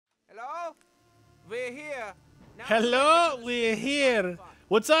we're here. Now Hello, we're here.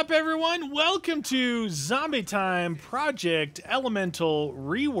 What's up, everyone? Welcome to Zombie Time Project Elemental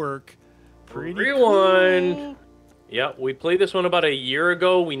Rework. Pretty cool. Yeah, we played this one about a year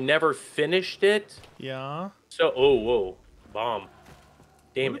ago. We never finished it. Yeah. So, oh, whoa, bomb.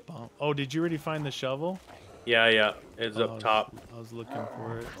 Damn it. Bomb. Oh, did you already find the shovel? Yeah, it's up top. I was looking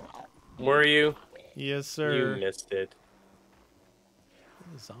for it. Where are you? Yes, sir. You missed it.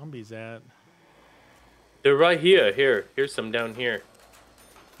 Where the zombies at? They're right here. Here's some down here.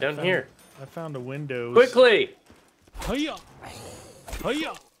 Down here. I found a window. Quickly! Hiya!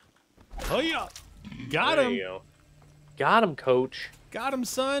 Hiya! Hiya! Got There him! you go. Got him, coach. Got him,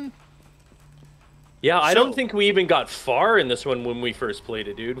 son! Yeah, I don't think we even got far in this one when we first played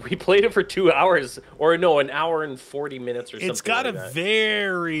it, dude. We played it for 2 hours, or no, an hour and 40 minutes or something. It's got like a that.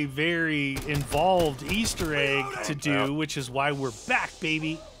 very, very involved Easter egg to do, which is why we're back,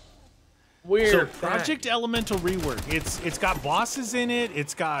 baby. So Project Elemental Rework. It's got bosses in it.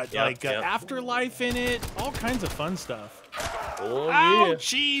 It's got afterlife in it. All kinds of fun stuff. Oh, Ow, yeah.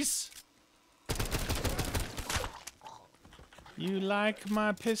 jeez! You like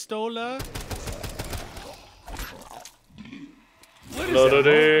my pistola? What is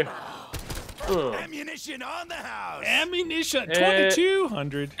that? ammunition on the house. Ammunition,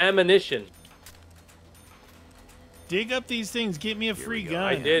 2,200. Ammunition. Dig up these things. Get me a free gun.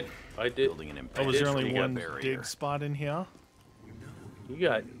 I did. Oh, was there only one dig spot in here? You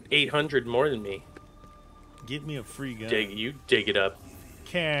got 800 more than me. Get me a free gun. You dig it up.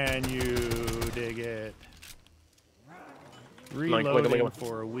 Can you dig it? Reloading come on.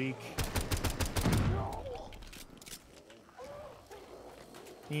 for a week.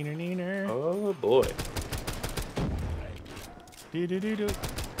 Neener. Oh boy. Do.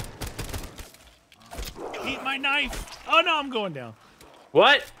 Eat my knife. Oh no, I'm going down.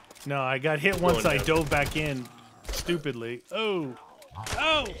 What? No, I got hit once I dove back in stupidly. Oh.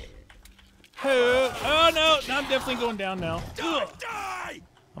 Oh no, I'm definitely going down now. Die!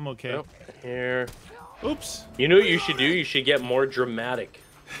 I'm okay. Oh, here. Oops. You know what you should do? You should get more dramatic.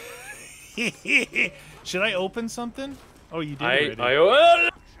 Should I open something? Oh, you did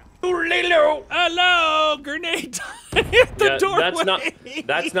already. Hello, grenade at the doorway.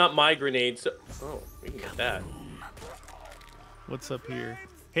 That's not my grenade. So, oh, we can get that. What's up here?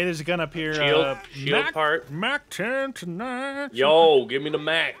 Hey, there's a gun up here. Shield part. Mac 10 tonight. Yo, give me the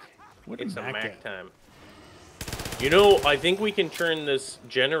Mac. It's a Mac time. You know, I think we can turn this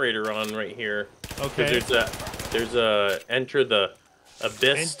generator on right here. Okay. There's a enter the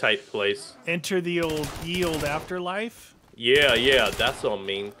abyss type place. Enter the old afterlife. Yeah, that's what I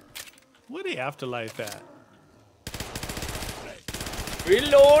mean. Where the afterlife at?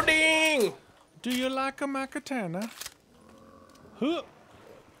 Reloading. Do you like a Macatana? Huh.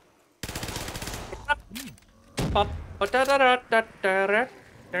 I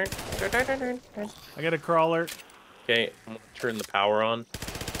got a crawler. Okay, I'm gonna turn the power on.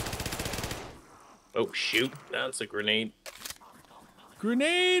 Oh shoot, that's a grenade.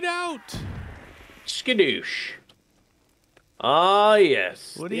 Grenade out! Skadoosh. Ah,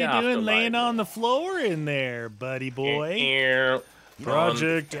 yes. What are you doing laying on the floor in there, buddy boy?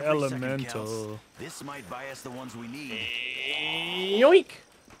 Project Elemental. This might buy us the ones we need. Yoink!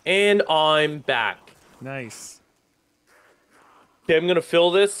 And I'm back. Nice. Okay, I'm gonna fill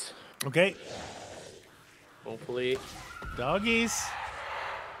this. Okay. Hopefully. Doggies.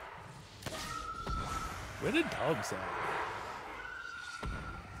 Where the dogs at?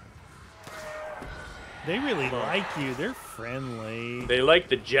 They really like you. They're friendly. They like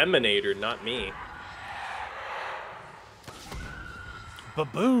the Geminator, not me.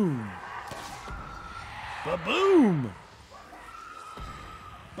 Ba-boom. Ba-boom.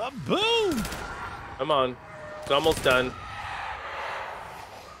 Ba-boom. Come on. It's almost done.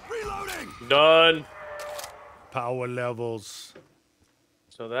 Reloading. Done. Power levels.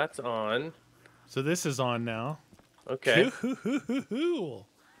 So that's on. So this is on now. Okay. Cool.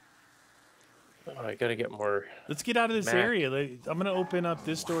 Oh, I gotta get more. Let's get out of this area. I'm gonna open up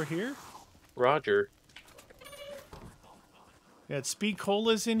this door here. Roger. Got speed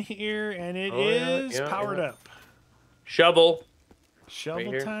colas in here, and it is powered up. Shovel.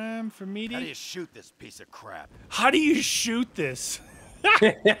 Shovel right time for meaty. How do you shoot this piece of crap? How do you shoot this?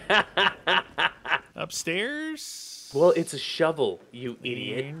 Upstairs? Well, it's a shovel, you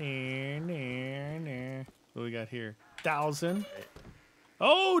idiot. What we got here? 1,000.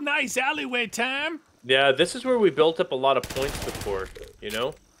 Oh, nice alleyway time. Yeah, this is where we built up a lot of points before, you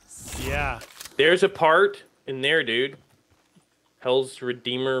know? Yeah. There's a part in there, dude. Hell's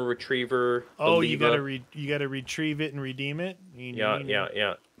Redeemer, Retriever, Oh, Believer. you gotta retrieve it and redeem it?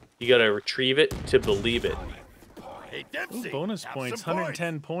 Yeah. You gotta retrieve it to believe it. Hey, Dempsey, Ooh, bonus have points, some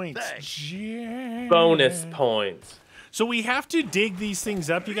 110 points. Thanks. Yeah. Bonus points. So we have to dig these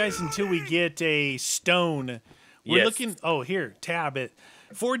things up, you guys, until we get a stone. We're looking. Oh, here, tab it.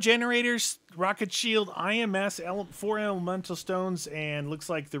 4 generators, rocket shield, IMS, 4 elemental stones, and looks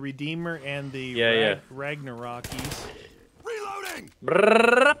like the Redeemer and the Ragnarokis. Reloading.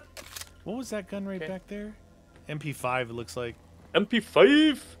 Brrrr. What was that gun right back there? MP5, it looks like.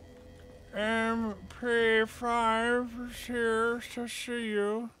 MP5. MP5 is here to see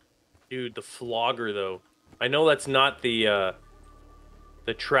you. Dude, the flogger though. I know that's not the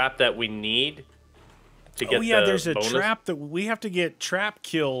trap that we need to get. Oh yeah, there's a bonus. trap that we have to get trap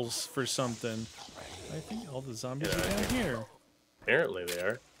kills for something. I think all the zombies are down here. Apparently they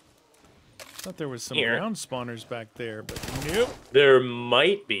are. I thought there was some Here. ground spawners back there, but nope. There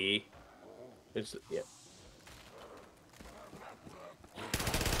might be. Yeah.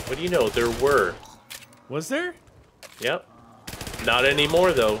 What do you know? There were. Was there? Yep. Not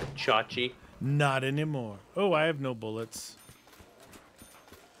anymore though, Chachi. Not anymore. Oh, I have no bullets.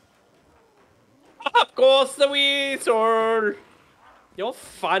 Of course the weasel. You're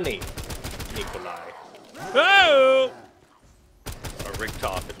funny, Nikolai. Oh! Or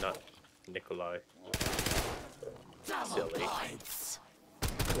Richtoff, and not Nikolai. Silly. I'm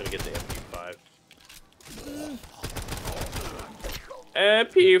gonna get the MP5.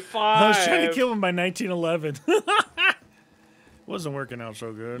 MP5. I was trying to kill him by 1911. Wasn't working out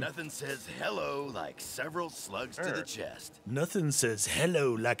so good. Nothing says hello like several slugs to the chest. Nothing says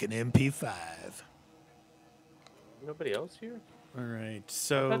hello like an MP5. Nobody else here? All right, I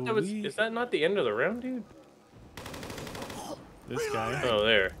so thought that was, is that not the end of the round, dude? this guy. Oh,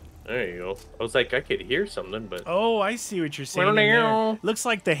 there. There you go. I was like, I could hear something, but... Oh, I see what you're saying in there. Looks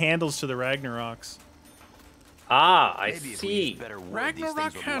like the handles to the Ragnaroks. Ah, I Maybe if we see. use better wood, these Ragnarok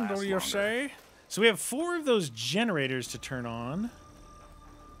things will handle, last you longer. say? So we have 4 of those generators to turn on.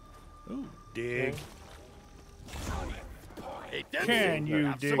 Ooh, dig. Hey, Dempsey, Can you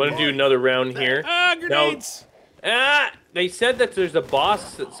have dig? some Want to do wood. another round here? Ah, grenades! They said that there's a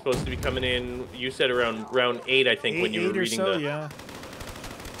boss that's supposed to be coming in. You said around round 8, I think, when you were Eight or reading so, the yeah.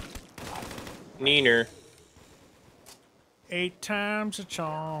 Neener. 8 times a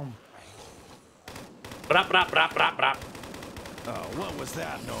charm. Brap, brap, brap, brap, brap. Oh, what was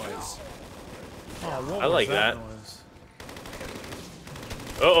that noise? Oh, what I was like that that. noise?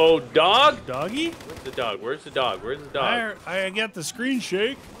 Uh-oh, dog? Doggy? Where's the dog? Where's the dog? Where's the dog? I got the screen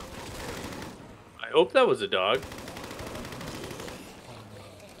shake. I hope that was a dog.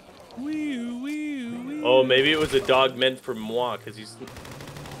 Wee. Oh, maybe it was a dog meant for moi, because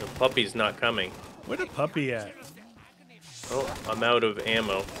the puppy's not coming. Where the puppy at? Oh, I'm out of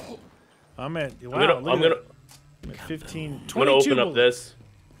ammo. I'm at, wow, I'm gonna I'm at 15, I'm gonna 22 open up bullets. this.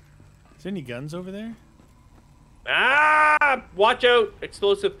 Is there any guns over there? Ah! Watch out!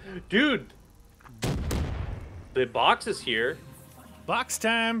 Explosive. Dude! The box is here. Box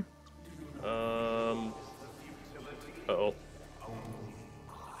time. Uh-oh.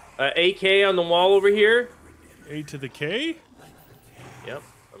 AK on the wall over here. A to the K? Yep.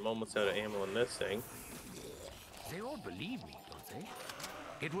 I'm almost out of ammo on this thing. They won't believe me, don't they?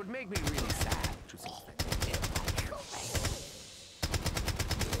 It would make me really sad to suspect.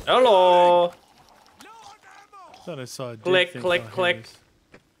 Hello! Thought I saw a dick Click, thing. click, Oh, here click. it is.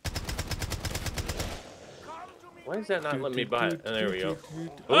 Why is that not letting me buy it? Oh, there we go.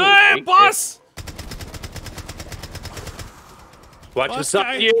 Oh, Hey, wait, boss! Watch Boss what's up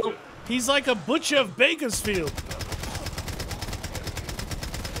guy. to you. He's like a butcher of Bakersfield.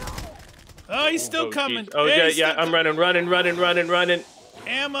 Oh, he's still Oh, coming. geez. Oh, Hey, yeah, he's yeah. still I'm running.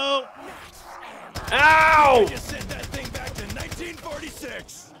 Ammo. Ow! You sent that thing back to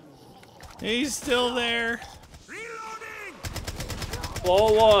 1946. He's still there. Reloading.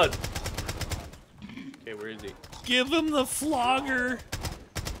 Forward. Okay, where is he? Give him the flogger.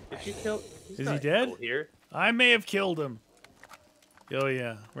 Did you kill? He's Is he not dead? still here. I may have killed him. Oh,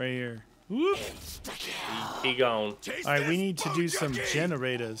 yeah. Right here. Whoop. He gone. Taste All right, we this, need to do some Bojunky.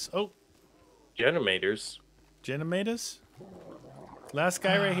 generators. Oh, Generators. generators? Last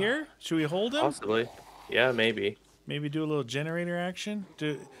guy right here? Should we hold him? Possibly. Yeah, maybe. Maybe do a little generator action?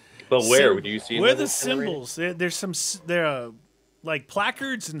 But where would you see? Where are another the generator? symbols? There's some, there are like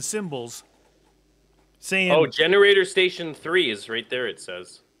placards and symbols saying Oh, generator station 3 is right there. It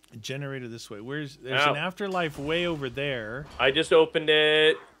says. generator this way. There's Ow. an afterlife way over there. I just opened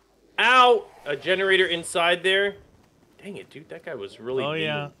it. Ow! A generator inside there. Dang it, dude. That guy was really Oh mean.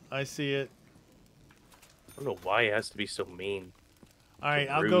 yeah, I see it. I don't know why he has to be so mean. All right,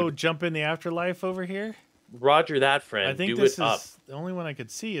 So I'll go rude. jump in the afterlife over here. Roger that, friend. I think Do this it up. is the only one I could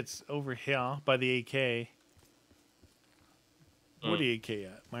see. It's over here by the AK. Where the AK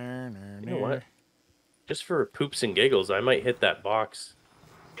at? You know what? Just for poops and giggles, I might hit that box.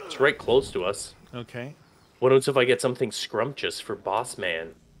 It's right close to us. Okay. What else if I get something scrumptious for Boss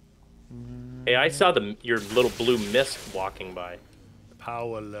Man? Hey, I saw your little blue mist walking by.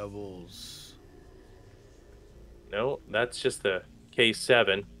 Power levels. No, that's just the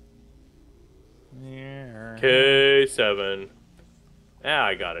K7. Yeah. K7. Ah,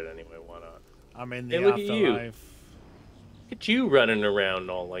 I got it anyway. Why not? I'm in the Hey, look at you. afterlife. Look at you running around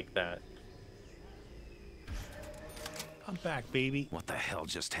all like that. I'm back, baby. What the hell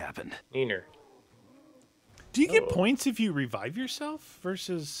just happened? Neener. Do you get points if you revive yourself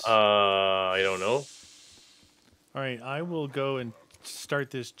versus? I don't know. All right, I will go and start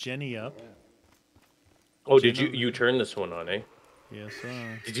this Jenny up. Oh, did you turn this one on, eh? Yes,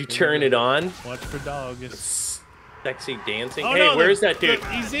 Did you turn it on? Watch for dogs. Sexy dancing. Oh, Hey, no, where's that dude?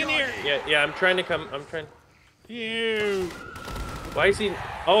 He's in here. Yeah, I'm trying to come. I'm trying. You. Why is he?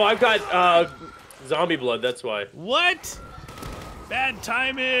 Oh, I've got zombie blood. That's why. What? Bad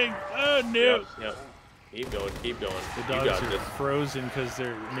timing. Oh no. Yep. Keep going. Keep going. The You dogs got are this. frozen because you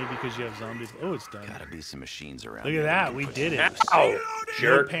have zombies. Oh, it's done. Gotta be some machines around. Look at that. We did it. Ow! No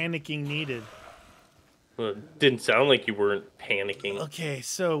Jerk. panicking needed. Well, it didn't sound like you weren't panicking. Okay,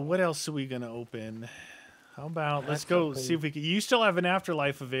 so what else are we gonna open? How about let's go see if we can. You still have an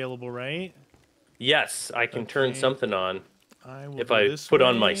afterlife available, right? Yes, I can turn something on if go I this put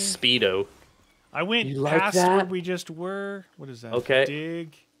on my way. speedo. I went You like past where that? we just were. What is that? Okay.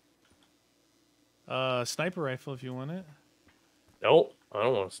 Dig. Sniper rifle if you want it. Nope, I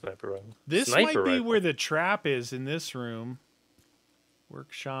don't want a sniper rifle. This Sniper might be rifle. where the trap is in this room.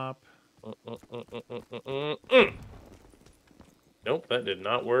 Workshop. Nope, that did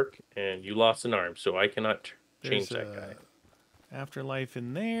not work, and you lost an arm, so I cannot change There's that guy. Afterlife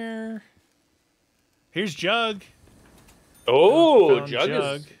in there. Here's Jug. Oh, Found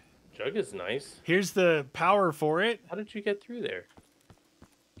Jug is nice. Here's the power for it. How did you get through there?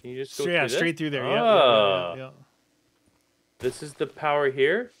 Can you just go Yeah, through straight this? through there. Ah. Yeah. This is the power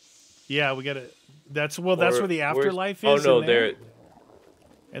here? Yeah, we got it. That's where the afterlife Oh, is. no, in there. there.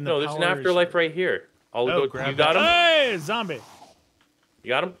 And No, there's an power is- afterlife right here. I'll Oh, go. grab You got him? Hey, zombie. You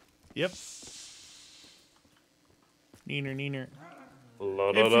got him? Yep. Neener. La,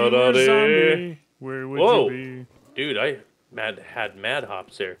 If da, you da, were da, a dee. zombie, where would Whoa. you be? Dude, I had mad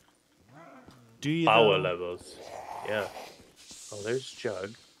hops there. Do you Power though? levels. Yeah. Oh, there's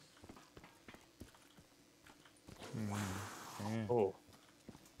Jug. Yeah. Oh.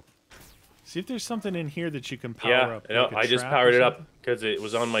 See if there's something in here that you can power Yeah, up. no, like a I just trap or powered it up something. because it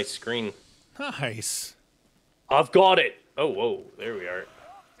was on my screen. Nice. I've got it. Oh, whoa, there we are.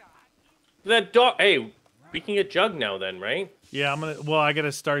 That dog. Hey, we can get Jug now then, right? Yeah, I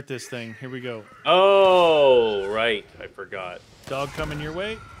gotta start this thing. Here we go. Oh, right. I forgot. Dog coming your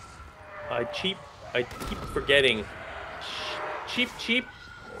way. I keep forgetting. Cheap.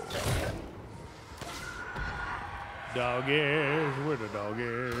 Dog is where the dog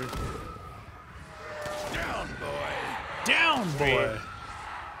is. Down, boy.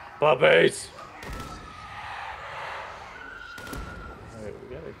 Puppies. Alright,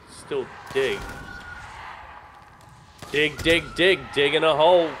 we gotta still dig. Digging a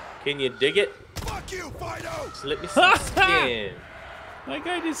hole. Can you dig it? Fuck you, Fido! Slip me some skin. My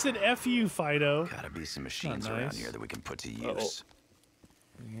guy just said "F you, Fido." Gotta be some machines Oh, around nice. here that we can put to use.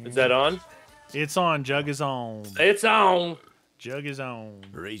 Is that on? It's on. Jug is on. It's on. Jug is on.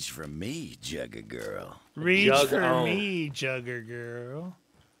 Reach for me, Jugga girl. Reach Jug for on. me, Jugger girl.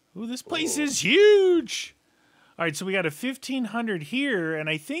 Ooh, this place is huge. All right, so we got a 1500 here, and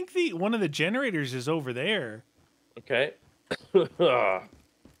I think one of the generators is over there. Okay.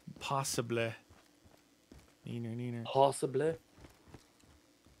 Possibly. Neener. Possibly.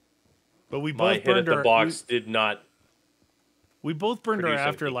 But we My both hit at burned the our box did not. we both burned our produce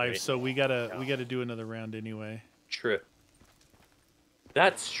anything, afterlife, right? so we gotta do another round anyway. True.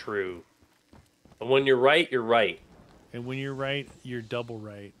 That's true. And when you're right, you're right. And when you're right, you're double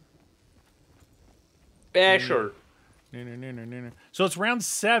right. Basher. Neener. So it's round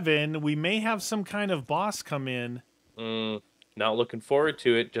 7. We may have some kind of boss come in. Not looking forward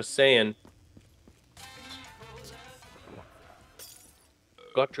to it. Just saying.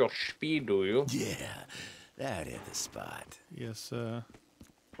 Got your speed, do you? Yeah, that hit the spot. Yes.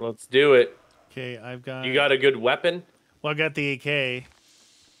 Let's do it. Okay, I've got. You got a good weapon? Well, I got the AK.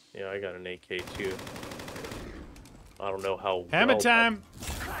 Yeah, I got an AK too. I don't know how. Hammer well, time.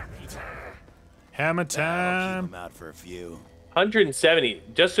 Hammer That'll keep time. 'em out for a few. 170.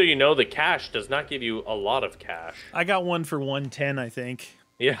 Just so you know, the cash does not give you a lot of cash. I got one for 110, I think.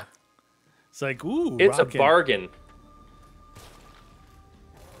 Yeah. It's like, ooh, it's rockin'. a bargain.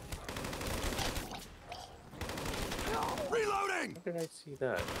 Reloading. How did I see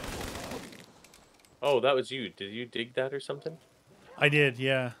that? Oh, that was you. Did you dig that or something? I did,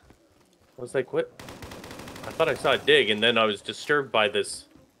 yeah. I was like, what? I thought I saw a dig, and then I was disturbed by this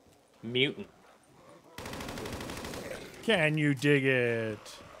mutant. Can you dig it?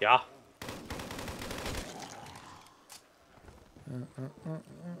 Yeah.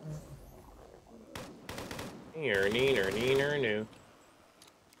 Neener.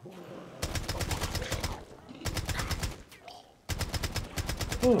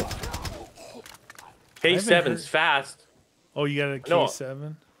 K7's fast. Oh, you got a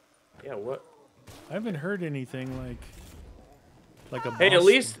K7? Yeah, what? I haven't heard anything like a boss. Hey, at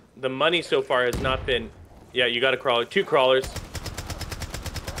least the money so far has not been... Yeah, you got a crawler. 2 crawlers.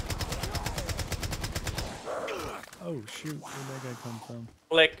 Oh, shoot. Where'd that guy come from?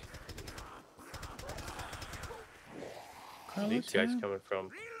 Click. Where's These guys coming from?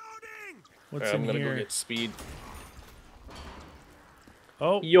 What's Right, in I'm gonna here? go get speed.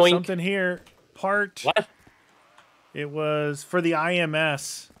 Oh, Yoink. something here. Part. What? It was for the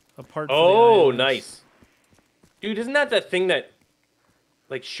IMS. A part for Oh, the IMS. nice. Dude, isn't that the thing that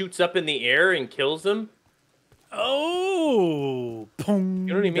like shoots up in the air and kills them? Oh, boom.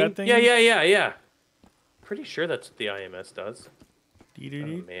 You know what I mean? That thing? Yeah. Pretty sure that's what the IMS does.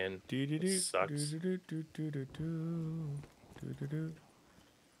 Oh, man. This sucks.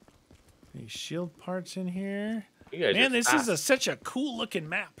 Any shield parts in here? You guys Man, are this fast. is such a cool looking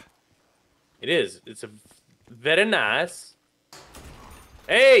map. It is. It's a very nice.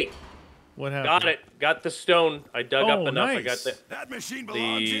 Hey! What happened? Got it. Got the stone. I dug up enough. I got Nice. That machine the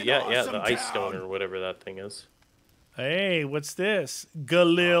belongs in the awesome ice town. stone or whatever that thing is. Hey, what's this?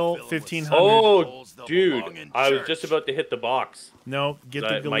 Galil 1500. Oh, They'll dude. belong in I was church. just about to hit the box. No, get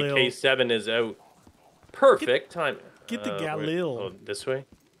the My Galil. K7 is out. Perfect time. Get the wait, Galil. oh, this way?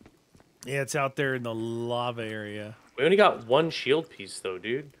 Yeah, it's out there in the lava area. We only got 1 shield piece, though,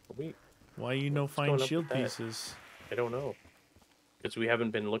 dude. Why you no find going up shield with that? pieces? I don't know. Because we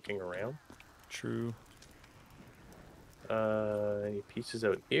haven't been looking around. True. Any pieces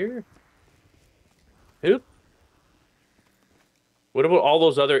out here? Oop. What about all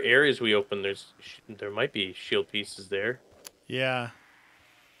those other areas we opened? There might be shield pieces there. Yeah.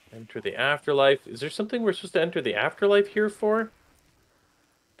 Enter the afterlife. Is there something we're supposed to enter the afterlife here for?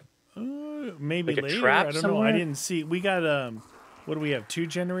 Maybe Like a later. trap I don't know. somewhere? I didn't see. We got what do we have? 2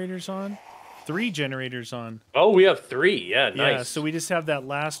 generators on? 3 generators on. Oh, we have 3. Yeah, nice. Yeah, so we just have that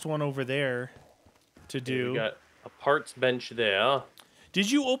last one over there to do. We got a parts bench there.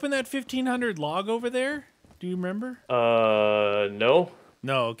 Did you open that 1500 log over there? Do you remember? No.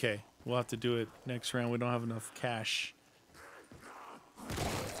 No, okay. We'll have to do it next round. We don't have enough cash.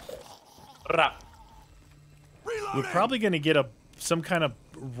 We're probably going to get some kind of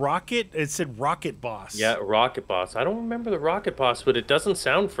rocket. It said rocket boss. Yeah, rocket boss. I don't remember the rocket boss, but it doesn't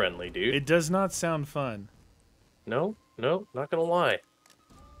sound friendly, dude. It does not sound fun. No, not gonna lie.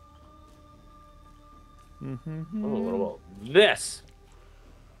 Oh, what about this?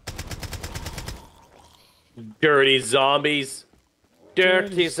 Dirty zombies.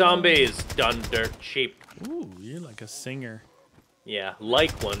 Dirty zombies. Done dirt cheap. Ooh, you're like a singer. Yeah,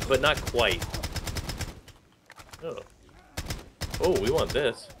 like one, but not quite. Oh. Oh, we want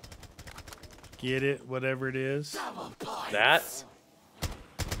this. Get it, whatever it is. That.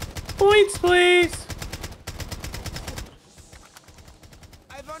 Points, please.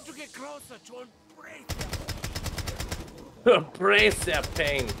 I want to get closer to Embrace that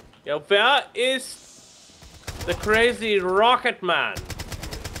pain. Yo, where is the crazy Rocket Man?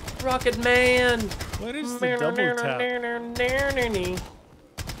 Rocket Man. What is the double tap?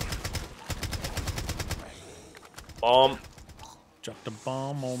 Bomb. Dropped a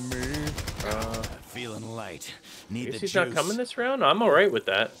bomb on me. Feeling light. Need Guess the he's juice. not coming this round? I'm alright with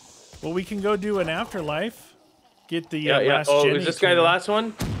that. Well, we can go do an afterlife. Get the Yeah. last Oh, Jenny is this guy the tuner. last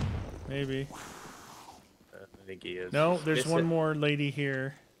one? Maybe. I think he is. No, there's Miss one it. more lady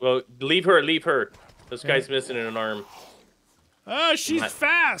here. Well, leave her. This guy's missing an arm. Oh, she's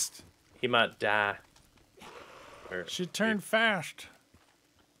fast. He might die. She turned fast.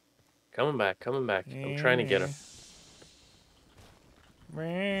 Coming back. I'm trying to get her.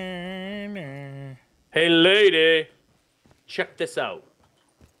 Hey, lady. Check this out.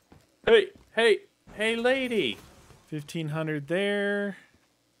 Hey, lady. 1500 there.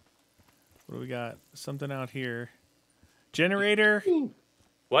 What do we got? Something out here. Generator.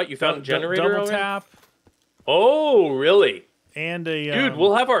 What? You found a generator Double already? tap. Oh, really? And a dude,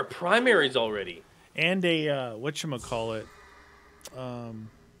 we'll have our primaries already. And a whatchamacallit.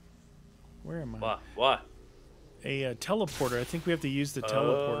 Where am I? What? A teleporter. I think we have to use the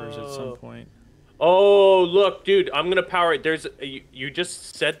teleporters at some point. Oh, look, dude, I'm gonna power it. There's you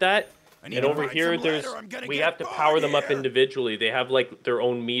just said that, and over here we have to power them up individually. They have like their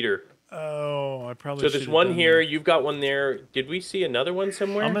own meter. Oh, I probably. So there's one here. That. You've got one there. Did we see another one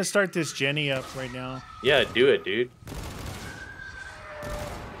somewhere? I'm gonna start this Jenny up right now. Yeah, do it, dude.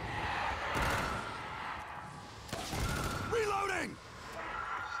 Reloading.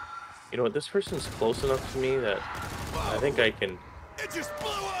 You know what? This person's close enough to me that I think I can. It just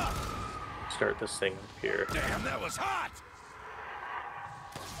blew up. Start this thing up here. Damn, that was hot.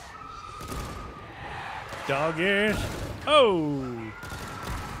 Doggy. Oh.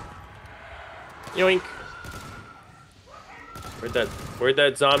 Yoink. Where'd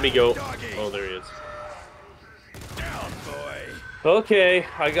that zombie go? Doggy. Oh, there he is. Down, boy. Okay,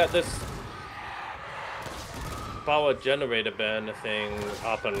 I got this power generator band thing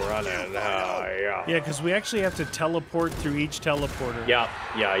up and running. Yeah. Yeah, because we actually have to teleport through each teleporter. Yeah.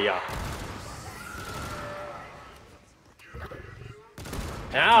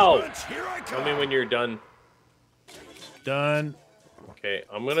 Ow! Tell me when you're done. Done. Okay,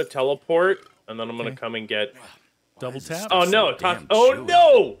 I'm gonna teleport, and then I'm gonna come and get. Double tap. Oh no! Oh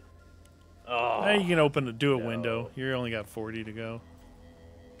no! Oh. Now you can do a window. You only got 40 to go.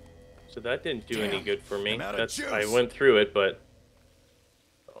 So that didn't do any good for me. I went through it, but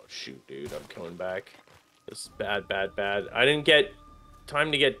oh shoot, dude, I'm coming back. This is bad. I didn't get time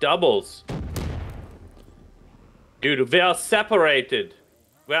to get doubles. Dude, we are separated.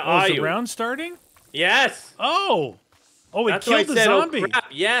 Where are you? Is the round starting? Yes. Oh, it killed the zombie. Oh, crap.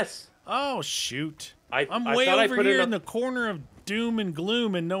 Yes. Oh shoot. I'm way over here in the corner of doom and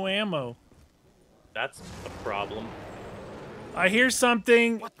gloom and no ammo. That's a problem. I hear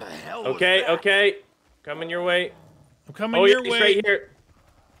something. What the hell? Okay. Coming your way. I'm coming your way. He's right here.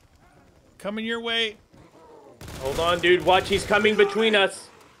 Coming your way. Hold on, dude. Watch, he's coming between us.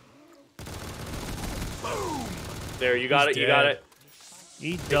 Boom. There, you got it. Dead. You got it.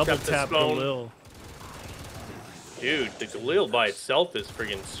 He double tapped Galil. Dude, the Galil by itself is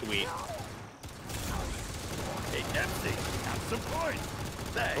friggin' sweet. Hey, Dempsey, have some points.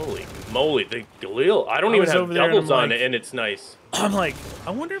 Holy moly, the Galil. I don't even have doubles on it, and it's nice. I'm like,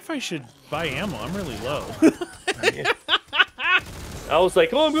 I wonder if I should buy ammo. I'm really low. I was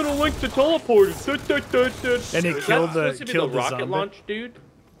like, oh, I'm gonna link the teleporter. And it killed the rocket zombie. Launch, dude.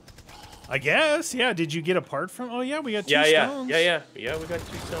 I guess, yeah. Did you get a part from? Oh yeah, we got two Yeah, stones. we got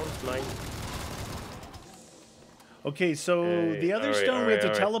 2 stones. Nice. Okay, so the other stone we have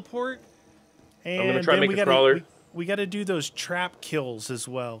to teleport, and I'm gonna try to make a crawler. We got to do those trap kills as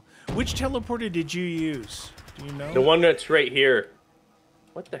well. Which teleporter did you use? Do you know? The one that's right here.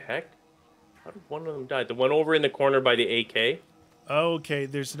 What the heck? How did one of them die? The one over in the corner by the AK. Oh, okay,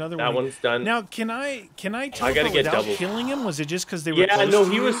 there's another one. That one's done. Now, can I teleport I gotta get without double. killing him? Was it just because they were? Yeah, close no,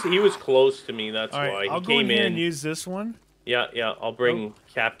 to he was close to me. That's why I'll he go in came here in and use this one. Yeah. I'll bring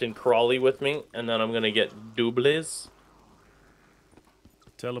Captain Crawley with me, and then I'm gonna get doubles.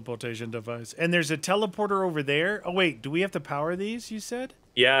 Teleportation device. And there's a teleporter over there. Oh wait, do we have to power these? You said?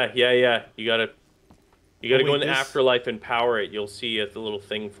 Yeah. You gotta go in the afterlife and power it. You'll see a little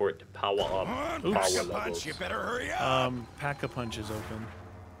thing for it to power up. Power levels. You better hurry up. Pack-a-punch is open.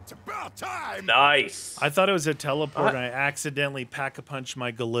 It's about time. Nice. I thought it was a teleport, and I accidentally pack-a-punched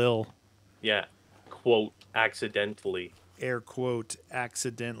my Galil. Yeah. Quote, accidentally. Air quote,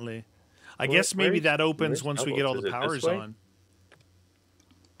 accidentally. I guess maybe that opens once we get all the powers on.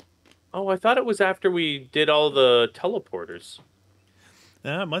 Oh, I thought it was after we did all the teleporters.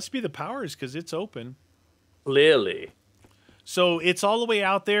 It must be the powers, because it's open. Clearly. So it's all the way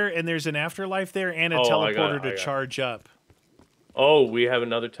out there, and there's an afterlife there, and a teleporter to charge up. Oh, we have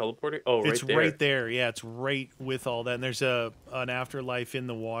another teleporter? Oh, it's right there. Yeah, it's right with all that. And there's an afterlife in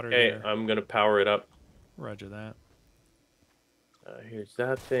the water there. Hey, I'm going to power it up. Roger that. Here's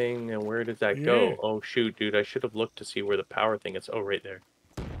that thing, and where does that go? Oh, shoot, dude. I should have looked to see where the power thing is. Oh, right there.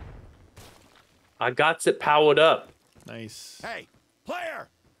 I got it powered up. Nice. Hey, player!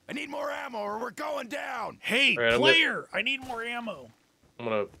 I need more ammo or we're going down. Hey, right, player! I need more ammo.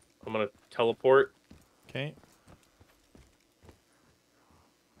 I'm gonna teleport. Okay.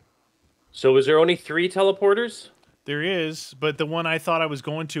 So is there only 3 teleporters? There is, but the one I thought I was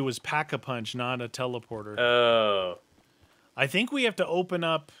going to was Pack-a-Punch, not a teleporter. Oh. I think we have to open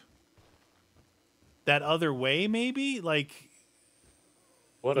up that other way, maybe? Like,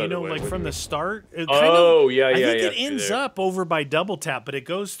 what other way? Like from the start? Yeah. I think it ends up over by Double Tap, but it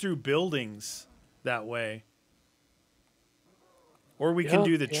goes through buildings that way. Or we can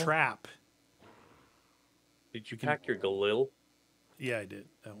do the trap. Did you pack your Galil? Yeah, I did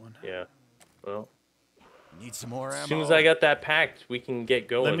that one. Yeah. Well, need some more ammo. As soon as I got that packed, we can get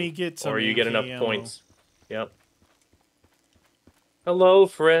going. Let me get some. Or you get enough ammo. points. Yep. Hello,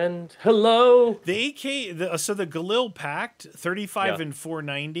 friend. Hello. The AK, so the Galil packed 35 and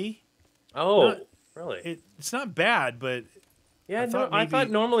 490. Oh, really? It's not bad, but yeah, I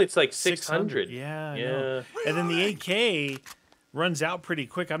thought normally it's like 600. Yeah, yeah. And then the AK runs out pretty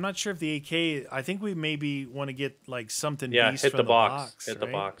quick. I'm not sure if the AK. I think we maybe want to get like something. Yeah, beast hit from the box. box. Hit right?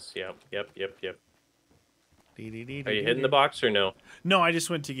 the box. Yep. Are Are you hitting the box or no? No, I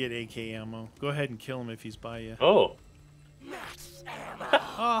just went to get AK ammo. Go ahead and kill him if he's by you. Oh.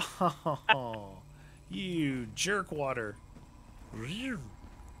 Oh, you jerkwater.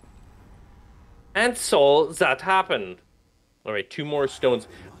 And so that happened. All right, 2 more stones.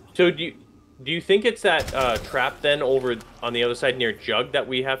 So do you think it's that trap then over on the other side near Jug that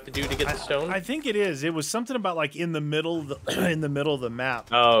we have to do to get the stone? I think it is. It was something about like in the middle of the, in the middle of the map.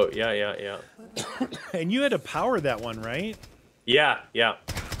 Oh, yeah. And you had to power that one, right? Yeah.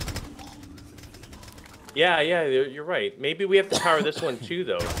 Yeah, you're right. Maybe we have to power this one too,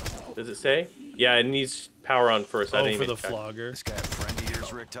 though. Does it say? Yeah, it needs power on first. Oh, for the flogger. This guy a friend of yours,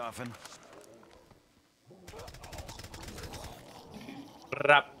 Richtofen?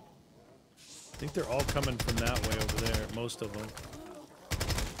 I think they're all coming from that way over there, most of them.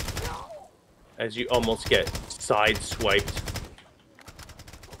 As you almost get side-swiped.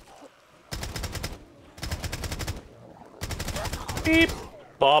 Beep,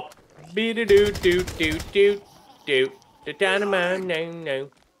 bop, beep-a-doo-doo-doo-doo-doo. Da-da-da-man, no.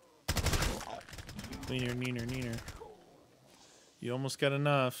 Neener. You almost got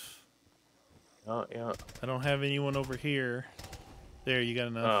enough. Oh, yeah. I don't have anyone over here. There, you got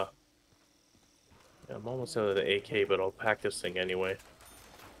enough. Yeah, I'm almost out of the AK, but I'll pack this thing anyway.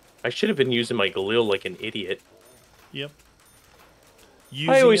 I should have been using my Galil like an idiot. Yep.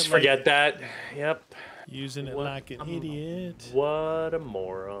 I always forget that. Yep. Using it like an idiot. What a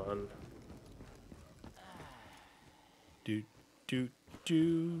moron. Do. So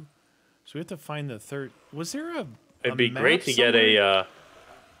we have to find the third. Was there a It'd be great to get a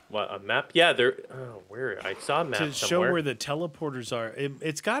map? Yeah, there. Oh, where I saw a map to somewhere. show where the teleporters are.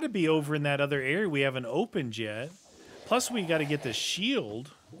 It's got to be over in that other area we haven't opened yet. Plus, we got to get the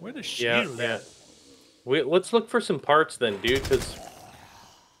shield. Where the shield at? Let's look for some parts then, dude, because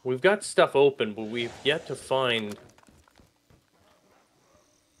we've got stuff open, but we've yet to find.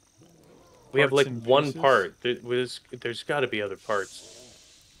 We have like one part. There's got to be other parts.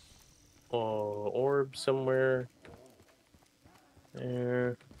 Oh, orb somewhere.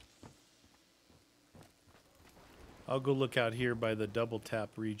 There. I'll go look out here by the double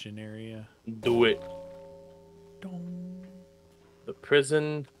tap region area. Do it. Dong. The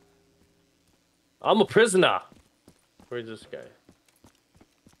prison. I'm a prisoner. Where's this guy?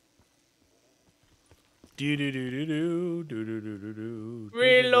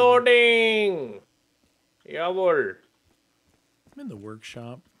 Reloading. Jawohl. I'm in the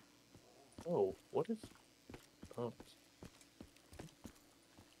workshop. Oh, what is? Oh.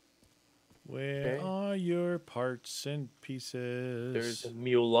 Where are your parts and pieces? There's a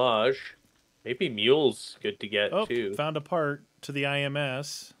mulage. Maybe mule's good to get too. Found a part to the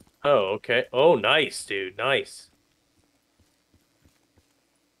IMS. Oh, okay. Oh, nice, dude. Nice.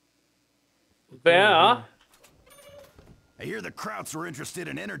 Yeah. I hear the Krauts were interested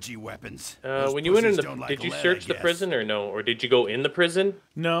in energy weapons. When you went in the, did you search the prison or no? Or did you go in the prison?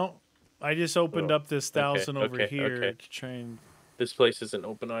 No, I just opened up this 1,000 over here to try and. This place isn't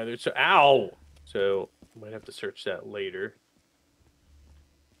open either. So, ow! So, might have to search that later.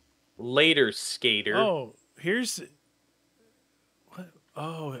 Later, skater. Oh, here's. What?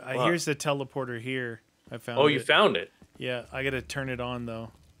 Oh, here's the teleporter here. I found it. Oh, you found it? Yeah, I gotta turn it on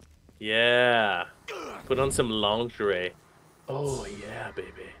though. Yeah. Put on some lingerie. Oh, yeah,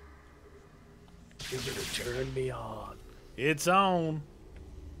 baby. You're gonna turn me on. It's on.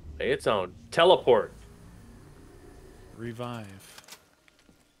 Hey, it's on. Teleport. Revive.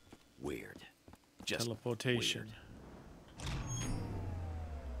 Weird. Just teleportation. Weird.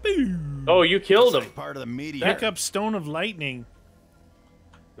 Boom. Oh, you killed him. Like part of the meteor. Pick up Stone of Lightning.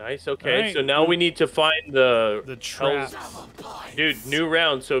 Nice. Okay, right. so now we need to find the trap. Dude, new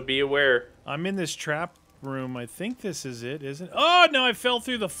round, so be aware. I'm in this trap room. I think this is it, isn't it? Oh, no, I fell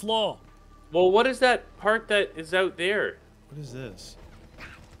through the floor. Well, what is that part that is out there? What is this?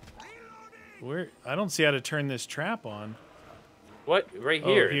 Where? I don't see how to turn this trap on. What? Right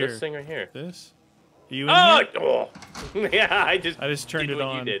here. Oh, here. This thing right here. This? Are you in here? Oh! Yeah, I just turned it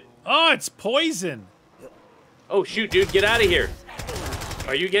on. You did. Oh, it's poison. Oh, shoot, dude. Get out of here.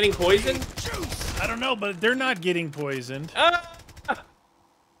 Are you getting poisoned? I don't know, but they're not getting poisoned.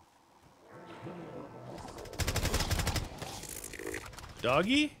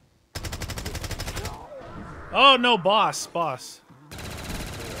 Doggy? Oh, no, boss. I don't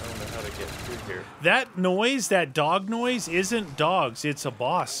know how to get through here. That noise, that dog noise, isn't dogs. It's a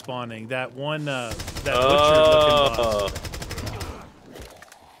boss spawning. That one, that butcher-looking boss.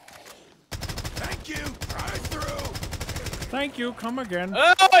 Thank you. Drive through. Thank you. Come again.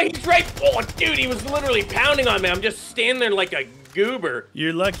 Oh, he's right. Oh, dude, he was literally pounding on me. I'm just standing there like a goober.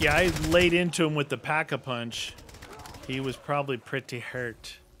 You're lucky. I laid into him with the pack-a-punch. He was probably pretty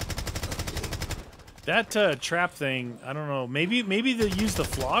hurt. That trap thing, I don't know. Maybe they'll use the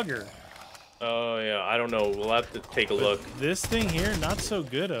flogger. Oh, yeah. I don't know. We'll have to take a look. This thing here, not so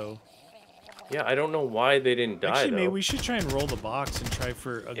good-o. Yeah, I don't know why they didn't die, Actually, though. maybe we should try and roll the box and try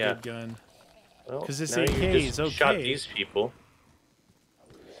for a good gun. Because this now AK you is just okay. shot these people.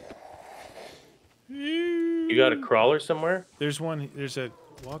 You got a crawler somewhere? There's one. There's a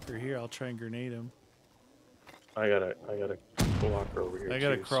walker here. I'll try and grenade him. I got a walker over here. I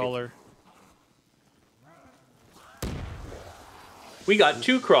got a crawler. We got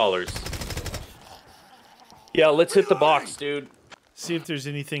 2 crawlers. Yeah, let's hit the box, dude. See if there's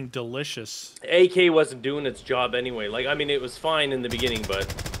anything delicious. AK wasn't doing its job anyway. Like, I mean, it was fine in the beginning,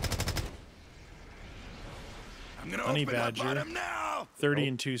 but... I'm gonna Honey open badger. my bottom now. 30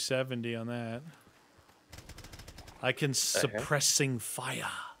 and 270 on that. I can suppressing fire.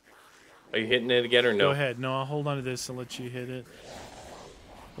 Are you hitting it again or no? Go ahead. No, I'll hold on to this and let you hit it.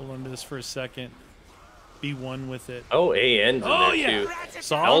 Hold on to this for a second. Be one with it. Oh, AN's in there too.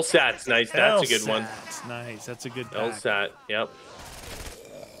 LSAT's nice. That's a good one. That's nice. That's a good pack. LSAT, yep.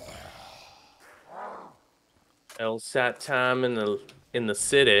 LSAT time in the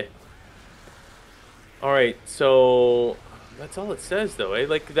city. All right, so that's all it says though, eh?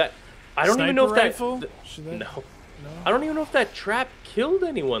 Like that. I don't even know if rifle? that. No. I don't even know if that trap killed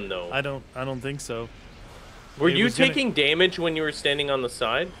anyone though. I don't think so. Were you taking damage when you were standing on the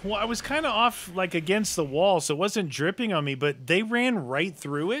side? Well, I was kind of off, like, against the wall, so it wasn't dripping on me, but they ran right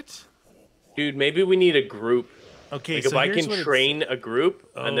through it. Dude, maybe we need a group. Okay, like so if I can train a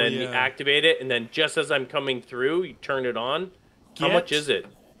group and then you activate it, and then just as I'm coming through, you turn it on. How much is it?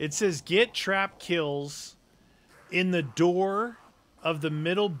 It says get trap kills in the door of the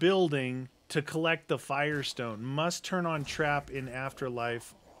middle building to collect the firestone. Must turn on trap in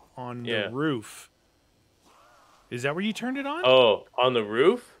afterlife on the roof. Is that where you turned it on? Oh, on the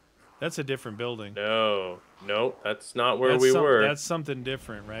roof? That's a different building. No, that's not where we were. That's something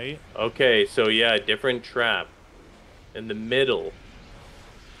different, right? Okay, so yeah, different trap. In the middle.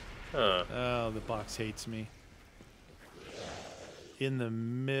 Huh. Oh, the box hates me. In the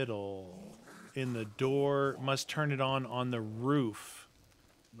middle. In the door. Must turn it on the roof.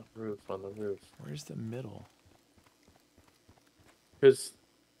 On the roof. Where's the middle? Because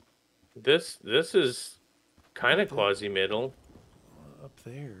this is kind of quasi-middle. Up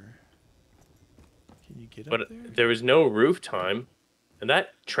there. Can you get but up there? There was no roof time. And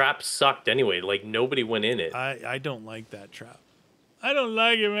that trap sucked anyway. Like, nobody went in it. I don't like that trap. I don't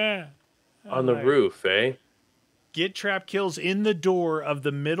like it, man. On the roof, eh? Get trap kills in the door of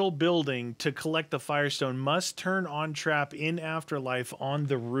the middle building to collect the firestone. Must turn on trap in afterlife on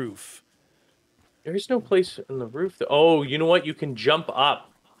the roof. There's no place on the roof. Oh, you know what? You can jump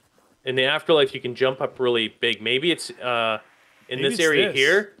up. In the afterlife, you can jump up really big. Maybe it's in this area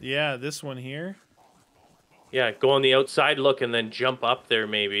here. Yeah, this one here. Yeah, go on the outside, look, and then jump up there.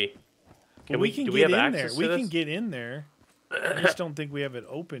 Maybe. Do we get in there? We can get in there. I just don't think we have it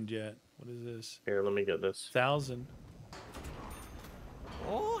opened yet. What is this? Here, let me get this. 1,000.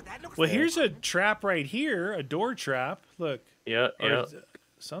 Oh, that looks. Well, here's a trap right here, a door trap. Look. Yeah, yeah.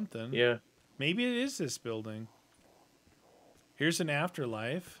 Something. Yeah. Maybe it is this building. Here's an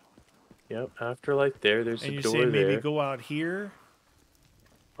afterlife. Yep, afterlife there. There's a door there. And you say maybe go out here.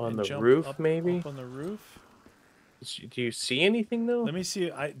 On the roof, maybe? Up on the roof. Do you see anything, though? Let me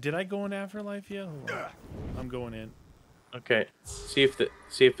see. Did I go in afterlife yet? Hold on. I'm going in. Okay. See if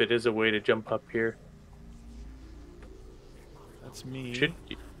it is a way to jump up here. That's me.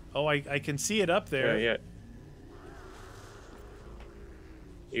 Oh, I can see it up there. Yeah.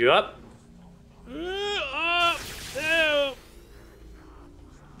 You up? Up! Oh.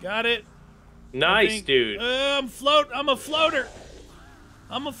 Got it. Nice, dude. I'm a floater. I'm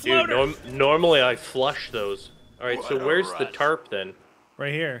a floater. Dude, normally I flush those. All right, so where's the tarp then?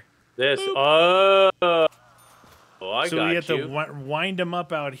 Right here. This. Oh, I got you. So we have to wind them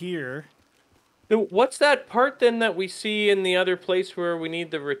up out here. What's that part then that we see in the other place where we need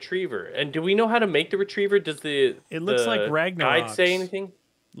the retriever? And do we know how to make the retriever? Does it looks like Ragnarok. Guide say anything?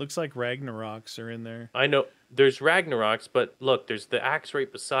 Looks like Ragnaroks are in there. I know there's Ragnaroks, but look, there's the axe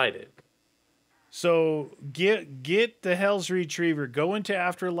right beside it. So get the Hell's Retriever, go into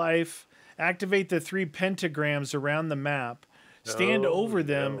Afterlife, activate the 3 pentagrams around the map, stand over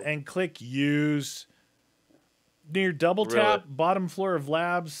them, and click use. Near double tap, bottom floor of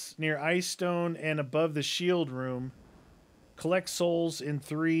labs, near Ice Stone, and above the shield room. Collect souls in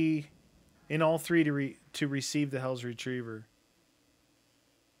all three to receive the Hell's Retriever.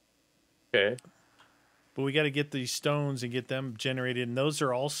 Okay. But we got to get these stones and get them generated, and those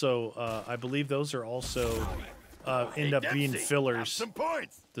are also, I believe, those are also end up being fillers. Some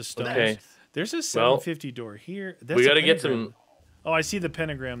points. The stones. Okay. There's a 750 door here. That's we got to get some. Oh, I see the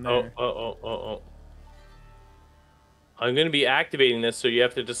pentagram there. Oh. I'm going to be activating this, so you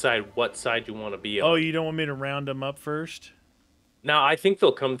have to decide what side you want to be on. Oh, you don't want me to round them up first? No, I think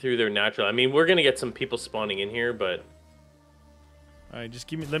they'll come through there naturally. I mean, we're going to get some people spawning in here, but... All right,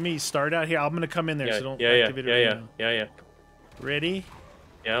 just let me start out here. I'm going to come in there, so don't activate it right now. Yeah. Ready?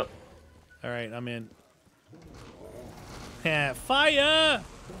 Yep. All right, I'm in. Fire!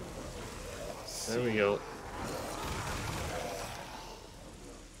 There we go.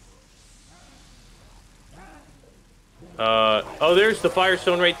 Oh, there's the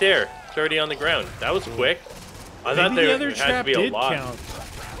firestone right there. It's already on the ground. That was quick. I thought there had to be a lot. Count.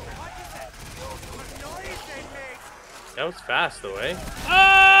 That was fast, though, eh?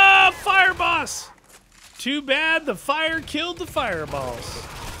 Ah, fire boss! Too bad the fire killed the fireballs.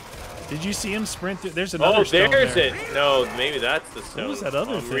 Did you see him sprint through? There's another stone there's there. it. No, maybe that's the stone. What was that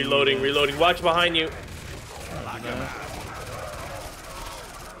other thing? Reloading. Watch behind you.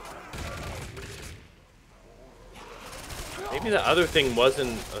 Maybe the other thing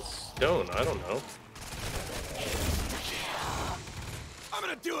wasn't a stone. I don't know. I'm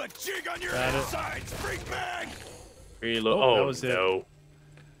gonna do a jig on your Got it. insides, freak bag. Reload. Oh, that Oh, was it. no.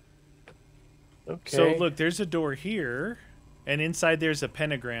 Okay. So look, there's a door here, and inside there's a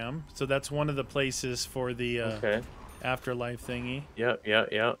pentagram. So that's one of the places for the afterlife thingy.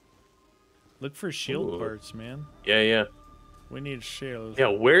 Yeah. Look for shield parts, man. Yeah. We need shields. Yeah,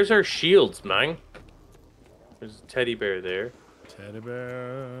 where's our shields, man? There's a teddy bear there. Teddy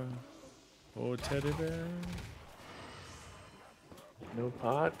bear. Oh, teddy bear. No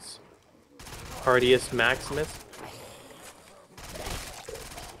pots. Hardius Maximus.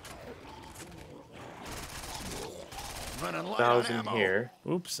 Running light 1,000 on ammo. here.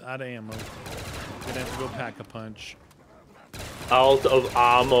 Oops, out of ammo. Gonna have to go pack a punch. Out of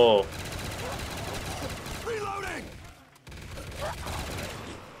ammo. Reloading.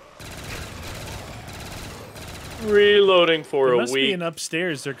 Reloading for There a must be week. an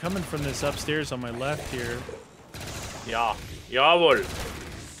upstairs. They're coming from this upstairs on my left here. Yeah. Jawohl.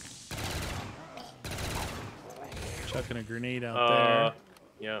 Chucking a grenade out there.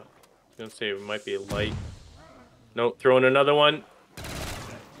 Yeah. I was gonna say it might be a light. Nope, throwing another one.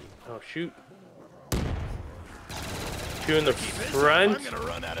 Oh shoot. Two in the front. I'm gonna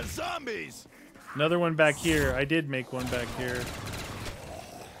run out of zombies. Another one back here. I did make one back here.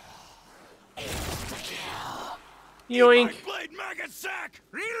 Yoink. Blade maggot sack.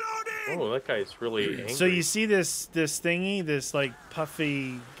 Reloading. Oh, that guy's really angry. So you see this thingy, this like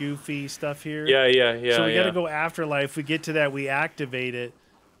puffy, goofy stuff here? Yeah. So we got to go afterlife. We get to that, we activate it.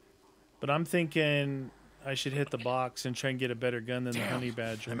 But I'm thinking I should hit the box and try and get a better gun than the honey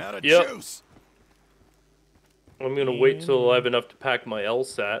badger. I'm out of juice. I'm gonna wait till I have enough to pack my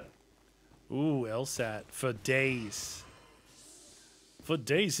LSAT. Ooh, LSAT for days. For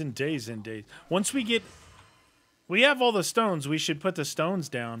days and days and days. Once we have all the stones, we should put the stones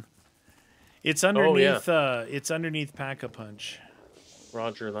down. It's underneath it's underneath Pack-a-Punch.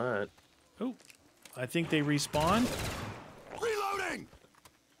 Roger that. Oh, I think they respawn. Reloading.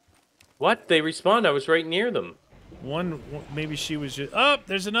 What? They respawned. I was right near them. One maybe she was just. Oh,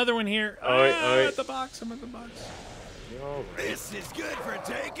 there's another one here. All right. At the box. I'm at the box. This is good for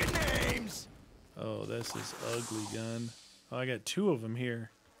taking names. Oh, this is ugly gun. Oh, I got 2 of them here.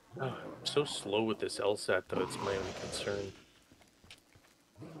 Oh, I'm so slow with this LSAT, though. It's my only concern.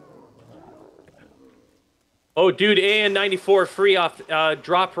 Oh, dude, AN94 free off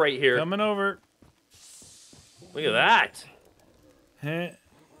drop right here. Coming over. Look at that. Heh.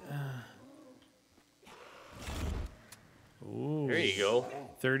 Ooh. There you go.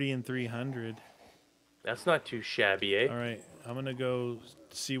 30 and 300. That's not too shabby, eh? All right, I'm gonna go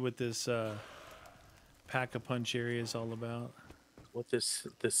see what this Pack-a-Punch area is all about. What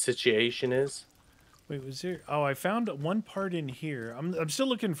the situation is? Wait, was there? Oh, I found one part in here. I'm still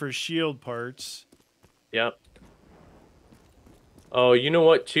looking for shield parts. Yep. Oh, you know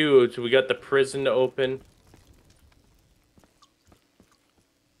what, too? So we got the prison to open.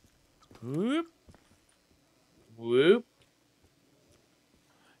 Whoop. Whoop.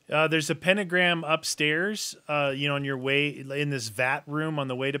 There's a pentagram upstairs, you know, on your way in this vat room on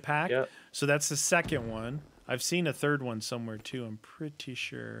the way to pack. Yep. So that's the second one. I've seen a third one somewhere too, I'm pretty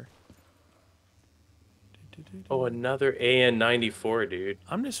sure. Oh, another AN-94, dude.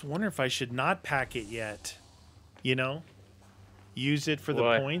 I'm just wondering if I should not pack it yet. You know? Use it for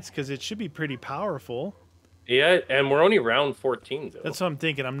the points, because it should be pretty powerful. Yeah, and we're only round 14, though. That's what I'm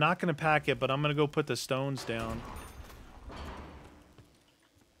thinking. I'm not going to pack it, but I'm going to go put the stones down.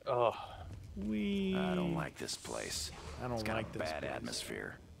 Oh. I don't like this place. I don't like this bad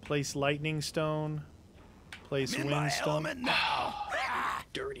atmosphere. Place lightning stone. Place wind stone.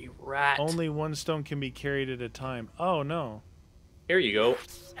 Dirty rat. Only one stone can be carried at a time. Oh, no. Here you go.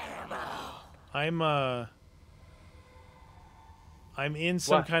 I'm in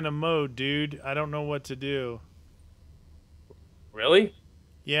some kind of mode, dude. I don't know what to do. Really?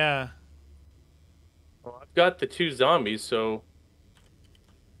 Yeah. Well, I've got the 2 zombies, so...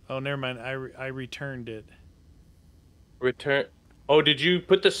 Oh, never mind. I returned it. Return... Oh, did you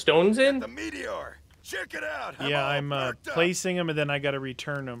put the stones in? The meteor. Check it out. Yeah, I'm placing them, and then I got to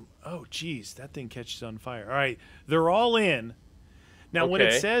return them. Oh, geez. That thing catches on fire. All right. They're all in. Now, what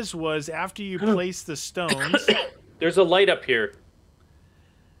it says was after you place the stones... There's a light up here.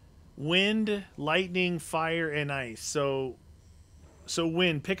 Wind, lightning, fire, and ice. So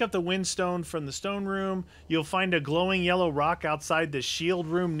wind. Pick up the wind stone from the stone room. You'll find a glowing yellow rock outside the shield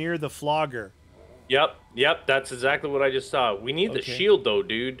room near the flogger. Yep. That's exactly what I just saw. We need the shield, though,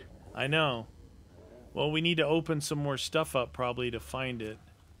 dude. I know. Well, we need to open some more stuff up, probably, to find it.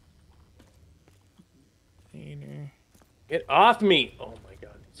 Get off me! Oh, my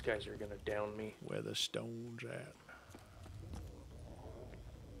God. These guys are going to down me. Where the stones at?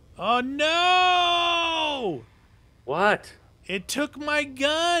 Oh, no! What? It took my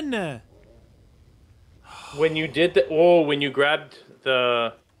gun! When you did the... Oh, when you grabbed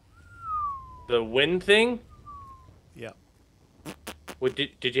the wind thing? Yep. What,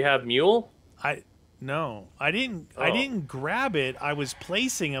 did you have mule? No. I didn't grab it. I was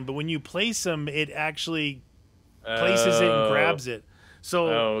placing them, but when you place them, it actually places it and grabs it.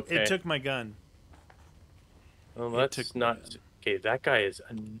 So it took my gun. Well, that's not... Okay, that guy is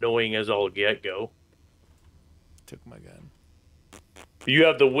annoying as all get-go. Took my gun. You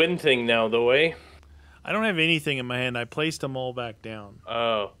have the wind thing now, though, eh? I don't have anything in my hand. I placed them all back down.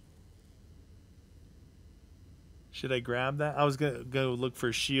 Oh. Should I grab that? I was going to go look for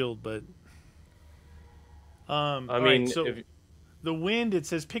a shield, but... I mean, so the wind, it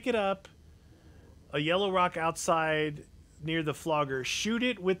says pick it up. A yellow rock outside near the flogger. Shoot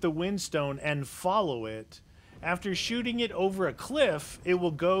it with the windstone and follow it. After shooting it over a cliff, it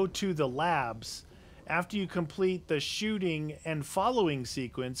will go to the labs. After you complete the shooting and following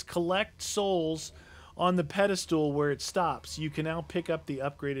sequence, collect souls on the pedestal where it stops. You can now pick up the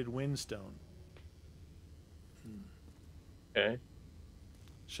upgraded windstone. Okay.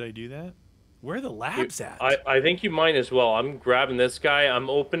 Should I do that? Where are the labs at? I think you might as well. I'm grabbing this guy. I'm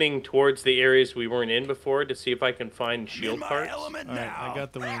opening towards the areas we weren't in before to see if I can find shield parts. All right, I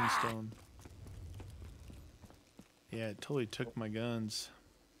got the windstone. Yeah, it totally took my guns.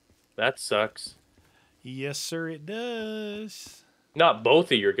 That sucks. Yes, sir, it does. Not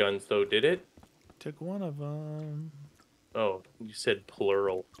both of your guns, though, did it? Took one of them. Oh, you said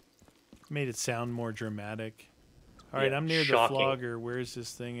plural. Made it sound more dramatic. All right, I'm near shocking. the flogger. Where's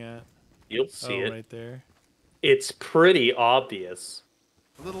this thing at? You'll see it. Right there. It's pretty obvious.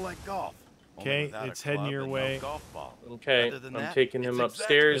 A little like golf. Okay, it's heading your way. Okay, I'm taking him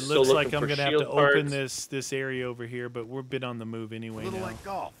upstairs. It looks like I'm gonna have to open this area over here, but we're a bit on the move anyway now. Like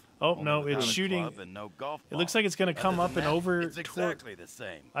golf. Oh no, it's shooting. It looks like it's gonna come up and over. It's exactly the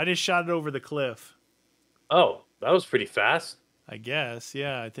same. I just shot it over the cliff. Oh, that was pretty fast. I guess.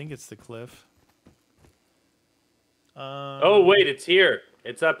 Yeah, I think it's the cliff. Oh wait, it's here.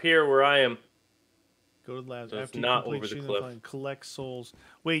 It's up here where I am. Go to the labs. So after it's not over the cliff. Collect souls.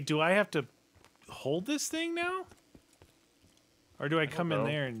 Wait, do I have to hold this thing now? Or do I come in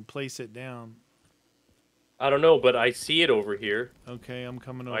there and place it down? I don't know, but I see it over here. Okay, I'm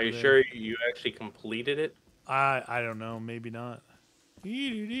coming over there. Are you sure you actually completed it? I don't know. Maybe not.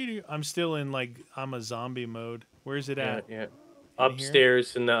 I'm still in, like, I'm a zombie mode. Where's it at? Yeah.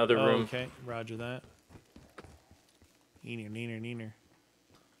 Upstairs in the other room. Okay, roger that. Neener, neener, neener.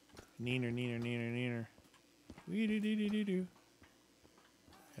 Neener, neener, neener, neener. Wee-doo-doo-doo-doo-doo.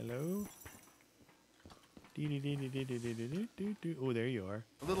 Hello? Dee-dee-dee-dee-dee-dee-dee-dee-dee. Oh, there you are.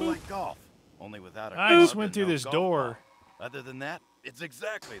 A little like golf, only without a I just went through this door. Other than that, it's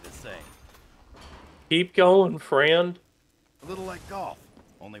exactly the same. Keep going, friend. A little like golf,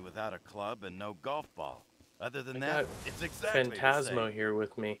 only without a club and no golf ball. Other than that, it's exactly the Phantasmo same. here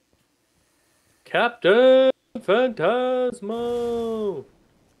with me. Captain Phantasmo!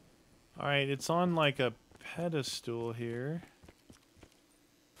 Alright, it's on like a pedestal here.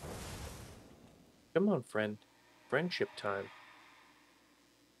 Come on, friend. Friendship time.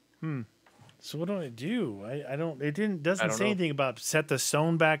 So what do I do? I don't. It doesn't say know. anything about set the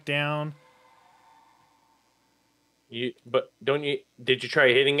stone back down. Did you try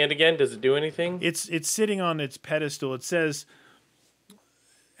hitting it again? Does it do anything? It's sitting on its pedestal. It says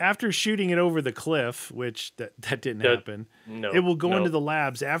after shooting it over the cliff, which that didn't happen. No. It will go into the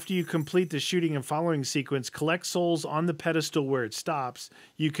labs. After you complete the shooting and following sequence, collect souls on the pedestal where it stops.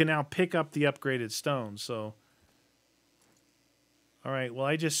 You can now pick up the upgraded stone. So, all right. Well,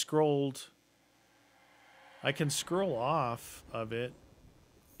 I just scrolled. I can scroll off of it.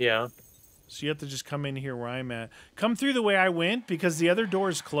 Yeah. So you have to just come in here where I'm at. Come through the way I went because the other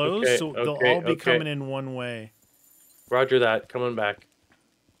door's closed, so they'll all be coming in one way. Roger that. Coming back.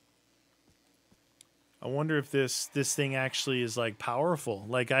 I wonder if this thing actually is like powerful.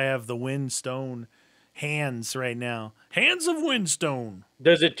 Like I have the Windstone hands right now. Hands of Windstone.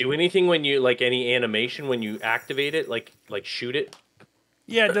 Does it do anything when you like any animation when you activate it? Like shoot it?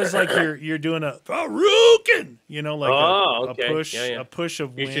 Yeah, it does like you're doing a Farukin, you know, like a push, a push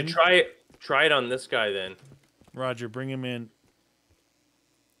of wind. You should try it. Try it on this guy then. Roger, bring him in.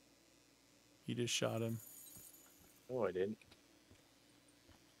 You just shot him. Oh, I didn't.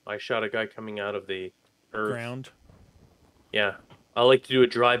 I shot a guy coming out of the earth. Ground. Yeah, I like to do a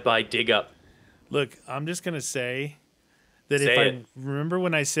drive-by dig up. Look, I'm just gonna say that if I remember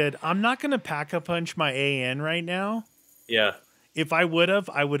when I said I'm not gonna pack-a-punch my AN right now. Yeah. If I would have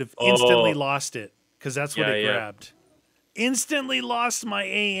instantly lost it because that's what it grabbed. Instantly lost my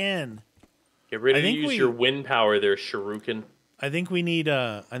AN. Get ready to use your wind power there, Shuriken. I think we need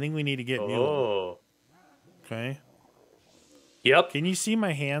to get Mule. Okay. Yep. Can you see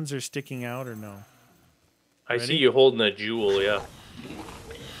my hands are sticking out or no? I see you holding a jewel, yeah.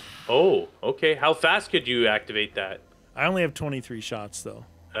 Oh, okay. How fast could you activate that? I only have 23 shots though.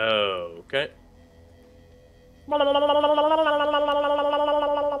 Oh, okay.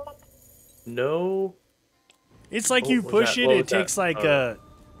 No. It's like you push it, it takes like I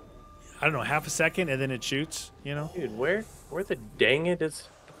don't know, half a second and then it shoots, you know? Dude, where the dang it is?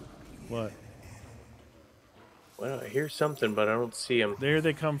 What? Well, I hear something, but I don't see them. There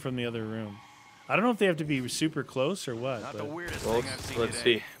they come from the other room. I don't know if they have to be super close or what. Not the weirdest well, thing I've seen let's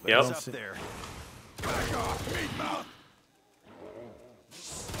today, see. but Yep. it's up there. Back off, meat mouth.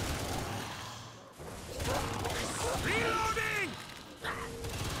 Reloading!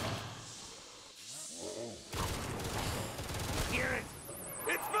 Hear it?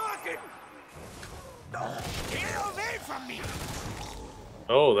 It's barking! Get away from me!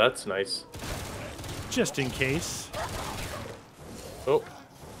 Oh, that's nice. Just in case. Oh.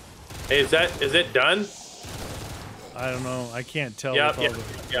 Hey, is it done? I don't know. I can't tell. Yep.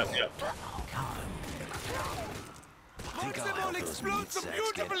 Maximum explodes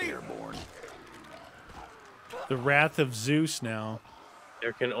beautifully! The Wrath of Zeus now.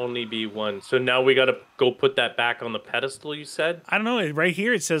 There can only be one. So now we gotta go put that back on the pedestal, you said? I don't know. Right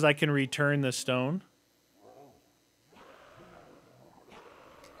here it says I can return the stone.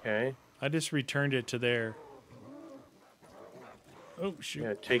 Okay. I just returned it to there. Oh, shoot.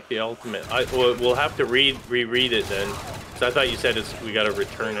 Yeah, take the ultimate. We'll have to reread it then. So I thought you said we got to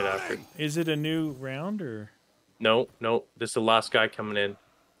return it after. Is it a new round or? No. This is the last guy coming in.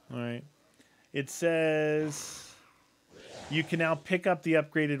 All right. It says you can now pick up the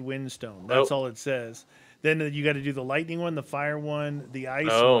upgraded Windstone. That's all it says. Then you got to do the lightning one, the fire one, the ice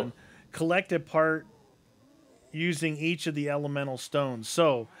one. Collect a part using each of the elemental stones.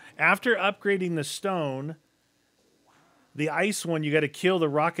 So after upgrading the stone, the ice one, you got to kill the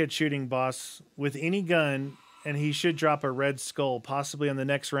rocket shooting boss with any gun, and he should drop a red skull, possibly on the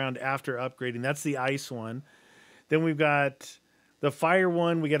next round after upgrading. That's the ice one. Then we've got the fire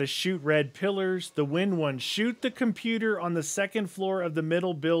one. We got to shoot red pillars. The wind one, shoot the computer on the second floor of the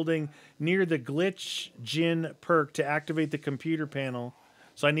middle building near the glitch Jin perk to activate the computer panel.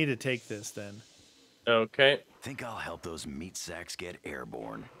 So I need to take this then. Okay. Think I'll help those meat sacks get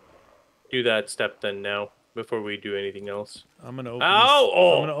airborne. Do that step then now. Before we do anything else. I'm gonna open.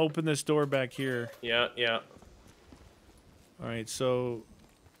 I'm gonna open this door back here. Yeah. All right, so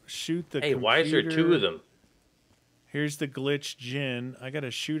shoot the. Hey, computer. why is there two of them? Here's the glitch Jin. I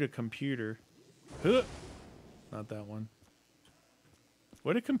gotta shoot a computer. Huh. Not that one.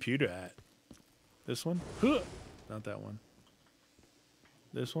 What a computer at? This one? Huh. Not that one.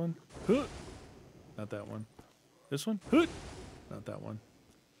 This one? Huh. Not that one. This one? Huh. Not that one.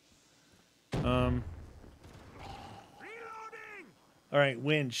 All right,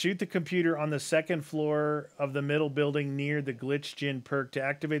 Win. Shoot the computer on the second floor of the middle building near the glitch gin perk to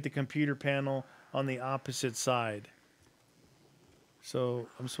activate the computer panel on the opposite side. So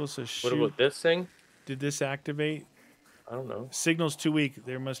I'm supposed to shoot. What about this thing? Did this activate? I don't know. Signal's too weak.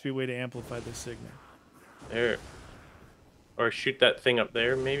 There must be a way to amplify the signal. There. Or shoot that thing up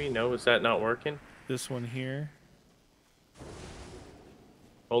there, maybe? No, is that not working? This one here.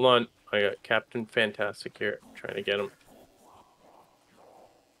 Hold on. I got Captain Fantastic here. I'm trying to get him.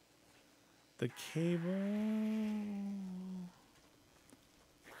 The cable.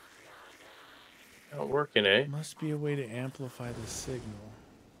 Not working, eh? Must be a way to amplify the signal.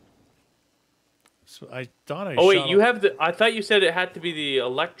 So I thought I. Oh wait, you have the. I thought you said it had to be the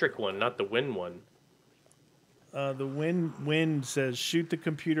electric one, not the wind one. The wind says shoot the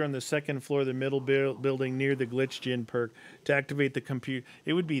computer on the second floor of the middle building near the glitch gin perk to activate the computer.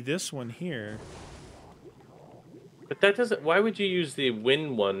 It would be this one here. But that doesn't. Why would you use the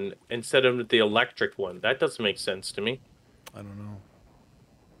wind one instead of the electric one? That doesn't make sense to me. I don't know.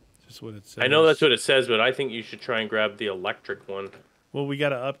 Just what it says. I know that's what it says, but I think you should try and grab the electric one. Well, we got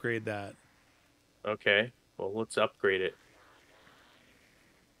to upgrade that. Okay. Well, let's upgrade it.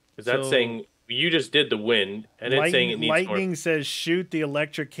 Because that's saying you just did the wind, and it's saying it needs Lightning more. says shoot the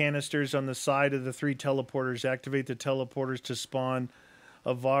electric canisters on the side of the 3 teleporters. Activate the teleporters to spawn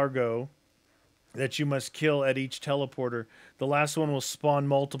a Vargo that you must kill at each teleporter. The last one will spawn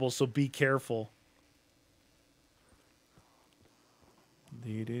multiple, so be careful.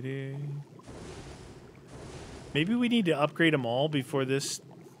 Maybe we need to upgrade them all before this.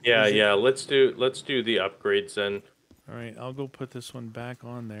 Yeah. Let's do the upgrades then. All right, I'll go put this one back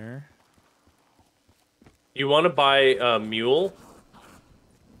on there. You want to buy a mule,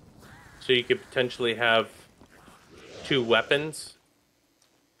 so you could potentially have 2 weapons.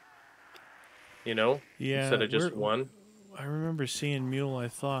 You know, yeah, instead of just one. I remember seeing Mule, I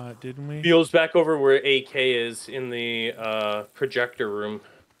thought, didn't we? Mule's back over where AK is in the projector room.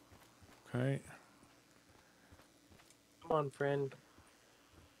 Okay. Come on, friend.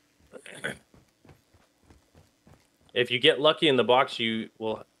 If you get lucky in the box, you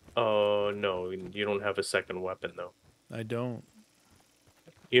will... Oh, no, you don't have a second weapon, though. I don't.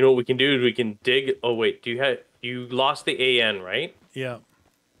 You know what we can do? We can dig... Oh, wait, you lost the AN, right? Yeah.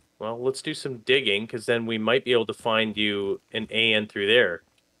 Well, let's do some digging, because then we might be able to find you an AN through there.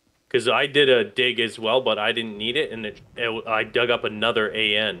 Because I did a dig as well, but I didn't need it, and I dug up another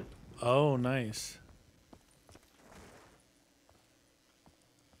AN. Oh, nice.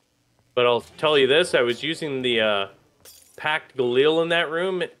 But I'll tell you this, I was using the packed Galil in that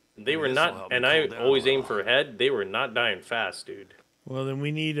room. They were not, and I always aim for a head, they were not dying fast, dude. Well, then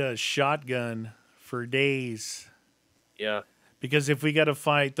we need a shotgun for days. Yeah. Because if we got to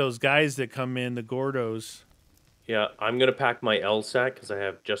fight those guys that come in, the Gordos. Yeah, I'm going to pack my LSAC because I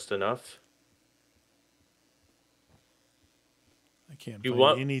have just enough. I can't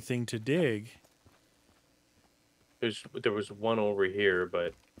find anything to dig. There was one over here,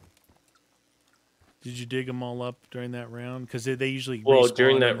 but... Did you dig them all up during that round? Because they usually Well,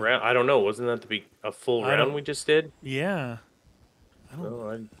 during that round, I don't know. Wasn't that a full round we just did? Yeah.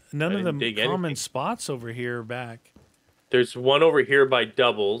 None of the common spots over here are back. There's one over here by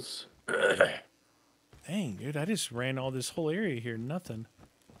doubles. Dang, dude, I just ran all this whole area here. Nothing.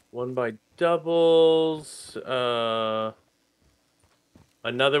 One by doubles.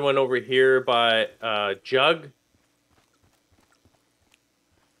 Another one over here by Jug.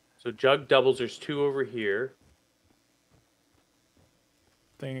 So Jug doubles, there's 2 over here.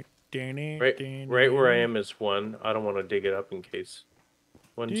 Right where I am is one. I don't want to dig it up in case.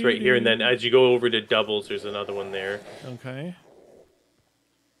 One's right here, and then as you go over to doubles, there's another one there. Okay.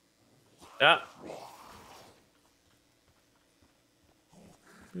 Ah.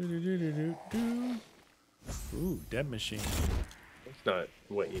 Ooh, dead machine. That's not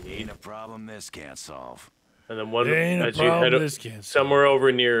what you need. Ain't a problem this can't solve. And then one as you head somewhere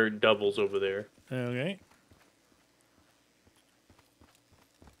over near doubles over there. Okay.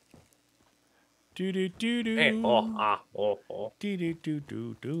 Hey, oh.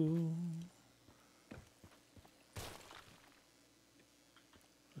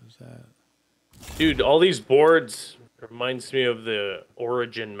 What's that? Dude, all these boards reminds me of the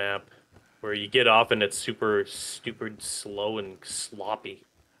Origin map, where you get off and it's super stupid, slow, and sloppy.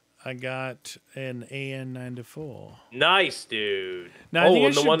 I got an AN-94. Nice, dude. Now, I think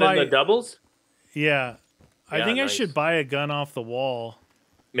and the one in the doubles? Yeah. I think nice. I should buy a gun off the wall.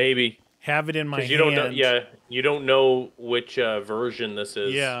 Maybe. Have it in my hand. You don't know which version this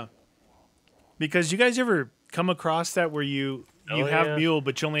is. Yeah. Because you guys ever come across that where you you have mule,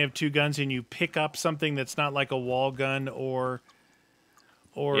 but you only have 2 guns, and you pick up something that's not like a wall gun or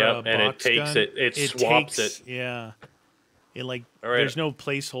a box and it takes gun. it swaps it. Yeah. It like All right. There's no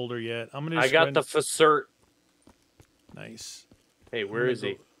placeholder yet. I'm gonna. I got the facert. Nice. Hey, where is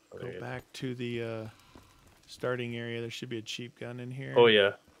he? Go back to the starting area. There should be a cheap gun in here. Oh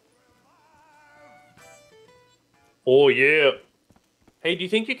yeah. Oh yeah. Hey, do you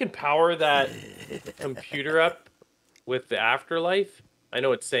think you can power that computer up with the afterlife? I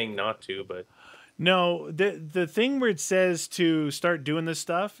know it's saying not to, but no. The thing where it says to start doing this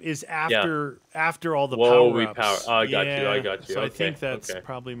stuff is after all the Oh, power-ups. I got you. So okay, I think that's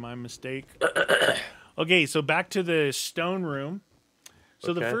probably my mistake. Okay, so back to the stone room.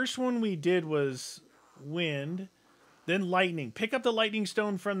 So the first one we did was wind, then lightning. Pick up the lightning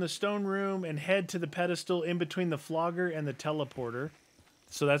stone from the stone room and head to the pedestal in between the flogger and the teleporter.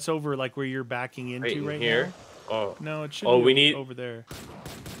 So that's over like where you're backing into right here. now. Oh no, it should be over there.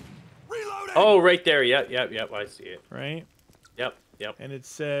 Reloading. Oh, right there. Yep. I see it. Right. Yep. And it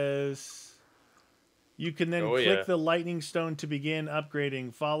says you can then click the lightning stone to begin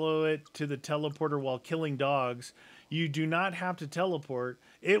upgrading. Follow it to the teleporter while killing dogs. You do not have to teleport.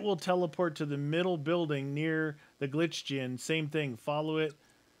 It will teleport to the middle building near the glitch gin. Same thing. Follow it.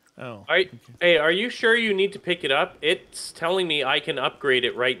 Oh. Hey, are you sure you need to pick it up? It's telling me I can upgrade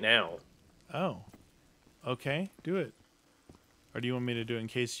it right now. Oh. Okay. Do it. Or do you want me to do it in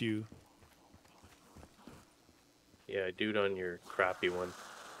case you... Yeah, do it on your crappy one.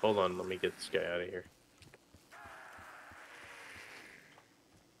 Hold on, let me get this guy out of here.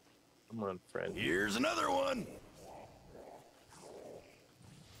 Come on, friend. Here's another one.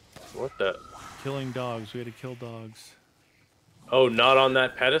 What the? Killing dogs. We had to kill dogs. Oh, not on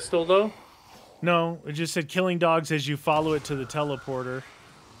that pedestal, though? No, it just said killing dogs as you follow it to the teleporter.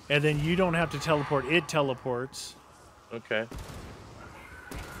 And then you don't have to teleport. It teleports. Okay.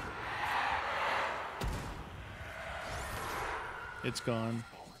 It's gone.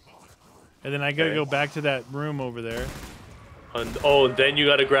 And then I gotta go back to that room over there. And then you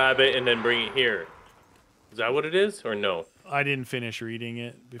gotta grab it and then bring it here. Is that what it is, or no? I didn't finish reading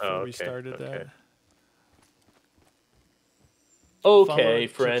it before we started that. Okay,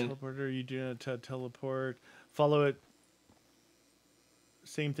 friend. Teleporter, you do not teleport. Follow it.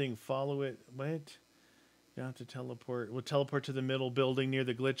 Same thing. Follow it. What? You don't have to teleport. We'll teleport to the middle building near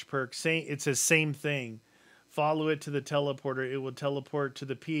the glitch perk. It says same thing. Follow it to the teleporter. It will teleport to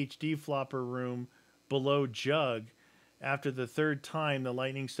the PhD flopper room below Jug. After the 3rd time, the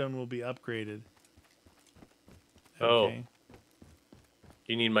lightning stone will be upgraded. Okay. Oh. Do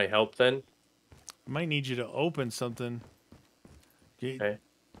you need my help then? I might need you to open something. Okay.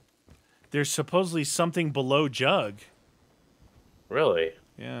 There's supposedly something below Jug. Really?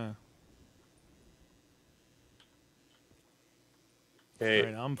 Yeah. Okay. All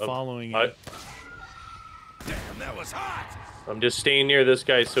right, I'm following it. Damn, that was hot. I'm just staying near this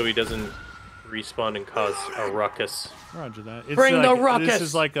guy so he doesn't respawn and cause a ruckus. Roger that. Bring the ruckus! This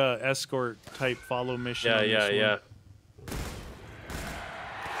is like a escort type follow mission. Yeah.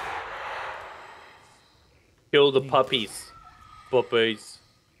 Kill the puppies. Puppies.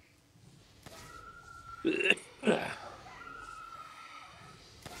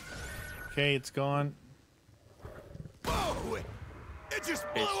 Okay, it's gone. Whoa! It just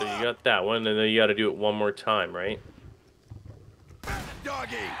blew Okay, so up. you got that one, and then you got to do it one more time, right?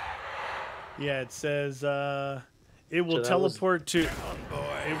 Doggy. Yeah, it says it will teleport to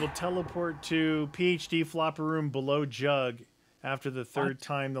PhD flopper room below Jug. After the 3rd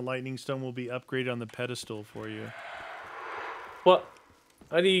time, the lightning stone will be upgraded on the pedestal for you. What?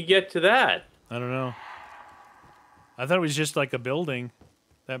 How do you get to that? I don't know. I thought it was just like a building.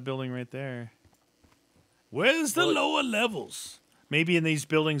 That building right there. Where's the lower levels? Maybe in these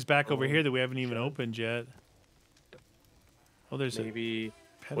buildings back over here that we haven't even opened yet. Oh, there's maybe.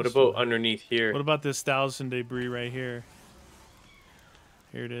 A what about underneath here? What about this 1,000 debris right here?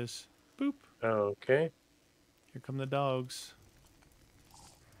 Here it is. Boop. Okay. Here come the dogs.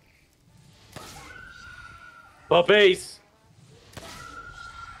 Puppies!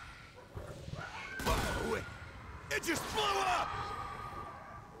 Whoa! It just blew up.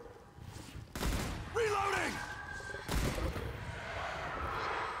 Reloading.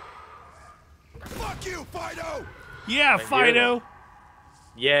 Fuck you, Fido. Yeah, Fido.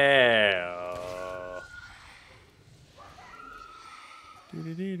 Yeah. Get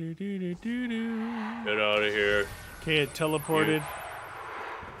out of here. Okay, it teleported.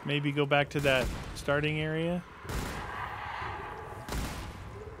 Maybe go back to that starting area.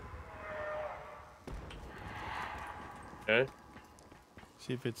 Okay.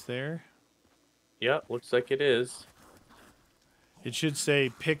 See if it's there. Yeah, looks like it is. It should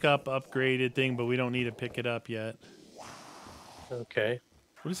say pick up upgraded thing, but we don't need to pick it up yet. Okay.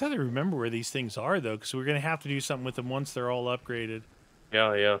 We just have to remember where these things are, though, because we're going to have to do something with them once they're all upgraded.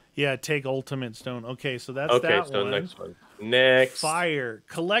 Yeah, yeah. Yeah, take ultimate stone. Okay, so that's okay, that so one. next one. Next. Fire.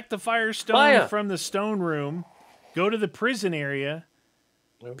 Collect the fire stone from the stone room. Go to the prison area.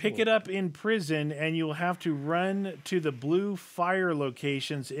 Pick it up in prison, and you'll have to run to the blue fire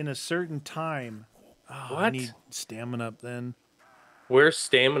locations in a certain time. Oh, what? I need stamina up then. Where's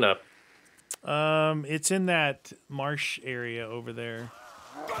stamina? It's in that marsh area over there.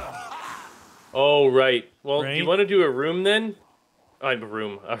 Oh, right. Well, right? do you want to do a room then? A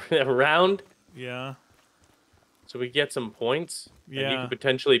room. A round? Yeah. So we get some points? Yeah. And you could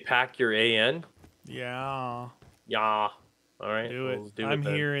potentially pack your AN? Yeah. Yeah. All right. Do it. Let's do I'm it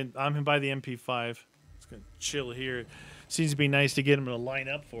then. here, and I'm by the MP5. It's gonna chill here. Seems to be nice to get him to line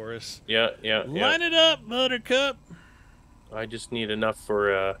up for us. Yeah, yeah, yeah. Line it up, Buttercup. I just need enough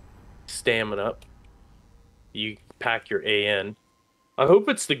for stamina. You pack your AN. I hope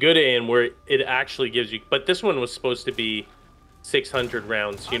it's the good AN where it actually gives you... But this one was supposed to be 600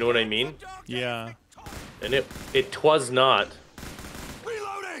 rounds. You know what I mean? Yeah. And it was not.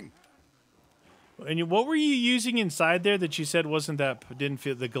 Reloading. And what were you using inside there that you said didn't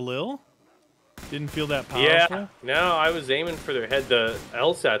feel the Galil? Didn't feel that powerful? Yeah. No, I was aiming for their head. The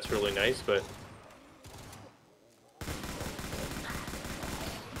LSAT's really nice, but...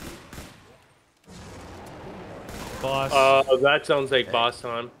 Boss. That sounds like boss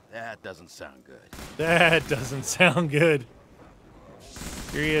time. That doesn't sound good. That doesn't sound good.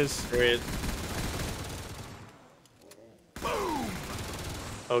 Here he is. There he is. Boom.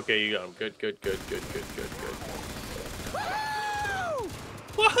 Okay, you got him. Good.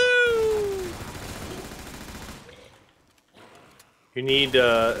 Woohoo! You need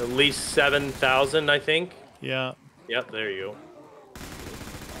at least 7,000, I think. Yeah. Yep, there you go.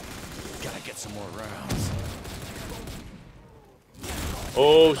 Gotta get some more rounds.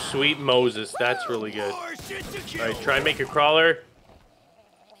 Oh, sweet Moses. That's really good. All right, try and make a crawler.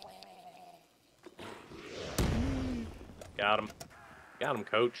 Got him. Got him,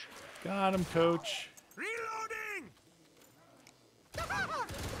 coach. Got him, coach. Reloading.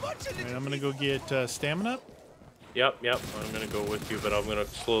 Right, I'm gonna go get stamina up. Yep. I'm gonna go with you, but I'm gonna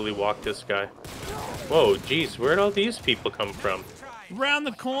slowly walk this guy. Whoa, geez, where'd all these people come from? Round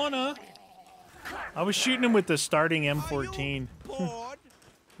the corner. I was shooting him with the starting M14. What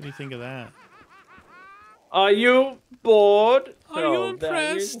do you think of that? Are you bored? Are you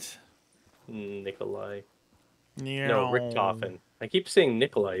impressed? Nikolai. Yeah. No, Richtofen. I keep saying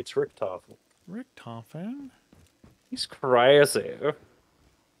Nikolai. It's Richtofen. Richtofen? He's crazy.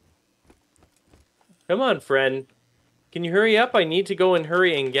 Come on, friend. Can you hurry up? I need to go and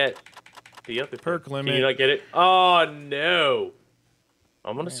hurry and get the other perk limit. Can you not get it? Oh, no.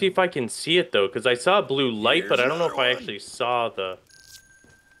 I'm going to see if I can see it, though, because I saw a blue light, but I don't know if I actually saw the...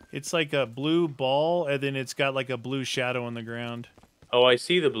 It's like a blue ball, and then it's got like a blue shadow on the ground. Oh, I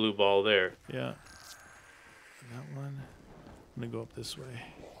see the blue ball there. Yeah. That one. I'm going to go up this way.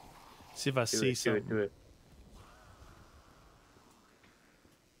 See if I see something. Do it.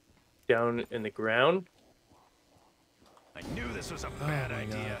 Down in the ground. I knew this was a bad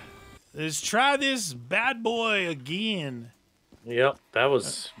idea. God. Let's try this bad boy again. Yep, that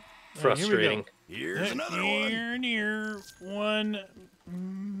was frustrating. Here's another one. Near one.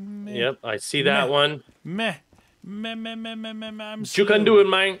 Yep, I see that one. Meh. I'm slow. You can do it,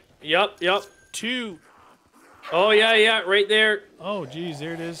 man. Yep. 2. Oh, yeah, right there. Oh, geez,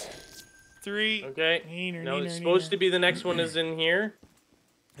 there it is. 3. Okay. No, it's supposed to be the next one is in here.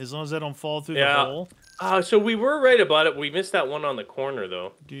 As long as I don't fall through the hole. So we were right about it. We missed that one on the corner,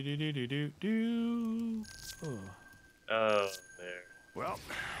 though. Oh, there. Well,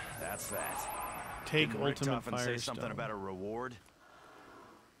 that's that. Take Didn't ultimate Richtofen say fire something stone. about a reward?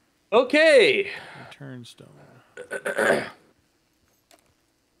 Okay. Return stone.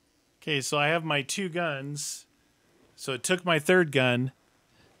 Okay, so I have my 2 guns. So it took my 3rd gun.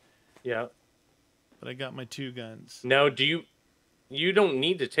 Yeah. But I got my 2 guns. Now, you don't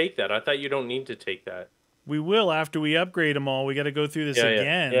need to take that. I thought you don't need to take that. We will after we upgrade them all. We got to go through this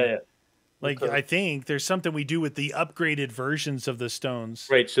again. Yeah. Like, okay. I think there's something we do with the upgraded versions of the stones.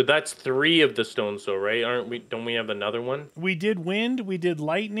 Right, so that's 3 of the stones, though, right? Don't we have another one? We did wind, we did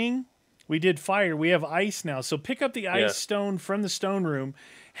lightning, we did fire. We have ice now. So pick up the ice stone from the stone room,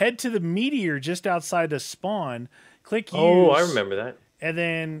 head to the meteor just outside the spawn, click use. Oh, I remember that.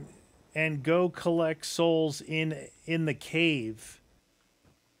 And go collect souls in the cave.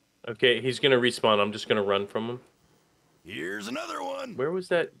 Okay, he's going to respawn. I'm just going to run from him. Here's another one. Where was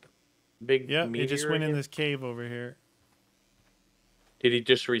that big meteor? meteor It just went again? in this cave over here. Did he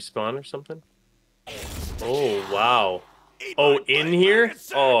just respawn or something? Oh, wow. Oh, in here?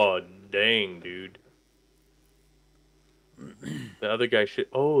 Oh, dang, dude. The other guy should...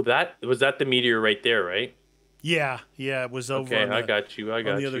 Oh, was that the meteor right there, right? Yeah, it was over on I got you. on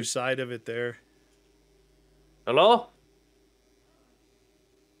the other side of it there. Hello?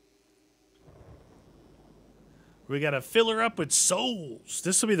 We got to fill her up with souls.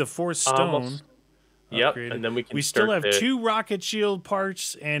 This will be the 4th stone. Yep, and then we still have 2 rocket shield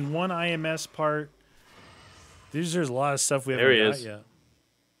parts and 1 IMS part. There's a lot of stuff we haven't got yet.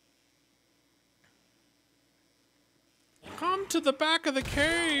 Come to the back of the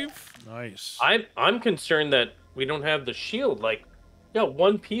cave. Nice. I'm concerned that we don't have the shield. Like, yeah,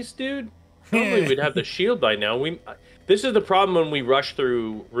 1 piece, dude. Normally we'd have the shield by now. This is the problem when we rush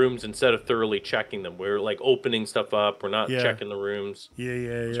through rooms instead of thoroughly checking them. We're like opening stuff up. We're not checking the rooms. Yeah.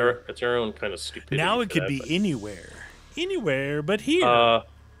 It's our own kind of stupidity. Now it could be anywhere but here. Why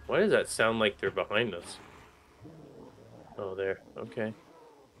does that sound like they're behind us? Oh, there. Okay.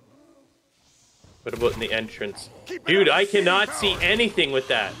 What about in the entrance? Dude, I cannot see anything with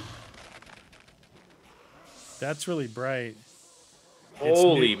that. That's really bright.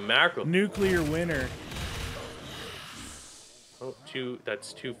 Holy mackerel. Nuclear winter. Oh,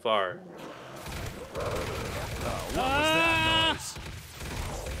 that's too far. What was that noise?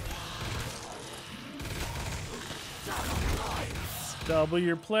 Double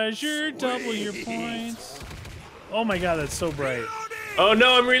your pleasure, double your points. Oh my god, that's so bright. Oh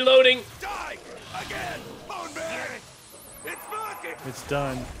no, I'm reloading. Die again. It's working. It's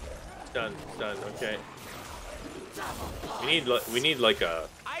done. It's done. Okay. We need like a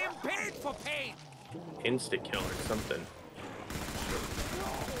I am paid for pain. insta kill or something.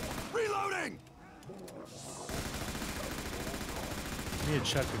 Reloading. I need to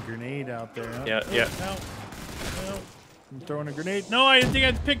chuck a grenade out there. Yeah. No. I'm throwing a grenade. No, I didn't think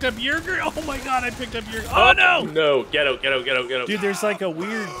I picked up your grenade. Oh my god, I picked up your... Oh no! No, get out. Dude, there's like a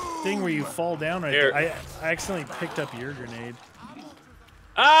weird thing where you fall down right there. I accidentally picked up your grenade.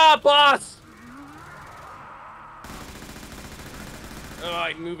 Ah, boss! Oh,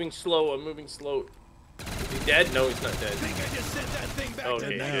 I'm moving slow. Is he dead? No, he's not dead. I think I just sent that thing back to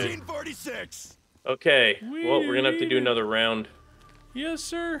 1946. Okay, well, we're gonna have to do another round. Yes,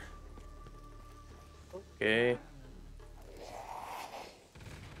 sir. Okay.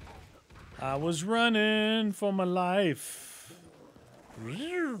 I was running for my life.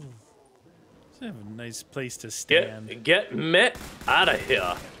 Let's have a nice place to stand. Get me out of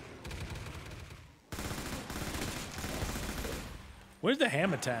here. Where's the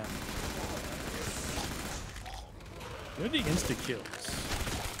hammer time? Where are the insta-kills?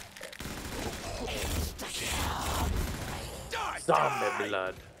 Zombie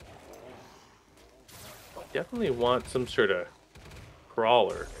blood. Definitely want some sort of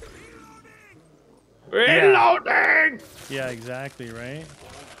crawler. Reloading! Yeah, exactly, right?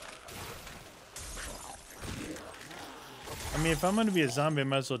 I mean, if I'm going to be a zombie, I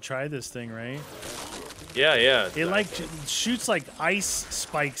might as well try this thing, right? Yeah. It like shoots like ice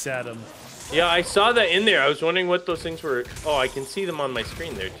spikes at him. Yeah, I saw that in there. I was wondering what those things were. Oh, I can see them on my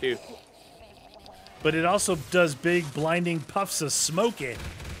screen there, too. But it also does big blinding puffs of smoke in.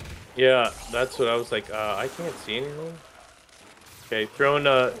 Yeah, that's what I was like. I can't see anything. Okay, throwing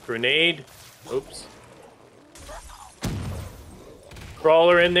a grenade. Oops.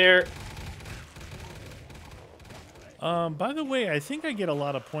 Crawler in there. By the way, I think I get a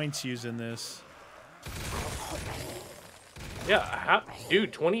lot of points using this. Yeah,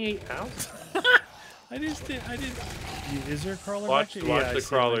 dude, 28 pounds? I didn't. Is there a crawler? Watch the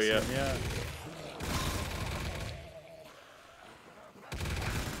crawler, yeah.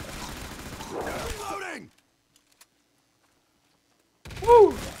 Reloading.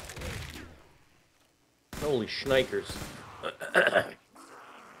 Woo! Holy schnikers.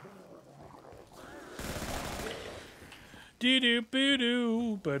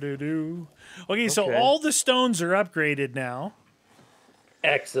 Okay, so all the stones are upgraded now.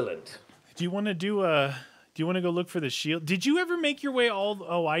 Excellent. Do you want to go look for the shield? Did you ever make your way all?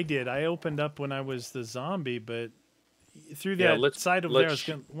 Oh, I did. I opened up when I was the zombie, but through that side over there, I was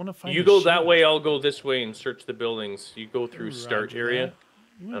gonna want to find. You go that way. I'll go this way and search the buildings. You go through start area,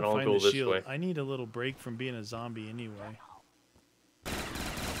 and I'll go this way. I need a little break from being a zombie anyway.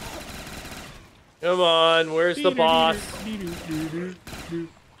 Come on, where's the boss?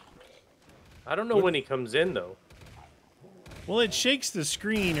 I don't know when he comes in though. Well, it shakes the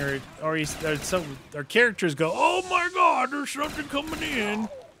screen, or our characters go, "Oh my God, there's something coming in."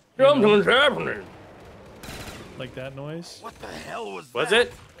 Something's happening. Like that noise. What the hell was that? Was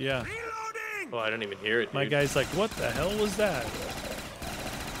it? Yeah. Reloading. Oh, I don't even hear it. My dude. guy's like, "What the hell was that?"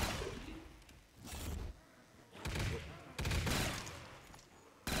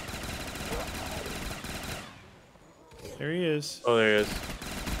 There he is. Oh, there he is.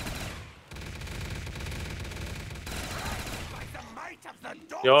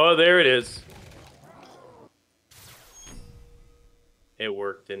 Oh, there it is. It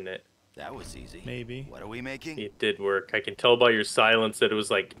worked, didn't it? That was easy. Maybe. What are we making? It did work. I can tell by your silence that it was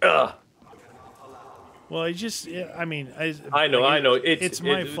like, ugh. Well, I just, I mean, I know. It's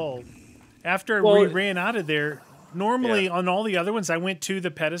my fault. After we ran out of there, normally on all the other ones, I went to the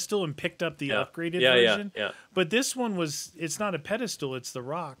pedestal and picked up the upgraded version. Yeah. But this one it's not a pedestal, it's the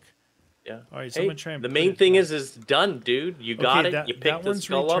rock. Yeah. All right, so I'm gonna try and the main thing is done, dude. You got it. You picked the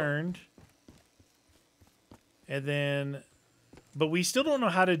skull returned. And then, but we still don't know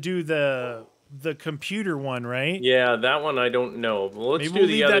how to do the computer one, right? Yeah, that one I don't know. Well, let's do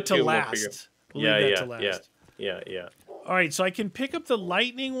the other two. We'll leave that to last. Yeah. All right, so I can pick up the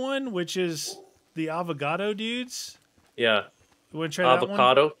lightning one, which is the avocado dudes. Yeah. You want to try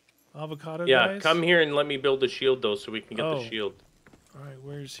avocado? That one? Avocado guys? Come here and let me build a shield, though, so we can get the shield. All right,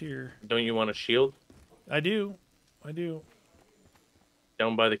 where's here? Don't you want a shield? I do.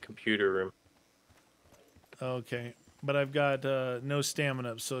 Down by the computer room. Okay, but I've got no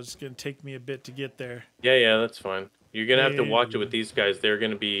stamina, so it's going to take me a bit to get there. Yeah, that's fine. You're going to have to watch it with these guys. They're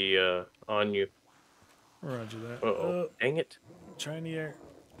going to be on you. Roger that. Uh-oh. Dang it. Try in the air.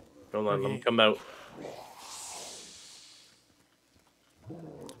 Hold on, let me come out. All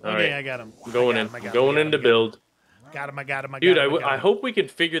right. I got him. I'm going in to build. Got him. Dude, I hope we can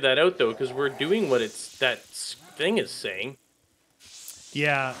figure that out, though, because we're doing what that thing is saying.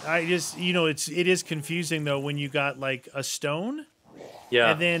 Yeah, I just, it is confusing, though, when you got, like, a stone.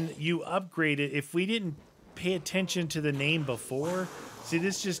 Yeah. And then you upgrade it. If we didn't pay attention to the name before, see,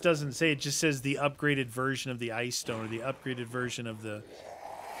 this just doesn't say, it just says the upgraded version of the ice stone or the upgraded version of the...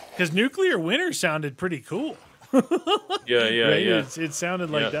 Because nuclear winter sounded pretty cool. Yeah. It sounded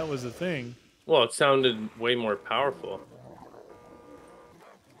like that was a thing. Well, it sounded way more powerful.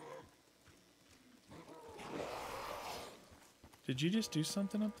 Did you just do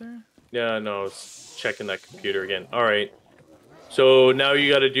something up there? Yeah, no, I was checking that computer again. All right. So now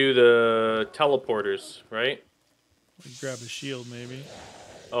you got to do the teleporters, right? Grab a shield, maybe.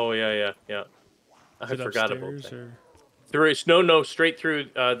 Oh, yeah. I forgot about that. Or... No, straight through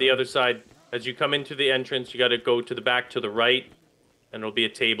the other side. As you come into the entrance, you got to go to the back to the right, and there'll be a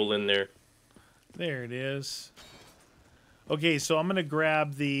table in there. There it is. Okay, so I'm going to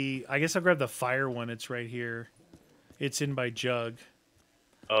grab I guess I'll grab the fire one. It's right here. It's in by Jug.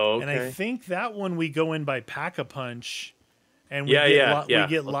 Oh, okay. And I think that one we go in by Pack-a-Punch, and we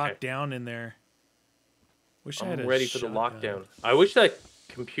get locked down in there. Wish I had ready for the lockdown. I wish that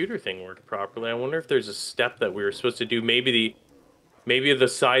computer thing worked properly. I wonder if there's a step that we were supposed to do. Maybe the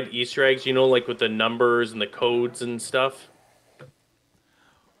side Easter eggs, like with the numbers and the codes and stuff.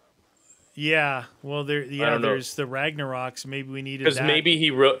 Yeah, well, there's the Ragnaroks. Maybe we needed that. Because maybe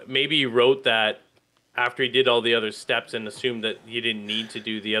he wrote that after he did all the other steps and assumed that you didn't need to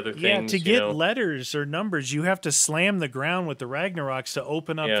do the other things. Yeah, to get letters or numbers, you have to slam the ground with the Ragnaroks to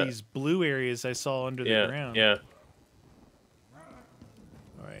open up these blue areas I saw under the ground. Yeah.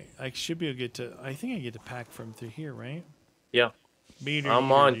 All right, I should be able to get to... I think I get to pack from through here, right? Yeah.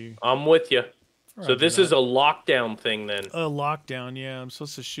 I'm with you. So this is a lockdown thing then. A lockdown, yeah. I'm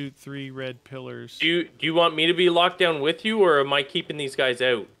supposed to shoot 3 red pillars. Do you want me to be locked down with you, or am I keeping these guys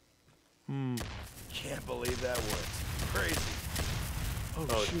out? Can't believe that works. Crazy.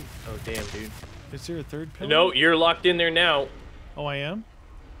 Oh, shoot. Oh, damn, dude. Is there a 3rd pillar? No, you're locked in there now. Oh, I am?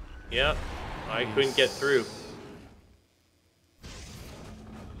 Yeah. I couldn't get through.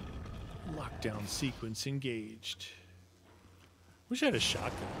 Lockdown sequence engaged. Wish I had a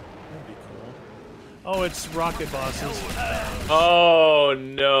shotgun. That'd be cool. Oh, it's rocket bosses. Oh,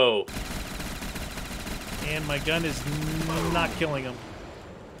 no. And my gun is not killing them.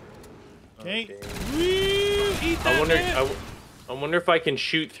 Okay. Woo! Eat that I wonder if I can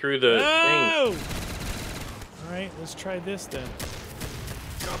shoot through the thing. All right, let's try this then.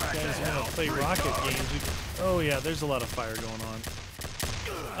 You guys want to play rocket games? Oh, yeah, there's a lot of fire going on.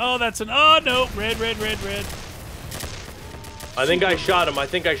 Oh, that's oh, no. Red. I think I shot him.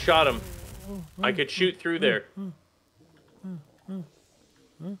 I could shoot through there. Can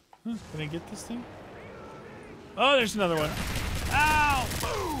I get this thing? Oh, there's another one. Ow!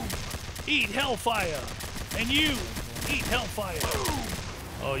 Boom! Eat hellfire! And you! Eat hellfire!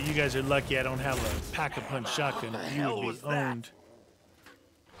 Oh, you guys are lucky I don't have a Pack-a-Punch shotgun. You would be owned.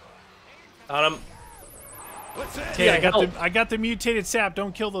 Got him. Okay, I got the mutated sap.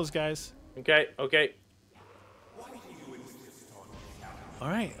 Don't kill those guys. Okay. All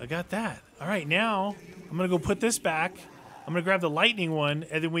right, I got that. All right, now I'm going to go put this back. I'm going to grab the lightning one,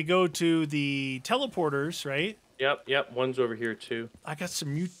 and then we go to the teleporters, right? Yep. One's over here too. I got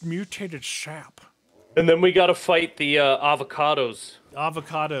some mutated sap. And then we gotta fight the avocados.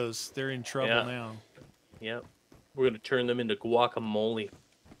 Avocados, they're in trouble now. Yep. We're gonna turn them into guacamole.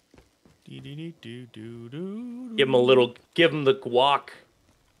 Give them the guac.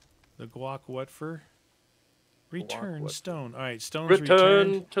 The guac what for? Return stone. All right, stones Return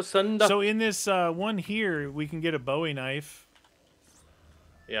returned. to sender. So in this one here, we can get a Bowie knife.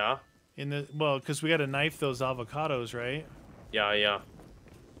 Yeah. Because we got to knife those avocados, right? Yeah.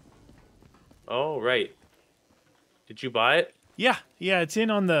 Oh, right. Did you buy it? Yeah, it's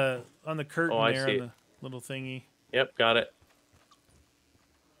in on the curtain I there, see on it. the little thingy. Yep, got it.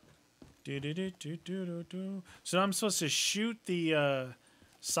 So I'm supposed to shoot the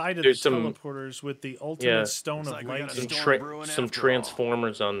side of the teleporters with the ultimate stone of lightning. Some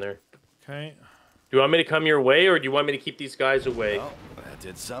transformers on there. Okay. Do you want me to come your way, or do you want me to keep these guys away? Well, that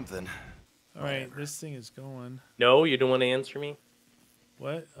did something. All right, this thing is going. No, you don't want to answer me?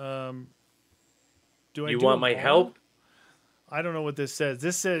 What? Do you want my help? I don't know what this says.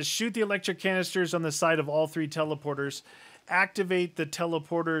 This says shoot the electric canisters on the side of all 3 teleporters. Activate the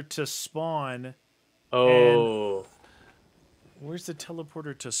teleporter to spawn. Oh. Where's the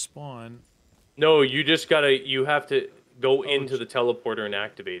teleporter to spawn? No, you have to go into the teleporter and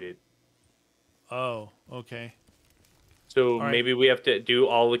activate it. Oh, okay. So maybe we have to do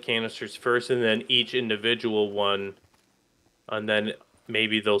all the canisters first and then each individual one. And then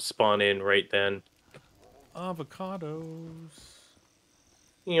maybe they'll spawn in right then. Avocados.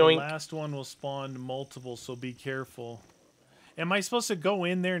 Yoink. The last one will spawn multiple, so be careful. Am I supposed to go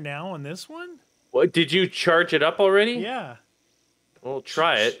in there now on this one? What? Did you charge it up already? Yeah. Well,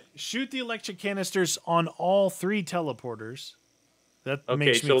 try it. Shoot the electric canisters on all 3 teleporters. That okay,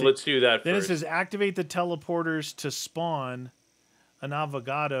 makes me so let's do that then first. Then it says activate the teleporters to spawn an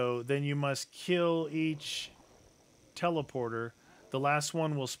avocado. Then you must kill each teleporter. The last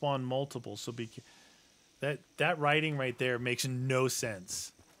one will spawn multiple. So that writing right there makes no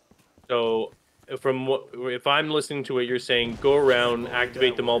sense. So if I'm listening to what you're saying, go around,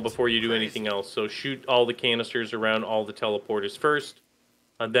 activate them all before you do anything else. So shoot all the canisters around all the teleporters first,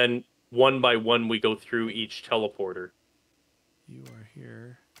 and then one by one we go through each teleporter. You are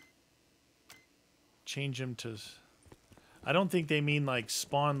here. Change them to... I don't think they mean like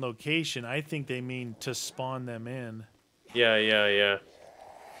spawn location. I think they mean to spawn them in. Yeah.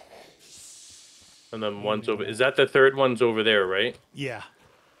 And then one's over... Is that the third one's over there, right? Yeah.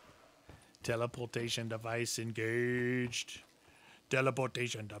 Teleportation device engaged.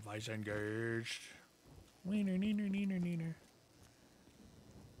 Teleportation device engaged. Wiener, neener, neener, neener.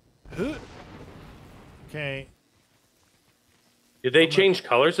 Huh. Okay. Did they change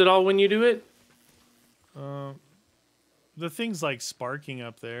colors at all when you do it? The thing's like sparking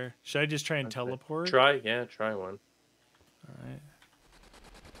up there. Should I just try and teleport? Try one. All right.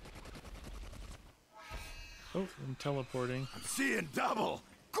 Oh, I'm teleporting. I'm seeing double.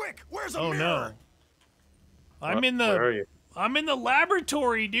 Quick, where's a mirror? No. Where are you? I'm in the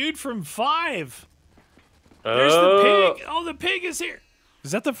laboratory, dude, from 5. There's the pig. Oh, the pig is here.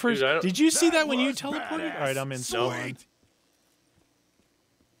 Is that the first? Dude, did you see that when you teleported? Badass. All right, I'm in spawn. Sweet.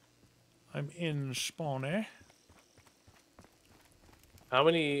 I'm in spawn, eh? How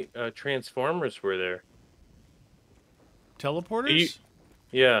many transformers were there? Teleporters?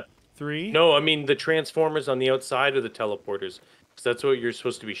 Yeah. 3? No, I mean the transformers on the outside of the teleporters. Because that's what you're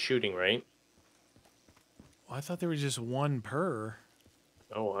supposed to be shooting, right? Oh, I thought there was just 1 per.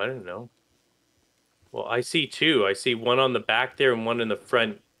 Oh, I don't know. Well, I see 2. I see one on the back there and one in the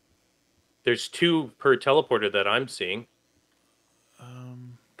front. There's 2 per teleporter that I'm seeing.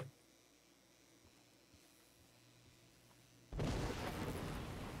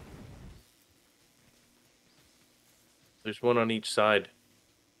 There's one on each side.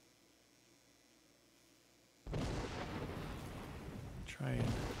 Try it.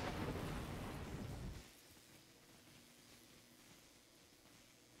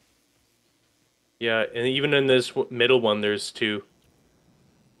 Yeah, and even in this middle one, there's 2.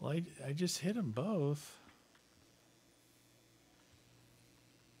 Well, I just hit them both.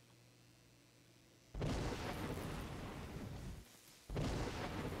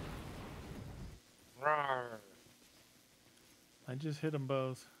 I just hit them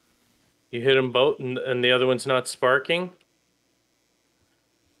both. You hit them both, and the other one's not sparking?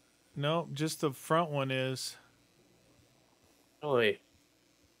 No, just the front one is. Really?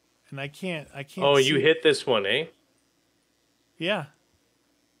 And I can't. Oh, see. you hit this one, eh? Yeah.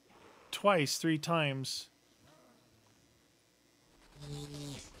 Twice, 3 times.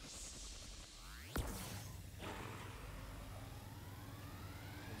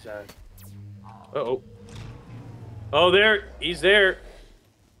 Uh-oh. Oh, there. He's there.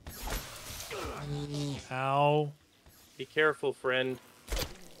 Ow. Be careful, friend.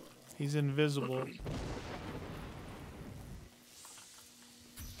 He's invisible.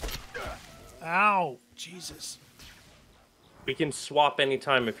 Ow. Jesus. We can swap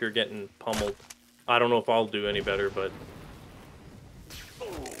anytime if you're getting pummeled. I don't know if I'll do any better, but...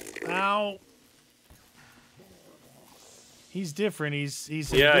 Ow. He's different. He's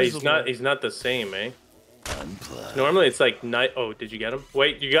yeah, invisible. he's not the same, eh? Unplug. Normally it's like night. Oh, did you get him?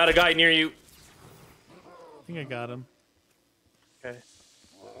 Wait, you got a guy near you. I think I got him. Okay.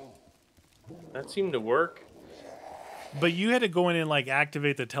 That seemed to work. But you had to go in and like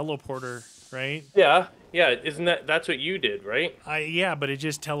activate the teleporter, right? Yeah, yeah. Isn't that's what you did, right? Yeah, but it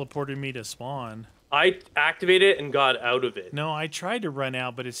just teleported me to spawn. I activated it and got out of it. No, I tried to run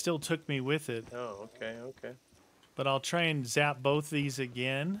out, but it still took me with it. Oh, okay, okay. But I'll try and zap both these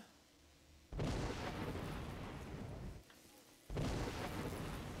again.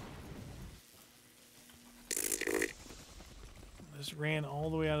 Just ran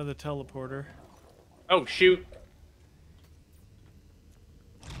all the way out of the teleporter. Oh, shoot.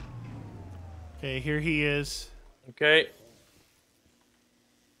 Okay, here he is. Okay.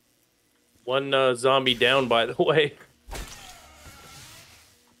 One zombie down, by the way.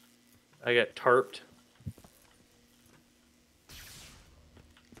 I got tarped.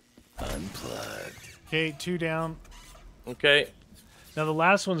 Unplugged. Okay, 2 down. Okay. Now the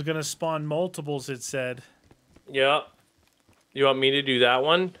last one's gonna spawn multiples, it said. Yeah. You want me to do that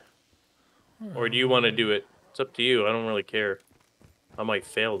one? Or do you want to do it? It's up to you. I don't really care. I might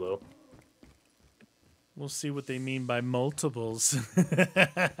fail, though. We'll see what they mean by multiples.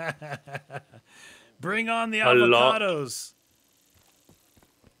 Bring on the avocados.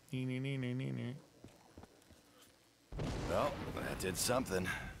 Well, that did something.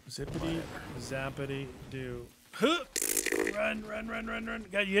 Zippity, zappity, do. Huh! Run, run, run, run, run.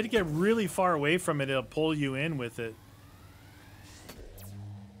 God, you had to get really far away from it. It'll pull you in with it.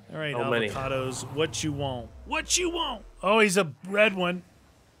 All right, How avocados. many? What you want? What you want? Oh, he's a red one.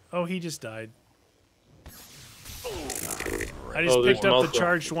 Oh, he just died. I just picked up the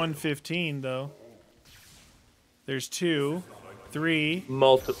charged 115, though. There's 2, 3.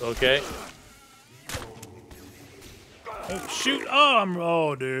 Okay. Oh, shoot.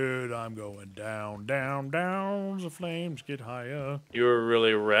 Oh, dude, I'm going down, down, down. The flames get higher. You were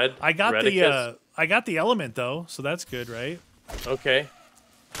really red? I got the element, though, so that's good, right? Okay.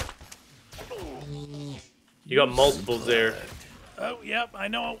 You got multiples there. Oh, yep, I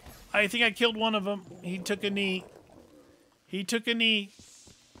know. I think I killed one of them. He took a knee. He took a knee.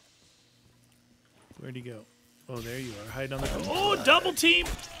 Where'd he go? Oh, there you are. Hide on the... Oh, double team!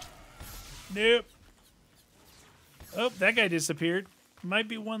 Nope. Oh, that guy disappeared. Might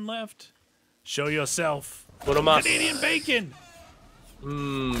be one left. Show yourself. Put him up. Canadian bacon!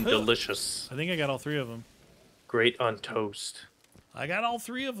 Mmm, delicious. I think I got all 3 of them. Great on toast. I got all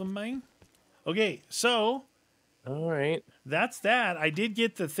 3 of them, man. Okay, so... All right. That's that. I did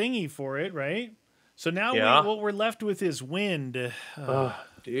get the thingy for it, right? So now what we're left with is wind.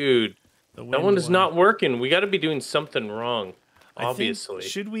 Dude. That one is not working. We got to be doing something wrong, obviously.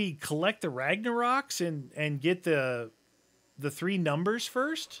 Should we collect the Ragnaroks and get the 3 numbers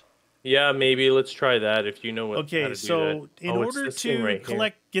first? Yeah, maybe. Let's try that if you know what. Okay, so in order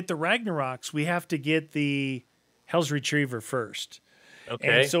to get the Ragnaroks, we have to get the Hell's Retriever first.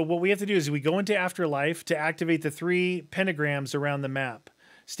 Okay. And so what we have to do is we go into Afterlife to activate the 3 pentagrams around the map.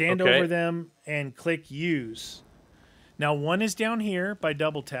 Stand over them and click Use. Now, one is down here by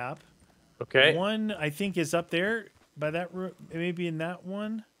double tap. Okay. One, I think, is up there by that room. Maybe in that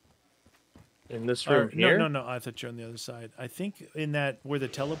one. In this room here? No. I thought you're on the other side. I think in that where the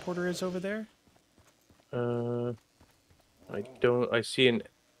teleporter is over there. I don't. I see an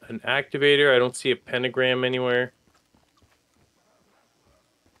activator. I don't see a pentagram anywhere.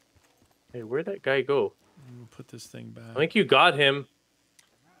 Hey, where'd that guy go? I'm gonna put this thing back. I think you got him.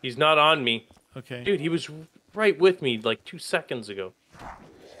 He's not on me. Okay. Dude, he was right with me like 2 seconds ago.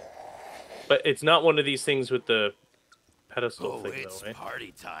 But it's not one of these things with the pedestal thing, it's though, eh?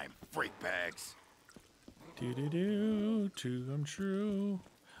 party time, freak bags. Do come true.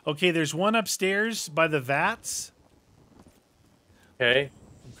 Okay, there's one upstairs by the vats. Okay.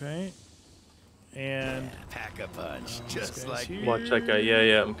 Okay. And pack a punch, just like here. Watch that guy.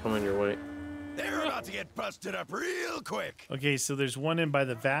 Yeah, I'm coming your way. They're about to get busted up real quick. Okay, so there's one in by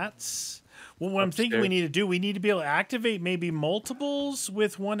the vats. Well, what I'm thinking we need to do, we need to be able to activate maybe multiples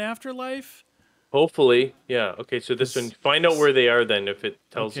with one Afterlife. Hopefully, yeah. Okay, so this one, find out where they are then if it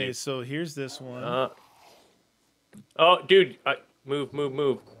tells you. Okay, so here's this one. Oh, dude, move.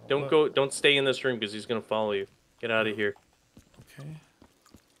 Don't stay in this room because he's gonna follow you. Get out of here. Okay.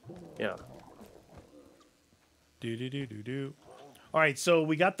 Yeah. Do. All right, so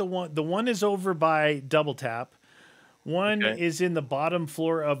we got the one. The one is over by Double Tap. One is in the bottom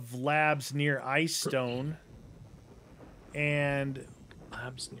floor of labs near Ice Stone. And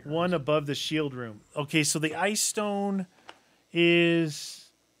one above the shield room. Okay, so the Ice Stone is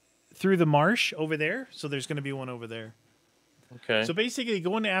through the marsh over there. So there's going to be one over there. Okay. So basically,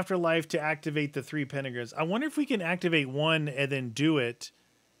 go into Afterlife to activate the 3 pentagrams. I wonder if we can activate one and then do it,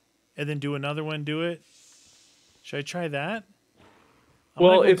 and then do another one, do it. Should I try that?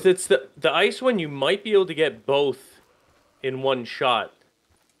 Well, if it's the ice one, you might be able to get both in one shot.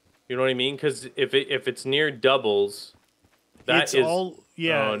 You know what I mean? Because if it's near doubles, it's all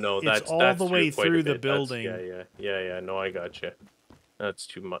Oh no, it's all the way through the building. Yeah. No, I got you. That's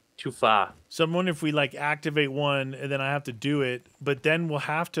too far. So I'm wondering if we like activate one and then I have to do it, but then we'll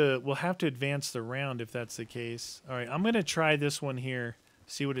have to advance the round if that's the case. All right, I'm gonna try this one here,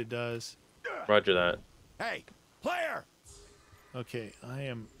 see what it does. Roger that. Hey, player. Okay, I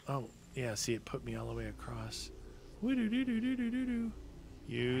am. Oh yeah, see it put me all the way across.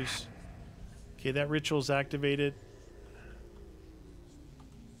 Use. Okay, that ritual's activated.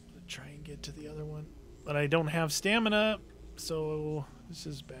 Try and get to the other one, but I don't have stamina. So, this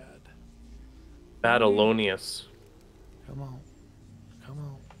is bad. Badalonius. Come on.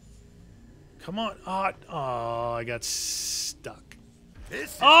 Come on. Oh, I got stuck.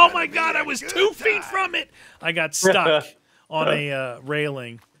 Oh my god, I was 2 feet from it! I got stuck on a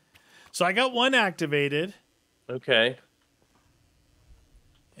railing. So I got one activated. Okay.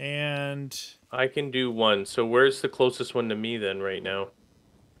 And... I can do one. So where's the closest one to me then right now?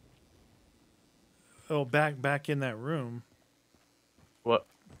 Oh, back in that room. What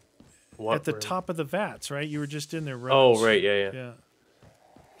at the top of the vats, right? You were just in there. Oh, right. Yeah.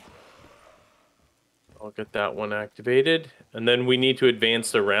 I'll get that one activated. And then we need to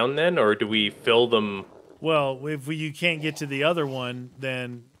advance the round then? Or do we fill them? Well, if you can't get to the other one,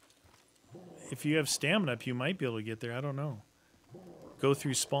 then if you have stamina up, you might be able to get there. I don't know. Go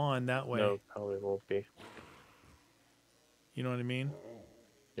through spawn that way. No, probably won't be. You know what I mean?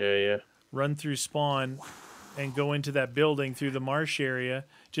 Yeah. Run through spawn and go into that building through the marsh area.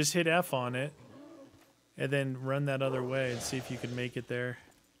 Just hit F on it and then run that other way and see if you can make it there.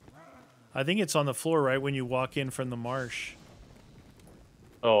 I think it's on the floor right when you walk in from the marsh.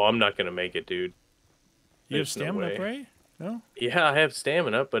 Oh, I'm not going to make it, dude. You have stamina up, right? No? Yeah, I have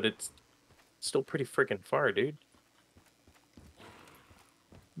stamina, but it's still pretty freaking far, dude.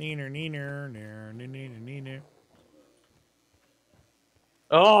 Neener.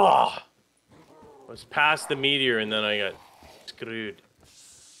 Oh! I was past the meteor and then I got screwed.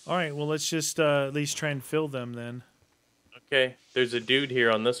 All right, well, let's just at least try and fill them then. Okay, there's a dude here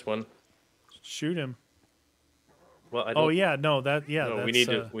on this one. Shoot him. Well, I don't... Oh yeah, no, no, we need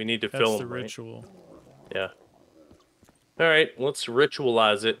to fill him. That's the ritual. Right? Yeah. All right, let's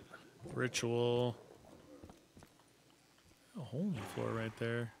ritualize it. Ritual. A hole in the floor right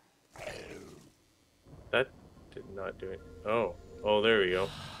there. That did not do it. Oh, there we go.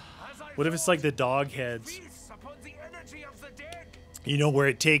 What if it's like the dog heads? You know, where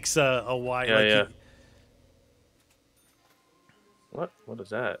it takes a while. Yeah. What is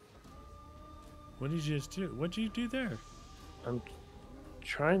that? What did you just do? What did you do there? I'm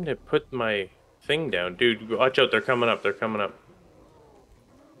trying to put my thing down. Dude, watch out. They're coming up.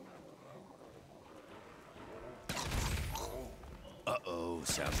 Uh-oh.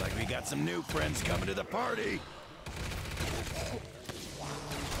 Sounds like we got some new friends coming to the party.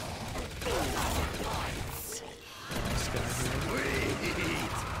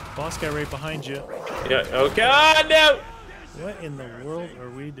 Boss guy right behind you. Yeah. Oh God, no! What in the world are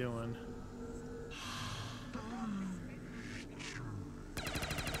we doing?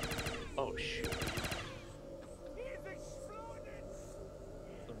 Oh shit!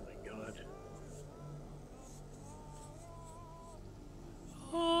 Oh my God!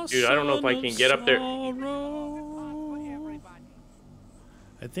 Oh, dude, I don't know if I can get up there.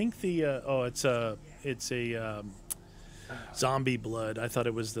 I think the it's a zombie blood. I thought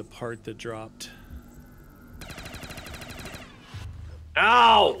it was the part that dropped.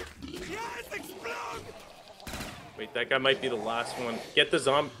 Ow! Wait, that guy might be the last one. Get the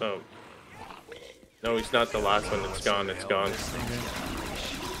zombie. Oh. No, he's not the last one. It's gone.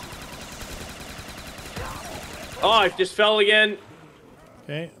 Oh, I just fell again.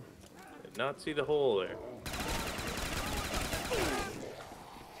 Okay. Did not see the hole there.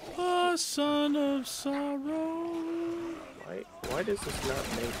 Oh, son of sorrow. Why does this not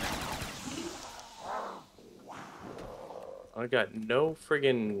make... I got no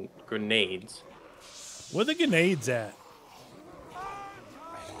friggin' grenades. Where the grenades at?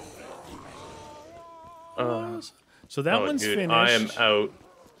 So that one's dude, finished. I am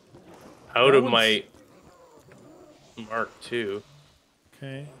out of my Mark II.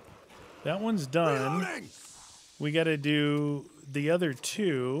 Okay. That one's done. We got to do the other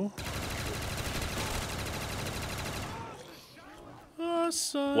two.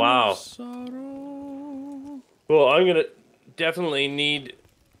 Wow. Well, I'm going to definitely need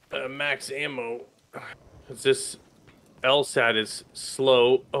max ammo. This LSAT is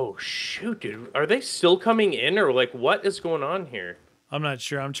slow. Oh, shoot, dude. Are they still coming in, or like what is going on here? I'm not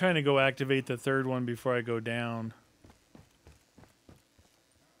sure. I'm trying to go activate the third one before I go down.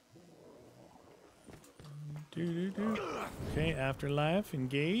 Okay, Afterlife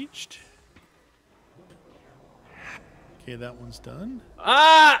engaged. Okay, that one's done.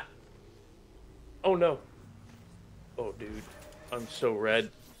 Ah! Oh, no. Oh, dude. I'm so red.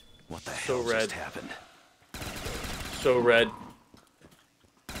 What the hell just happened? So red.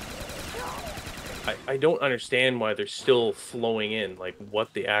 I don't understand why they're still flowing in. Like,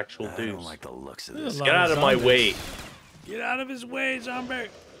 what the actual deuce. I don't like the looks of this. Get out of my way. Get out of his way, zombie.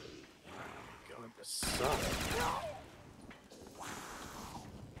 God, this sucks.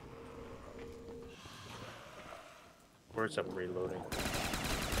 Of course I'm reloading.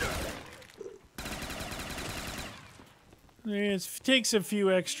 It takes a few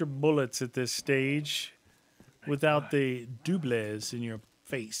extra bullets at this stage without the doubles in your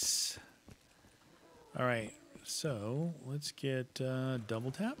face. All right, so let's get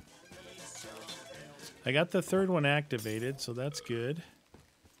double tap. I got the third one activated, so that's good.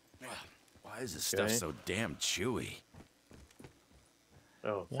 Why is this stuff so damn chewy?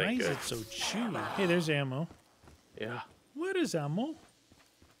 Oh, why is it so chewy? Hey, there's ammo. Yeah. What is ammo?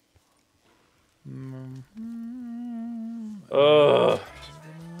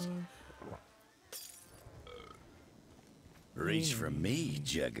 Reach for me,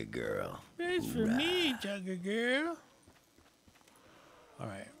 Jugger girl. Reach for me, Jugger girl. All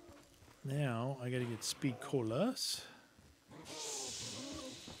right. Now I gotta get speed colas.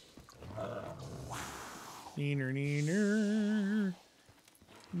 Neener, neener.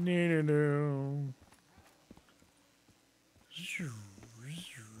 Neener, no.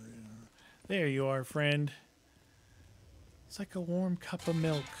 There you are, friend. It's like a warm cup of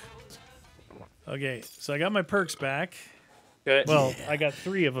milk. Okay, so I got my perks back. Okay. Well, I got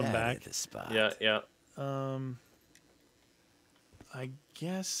 3 of them back. Yeah, yeah. I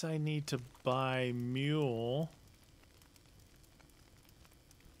guess I need to buy mule.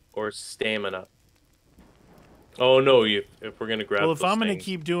 Or stamina. Oh no, if we're gonna grab. Well, if I'm gonna things.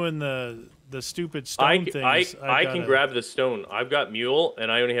 keep doing the stupid stone things, I can grab the stone. I've got mule,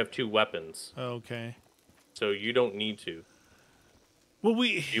 and I only have 2 weapons. Okay. So you don't need to. Well,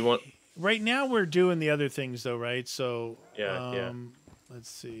 You want? Right now we're doing the other things though, right? So Yeah. Let's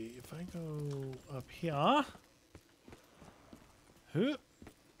see. If I go up here,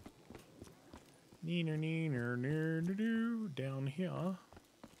 down here.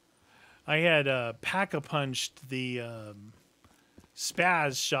 I had pack-a-punched the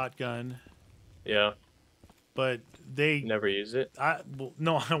spaz shotgun. Yeah. But they never use it.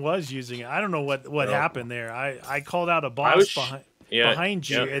 No, I was using it. I don't know what happened there. I called out a boss behind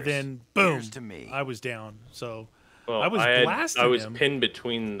you, and then boom, I was down. So I was blasting I was him. pinned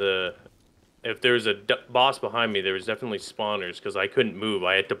between the. If there was a boss behind me, there was definitely spawners because I couldn't move.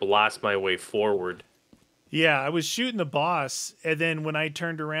 I had to blast my way forward. Yeah, I was shooting the boss, and then when I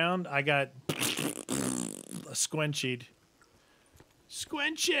turned around, I got squenched.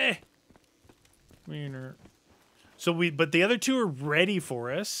 Squenchy. So but the other 2 are ready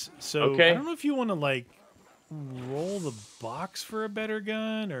for us. So I don't know if you want to like roll the box for a better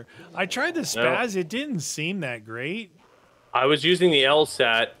gun, or I tried the spaz. It didn't seem that great. I was using the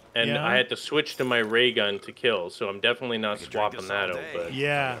LSAT, and I had to switch to my ray gun to kill. So I'm definitely not swapping that out. But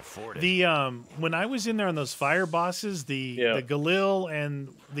yeah, the when I was in there on those fire bosses, the Galil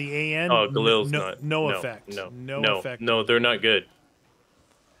and the AN. Oh, Galil's no effect. No effect. No, they're not good.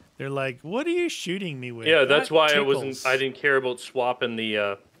 They're like, what are you shooting me with? Yeah, that's why I didn't care about swapping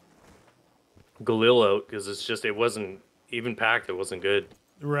the Galil out, because it wasn't even packed. It wasn't good.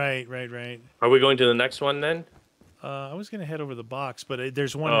 Right. Are we going to the next one then? I was gonna head over the box, but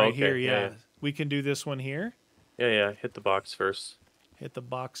there's one right here. Yeah, we can do this one here. Yeah. Hit the box first. Hit the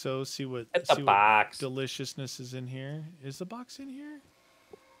boxo. See what deliciousness is in here. Is the box in here?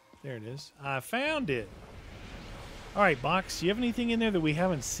 There it is. I found it. All right, box. You have anything in there that we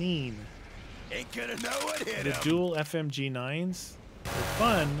haven't seen? Ain't gonna know what hit The dual FMG9s. They're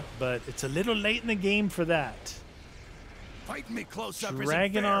fun, but it's a little late in the game for that. fighting me close up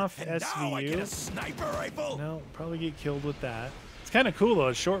Dragonoff isn't fair. Now I get a SVU. sniper rifle. No, probably get killed with that. It's kind of cool though,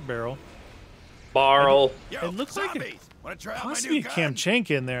 a short barrel. Barrel. It looks like Wanna try out my possibly new a gun?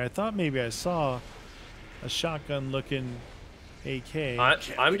 Kamchenka in there. I thought maybe I saw a shotgun-looking AK.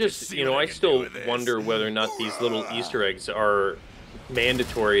 I'm just, you know, I still wonder whether or not these little Easter eggs are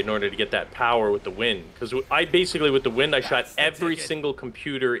mandatory in order to get that power with the wind. Because I basically, with the wind, I shot every single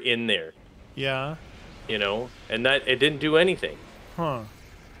computer in there. Yeah. You know, and that it didn't do anything. Huh.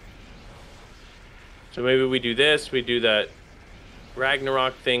 So maybe we do this, we do that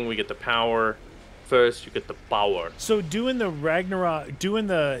Ragnarok thing, we get the power. First, you get the power. So doing the Ragnarok, doing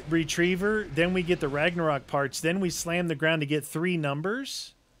the retriever, then we get the Ragnarok parts, then we slam the ground to get 3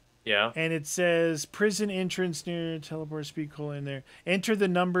 numbers. Yeah. And it says prison entrance near teleport speed cola in there. Enter the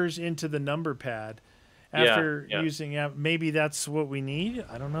numbers into the number pad. After using maybe that's what we need.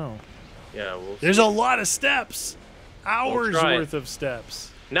 I don't know. Yeah, we'll There's see. a lot of steps. Hours worth of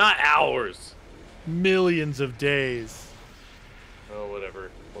steps. Not hours. Millions of days. Oh, whatever.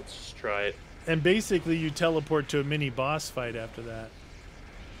 Let's just try it. And basically, you teleport to a mini boss fight after that.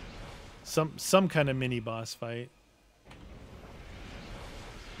 Some kind of mini boss fight.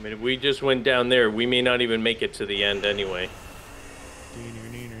 I mean, if we just went down there, we may not even make it to the end anyway.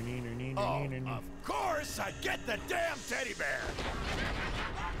 Oh, of course, I get the damn teddy bear.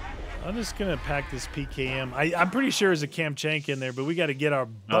 I'm just gonna pack this PKM. I'm pretty sure there's a Kamchenka in there, but we got to get our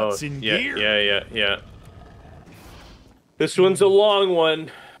butts in gear. Yeah. This one's a long one.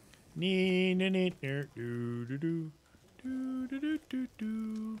 I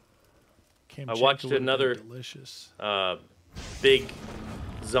watched another big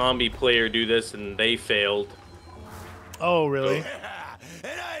zombie player do this, and they failed. Oh, really?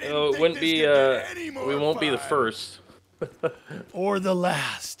 So it wouldn't be. We won't be the first. Or the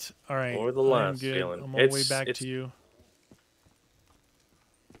last. All right. Or the last. I'm on my way back to you.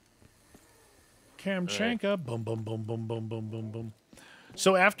 Kamchenka. Right. Boom, boom, boom, boom, boom, boom, boom, boom.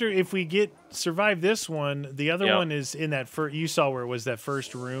 So after, if we survive this one, the other one is in that first. You saw where it was, that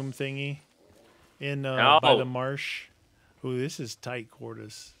first room thingy, in by the marsh. Ooh, this is tight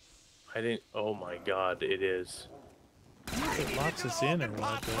quarters. I didn't. Oh my God, it is. It locks us in or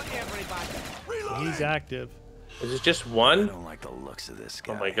what? He's active. Is it just one? I don't like the looks of this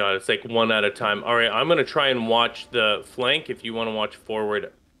guy. Oh my God, it's like one at a time. All right, I'm gonna try and watch the flank. If you want to watch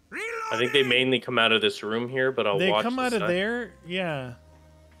forward, I think they mainly come out of this room here, but I'll watch. They come out of there, yeah.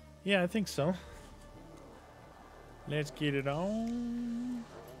 Yeah, I think so. Let's get it on.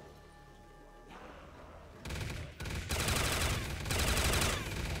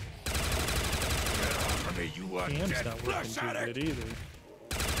 Cam's not working too good either.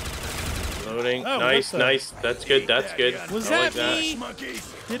 Loading. Oh, nice. That's good. That's good. Was that me?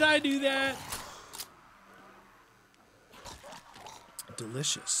 Did I do that?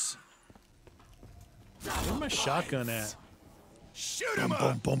 Delicious. Where's my shotgun at? Shoot him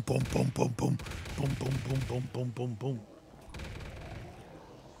boom, boom, boom, boom, boom, boom, boom, boom, boom, boom, boom, boom, boom.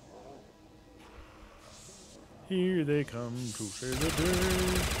 Here they come to save the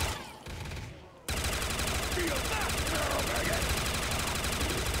day.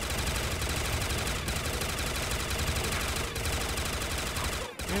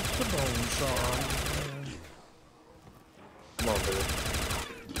 It's the bone song. Come on, baby.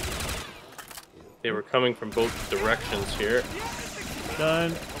 They were coming from both directions here.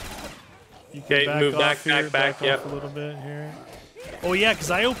 Done. Okay, move back. Off a little bit here. Oh yeah,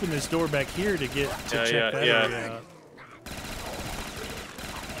 because I opened this door back here to check that area out.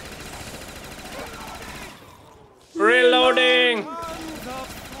 Reloading.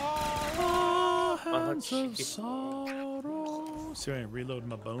 So I reload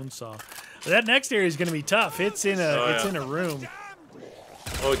my bone saw. That next area is going to be tough. It's in a room.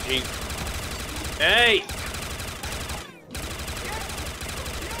 Oh geez. Hey.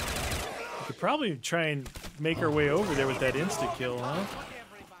 We could probably try and make our way over there with that insta kill, huh?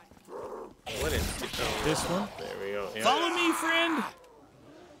 What insta kill? This one. There we go. Yeah. Follow me, friend.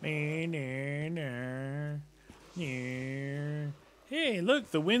 Hey,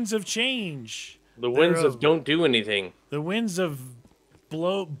 look, the winds of change. The winds of don't do anything. The winds of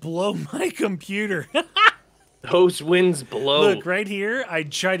blow my computer. Those winds blow. Look, right here, I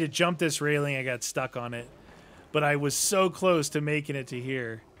tried to jump this railing. I got stuck on it. But I was so close to making it to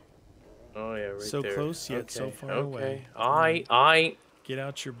here. Oh, yeah, right there. So close, yet so far away. I Get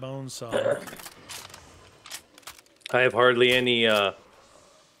out your bone saw. I have hardly any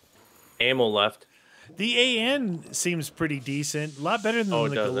ammo left. The AN seems pretty decent. A lot better than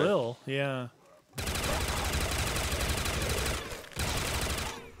the Galil. Yeah.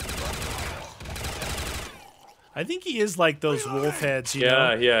 I think he is like those wolf heads, you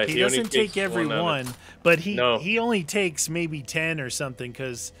know? Yeah. He doesn't take every one, but he only takes maybe 10 or something,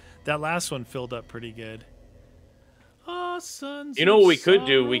 because that last one filled up pretty good. Oh, sons You know what we could sorrow.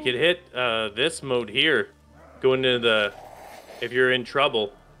 do? We could hit this mode here. Go into the... If you're in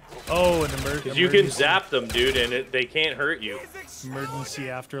trouble. Oh, an emergency. Because you can zap them, dude, and they can't hurt you. Emergency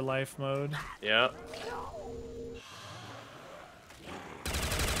afterlife mode. Yeah.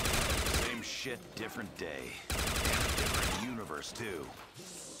 Same shit, different day. Different universe, too.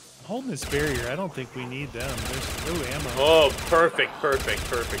 Holding this barrier, I don't think we need them. There's no ammo. Oh, perfect. I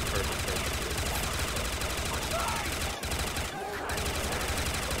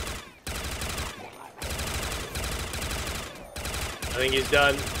think he's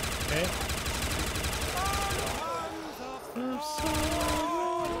done. Okay.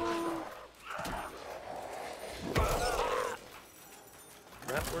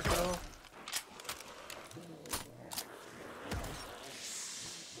 That work at all?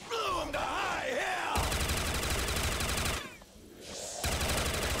 Blew him to high hell!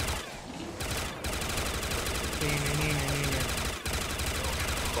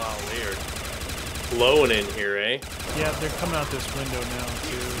 Wow, they're blowing in here, eh? Yeah, they're coming out this window now,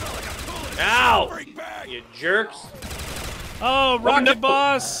 too. Ow! You jerks! Oh, Rocket no.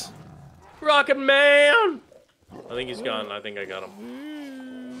 Boss! Rocket Man! I think he's gone. I think I got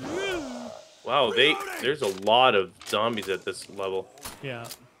him. Wow, there's a lot of zombies at this level. Yeah.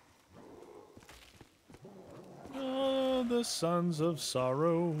 Oh, the sons of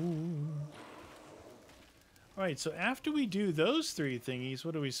sorrow. Alright, so after we do those 3 thingies,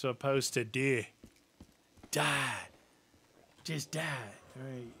 what are we supposed to do? Die. Just die.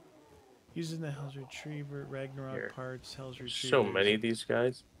 Alright. Using the Hell's Retriever, Ragnarok parts, Hell's Retriever. So many of these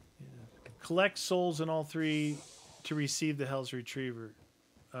guys. Yeah. Collect souls in all 3 to receive the Hell's Retriever.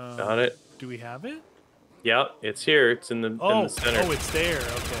 Got it. Do we have it? Yeah, it's here. It's in the center. Oh, it's there.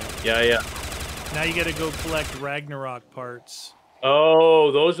 Okay. Yeah. Now you gotta go collect Ragnarok parts.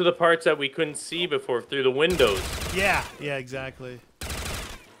 Oh, those are the parts that we couldn't see before through the windows. Yeah, exactly.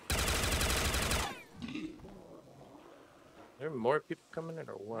 Are there more people coming in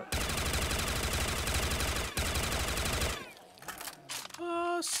or what?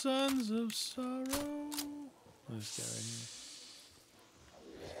 Oh, sons of sorrow. This guy right here.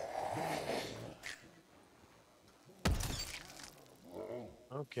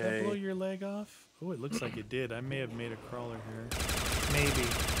 Okay. Did that blow your leg off? Oh, it looks like it did. I may have made a crawler here. Maybe.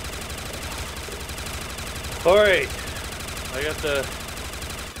 Alright. I got the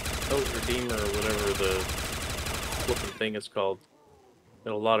Hell's Redeemer or whatever the flipping thing is called.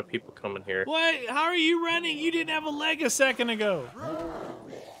 Got a lot of people coming here. What? How are you running? You didn't have a leg a second ago.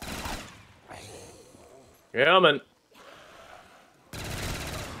 Yeah, man.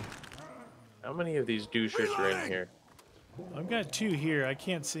 How many of these douchers are in here? I've got 2 here. I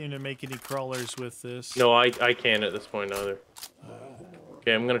can't seem to make any crawlers with this. No, I can't at this point either.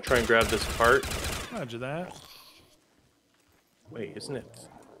 Okay, I'm gonna try and grab this part. Roger that. Wait, isn't it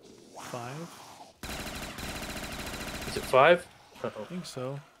 5? Is it 5? Uh-oh. I think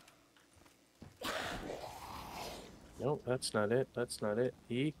so. Nope, that's not it. That's not it.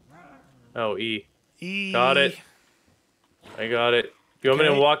 E? Oh, E. E. Got it. I got it. You want me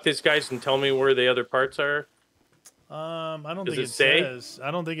to walk these guys and tell me where the other parts are? I don't Does think it it say? says. I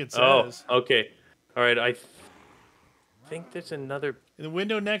don't think it says. Oh, okay. All right, I think there's another... In the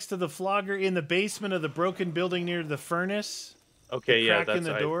window next to the flogger, in the basement of the broken building near the furnace. Okay, yeah, crack that's... in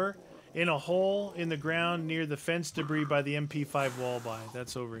the door. In a hole in the ground near the fence debris by the MP5 wall by.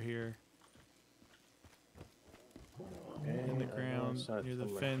 That's over here. Okay, In the ground near the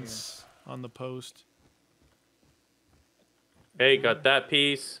fence on the post. Hey, got that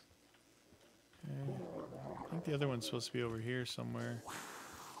piece. Okay. I think the other one's supposed to be over here somewhere.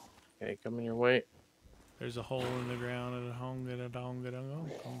 Okay, coming your way. There's a hole in the ground and a hong and a dong and a dong.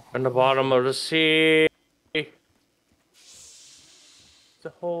 On the bottom of the sea. There's a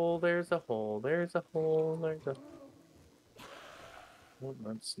hole, there's a hole, there's a hole, there's a... Oh,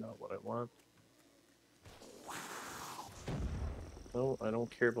 that's not what I want. No, I don't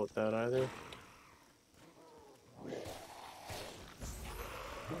care about that either.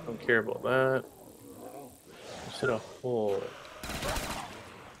 Don't care about that. Just hit a hole.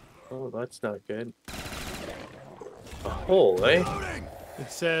 Oh, that's not good. A hole, eh?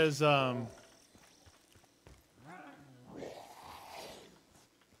 It says,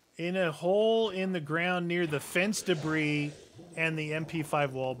 in a hole in the ground near the fence debris and the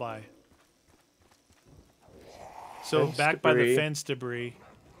MP5 wall by. So Fence back by the debris. fence debris,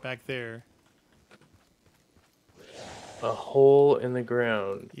 back there. A hole in the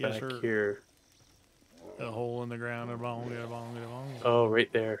ground Yes, back sir. here. A hole in the ground. Oh,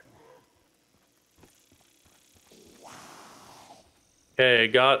 right there. Okay, I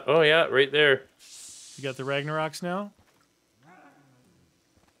got... Oh, yeah, right there. You got the Ragnaroks now?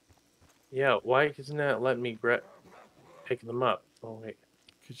 Yeah, why isn't that letting me pick them up? Oh, wait.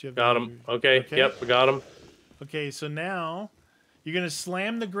 Got them. Okay, yep, we got them. Okay, so now you're going to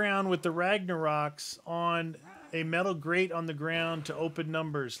slam the ground with the Ragnaroks on a metal grate on the ground to open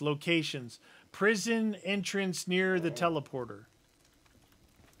numbers, locations. Prison entrance near the teleporter.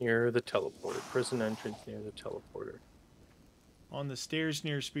 Near the teleporter. Prison entrance near the teleporter. On the stairs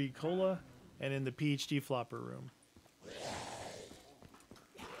near Speed Cola and in the PhD flopper room.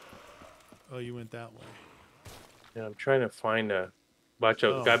 Oh, you went that way. Yeah, I'm trying to find a... Watch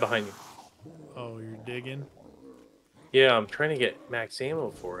out, guy behind you. Oh, you're digging? Yeah, I'm trying to get max ammo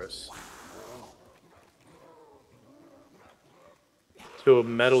for us. To a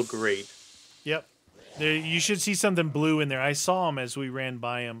metal grate. Yep. There, you should see something blue in there. I saw him as we ran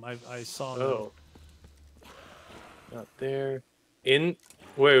by him. I saw him. Oh. Not there. Wait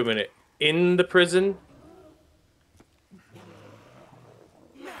a minute. In the prison?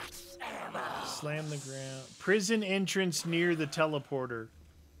 Slam the ground. Prison entrance near the teleporter.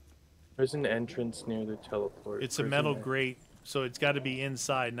 Prison entrance near the teleporter. It's a metal grate, so it's got to be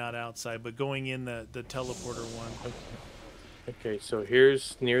inside, not outside, but going in the teleporter one. Okay, so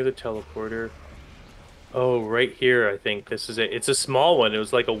here's near the teleporter. Oh, right here, I think this is it. It's a small one. It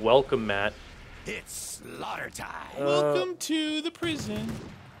was like a welcome mat. It's slaughter time. Welcome to the prison.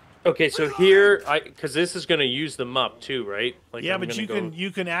 Okay, so here, because this is going to use them up too, right? Like yeah, but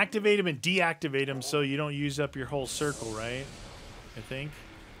you can activate them and deactivate them so you don't use up your whole circle, right? I think.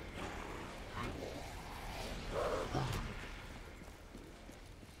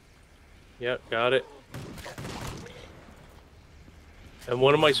 Yep, got it. And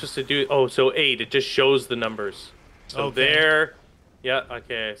what am I supposed to do? Oh, so 8. It just shows the numbers. So there. Yeah,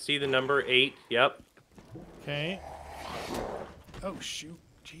 okay. See the number 8. Yep. Okay. Oh, shoot.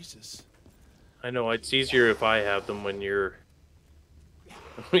 Jesus. I know. It's easier if I have them when you're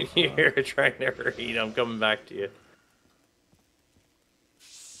trying to read. I'm coming back to you.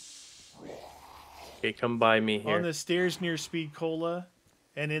 Okay, come by me here. On the stairs near Speed Cola.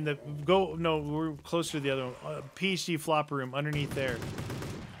 And in the we're closer to the other one. PhD flopper room underneath there,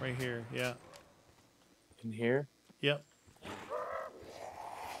 right here. Yeah. In here. Yep.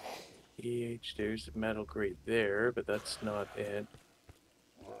 There's a metal grate there, but that's not it.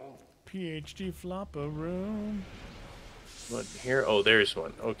 PhD flopper room. What here? Oh, there's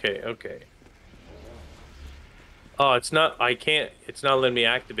one. Okay, okay. Oh, it's not. I can't. It's not letting me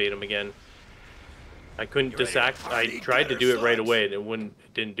activate them again. I couldn't I tried to do it right away, and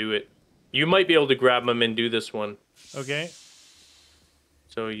it didn't do it. You might be able to grab them and do this one. Okay.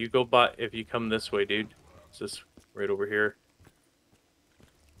 So you go by, if you come this way, dude. It's this right over here.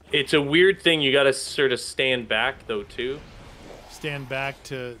 It's a weird thing. You got to sort of stand back, though, too. Stand back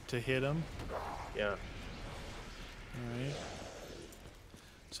to hit them? Yeah. All right.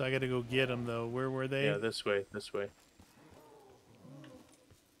 So I got to go get them, though. Where were they? Yeah, this way, this way.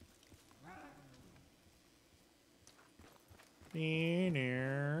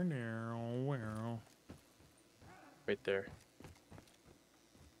 Right there.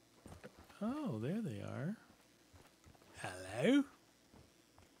 Oh, there they are. Hello?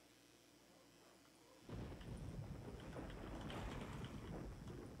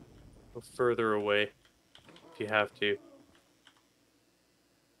 Go further away if you have to.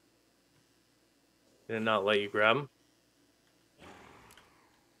 Did it not let you grab them?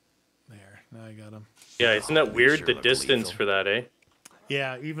 There, now I got them. Yeah, isn't that weird, the distance for that, eh?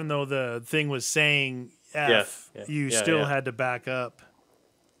 Yeah, even though the thing was saying F, you still had to back up.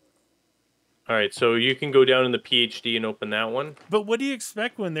 All right, so you can go down in the PhD and open that one. But what do you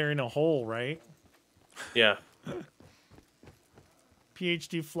expect when they're in a hole, right? Yeah.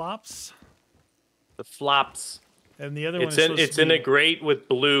 PhD flops. The flops. And the other one it's in a grate with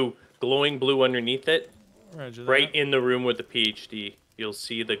blue, glowing blue underneath it. Roger that. Right in the room with the PhD. You'll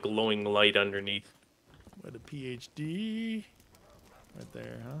see the glowing light underneath. With a PhD. Right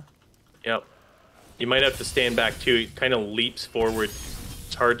there, huh? Yep. You might have to stand back too. It kind of leaps forward.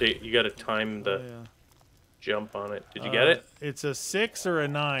 It's hard to. You got to time the jump on it. Did you get it? It's a 6 or a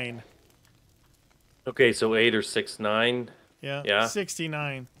 9. Okay, so 8 or 6, 9. Yeah. Yeah.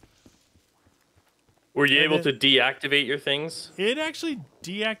 69. Were you able to deactivate your things? It actually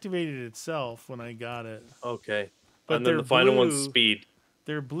deactivated itself when I got it. Okay. But and then the final one's speed.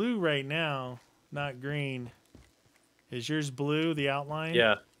 They're blue right now, not green. Is yours blue, the outline?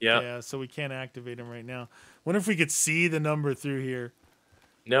 Yeah, yeah. Yeah, so we can't activate them right now. Wonder if we could see the number through here.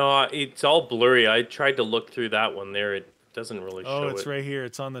 No, it's all blurry. I tried to look through that one there. It doesn't really show it. Oh, it's right here.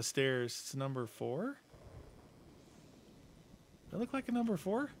 It's on the stairs. It's number 4. Does that look like a number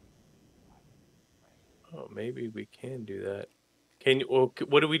 4? Oh, maybe we can do that. Can you? Well,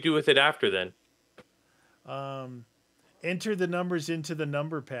 what do we do with it after then? Enter the numbers into the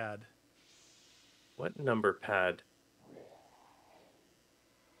number pad. What number pad?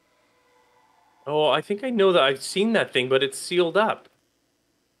 Oh, I think I know that. I've seen that thing, but it's sealed up.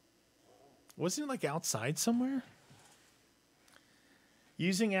 Wasn't it like outside somewhere?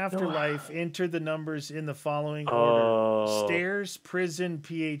 Using Afterlife, enter the numbers in the following order. Stairs, prison,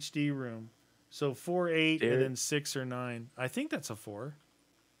 PhD room. So 4, 8, and then 6 or 9. I think that's a 4.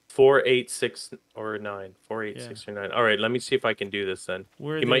 4, 8, 6, or 9. 4, 8, 6, or 9. All right, let me see if I can do this then.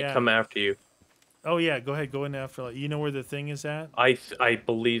 He might come after you. Oh, yeah, go ahead. Go in Afterlife. You know where the thing is at? I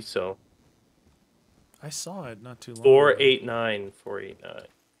believe so. I saw it not too long 4, ago. 8, 9. 4, 8, 9.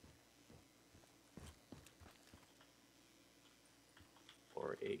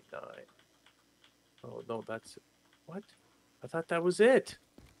 4, 8, 9. Oh, no, that's... What? I thought that was it.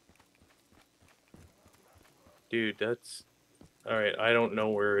 Dude, that's... Alright, I don't know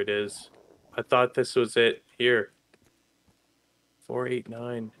where it is. I thought this was it. Here. 4, 8,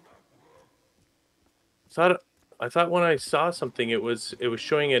 9. I thought when I saw something, it was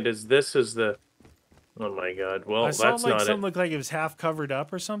showing it as this is the... Oh my god, well, I saw that's not it. something looked like it was half covered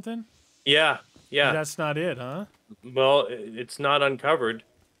up or something. Yeah, yeah. And that's not it, huh? Well, it's not uncovered.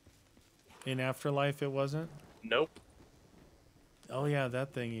 In Afterlife, it wasn't? Nope. Oh, yeah,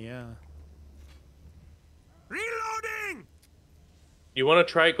 that thing, yeah. Reloading! You want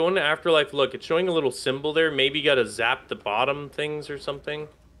to try going to Afterlife? Look, it's showing a little symbol there. Maybe you got to zap the bottom things or something.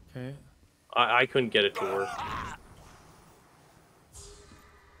 Okay. I couldn't get it to work.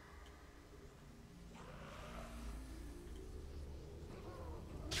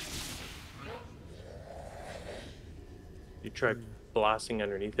 You tried blasting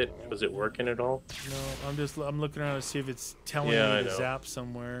underneath it. Was it working at all? No, I'm looking around to see if it's telling me to zap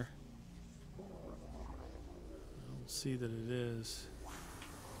somewhere. I don't see that it is.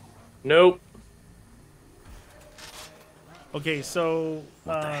 Nope. Okay, so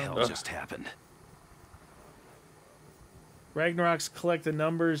what the hell just happened? Ragnarok's collect the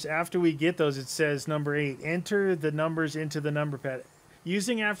numbers. After we get those, it says number 8. Enter the numbers into the number pad.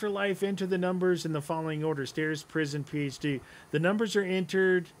 Using Afterlife, enter the numbers in the following order. Stairs, prison, PhD. The numbers are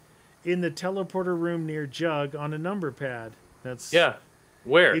entered in the teleporter room near Jug on a number pad. That's yeah.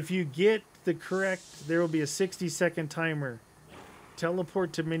 Where? If you get the correct, there will be a 60-second timer.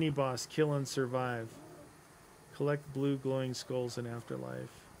 Teleport to mini-boss, kill and survive. Collect blue glowing skulls in Afterlife.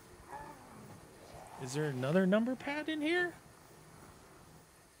 Is there another number pad in here?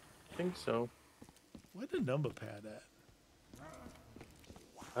 I think so. Where's the number pad at?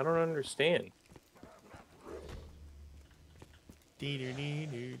 I don't understand. Ooh,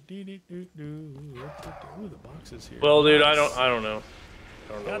 the box is here. Well, dude, I don't know.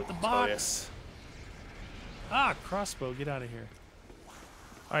 Got the box. Ah, crossbow. Get out of here.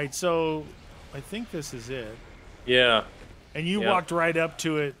 All right, so I think this is it. Yeah. And you walked right up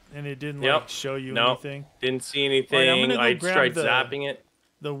to it, and it didn't like show you anything. Didn't see anything. Right, I tried zapping it.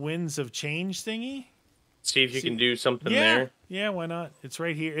 The Winds of Change thingy. See if you can do something there. Yeah, why not? It's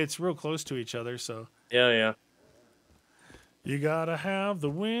right here. It's real close to each other, so. Yeah. You gotta have the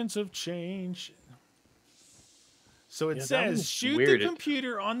Winds of Change. So it says, shoot the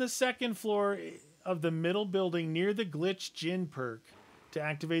computer on the second floor of the middle building near the glitch Jin perk to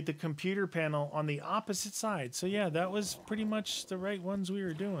activate the computer panel on the opposite side. So yeah, that was pretty much the right ones we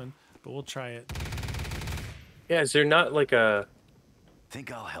were doing, but we'll try it. Yeah, is there not like a... Think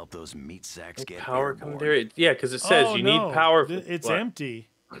I'll help those meat sacks get power come there? Yeah, because it says you need power. It's empty.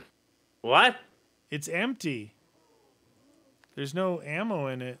 What? It's empty. There's no ammo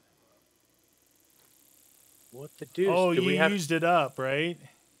in it. What the deuce? Oh, you used it up, right?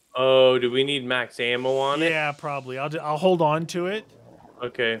 Oh, do we need max ammo on it? Yeah, probably. I'll hold on to it.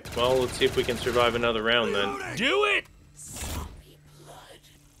 Okay, well, let's see if we can survive another round then. Do it!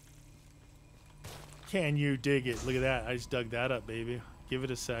 Can you dig it? Look at that. I just dug that up, baby. Give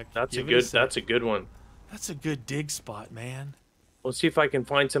it a sec. That's a good one. That's a good dig spot, man. Let's see if I can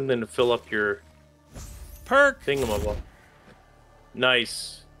find something to fill up your perk thingamabob.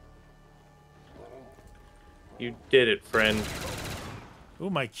 Nice. You did it, friend. Ooh,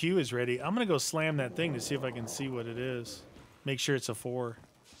 my Q is ready. I'm gonna go slam that thing to see if I can see what it is. Make sure it's a 4.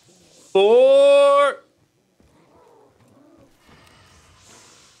 4.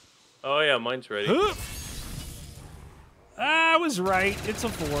 Oh yeah, mine's ready. I was right. It's a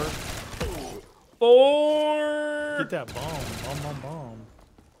 4. 4. Get that bomb. Bomb.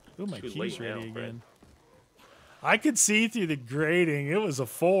 Ooh, my Too key's late ready now, again. Brent. I could see through the grating. It was a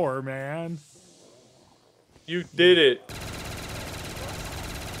 4, man. You did it.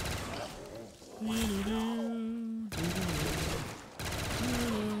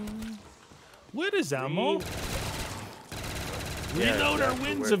 What is ammo? Yeah, Reload our exactly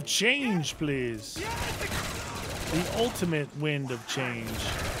winds of change, please. The ultimate wind of change.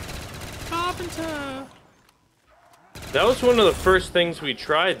 Carpenter. That was one of the first things we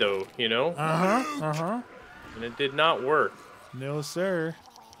tried, though, you know? Uh-huh, uh-huh. And it did not work. No, sir.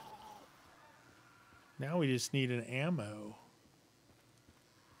 Now we just need an ammo.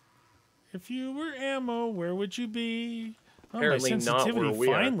 If you were ammo, where would you be? Oh, Apparently my not sensitivity where we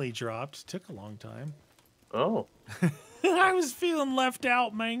are. finally dropped. Took a long time. Oh. I was feeling left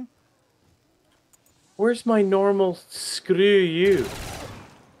out, man. Where's my normal screw you?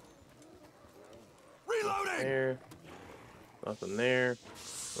 Reloading. There. Nothing there.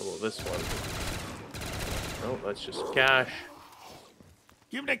 What about this one? No, that's just cash.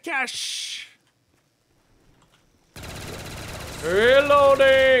 Give me the cash.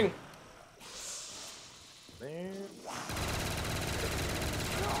 Reloading! There.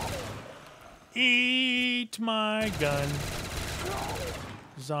 Eat my gun.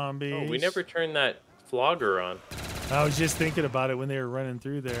 Zombies. Oh, we never turned that flogger on. I was just thinking about it when they were running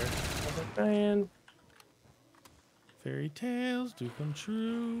through there. Man. Fairy tales do come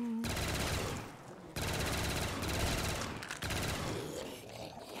true.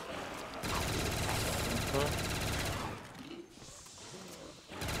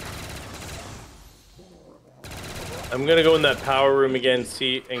 I'm gonna go in that power room again,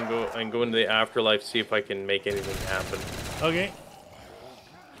 see, and go into the afterlife, see if I can make anything happen. Okay.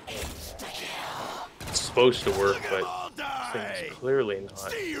 It's supposed to work, but this thing's clearly not.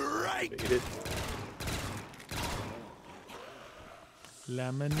 Stay right. Baited.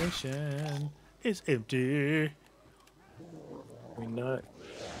 Lamination is empty. We're not.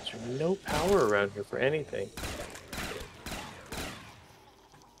 There's no power around here for anything.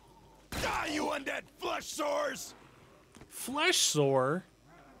 Die, you undead flesh sores. Flesh sore.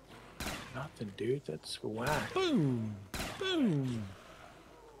 Nothing, dude. That's whack. Boom. Boom.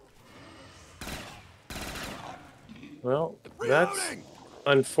 Well, that's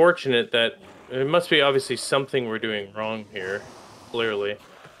unfortunate. That it must be obviously something we're doing wrong here. Clearly.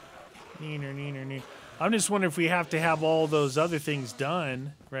 Neener, neener, neener. I'm just wondering if we have to have all those other things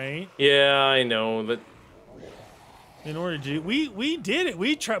done, right? Yeah, I know that. In order to we did it.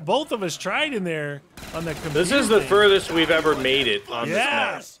 We tried. Both of us tried in there on the computer. This is the thing. furthest we've ever made it on this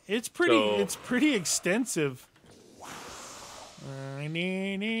map. Yeah, it's pretty. So- It's pretty extensive.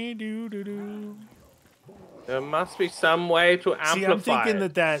 There must be some way to amplify. See, I'm thinking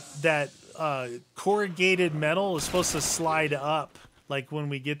it. that corrugated metal is supposed to slide up, like when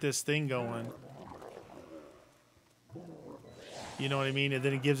we get this thing going. You know what I mean? And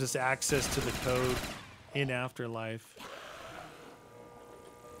then it gives us access to the code in Afterlife.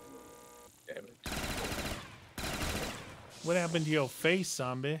 Damn it. What happened to your face,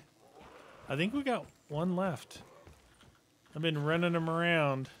 zombie? I think we got one left. I've been running them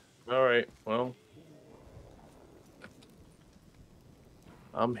around. All right. Well,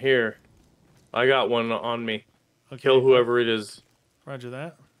 I'm here. I got one on me. Okay. Kill whoever it is. Roger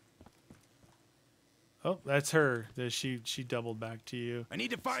that. Oh, that's her. She doubled back to you. I need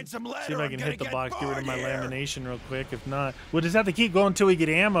to find some lead. See if or I I'm can gonna hit the get box, get rid of my bored here. lamination real quick. If not, we'll just have to keep going until we get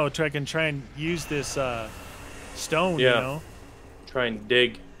ammo so I can try and use this stone, Yeah. you know? Try and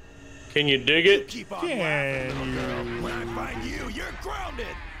dig. Can you dig it? Keep on Can laughing, little girl. you? When I find you, you're grounded.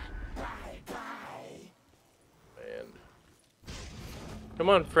 Man. Come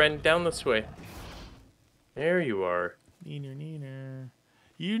on, friend. Down this way. There you are. Neener, neener.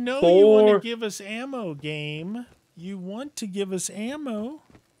 You know you Four. want to give us ammo, game. You want to give us ammo.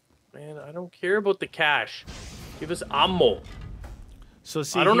 Man, I don't care about the cash. Give us ammo. So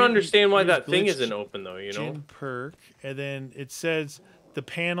see, I don't here- understand why here's that thing glitch isn't open, though, you know? Gin perk, and then it says the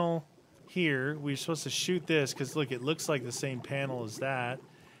panel here. We're supposed to shoot this because look, it looks like the same panel as that,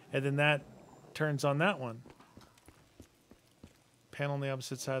 and then that turns on that one. Panel on the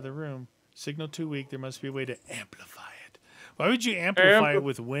opposite side of the room. Signal too weak. There must be a way to amplify it. Why would you amplify it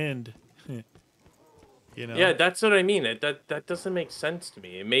with wind? You know? Yeah, that's what I mean. That doesn't make sense to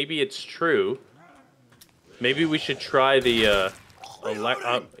me. Maybe it's true. Maybe we should try the,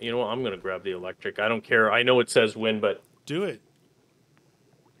 you know what? I'm going to grab the electric. I don't care. I know it says wind, but, Do it.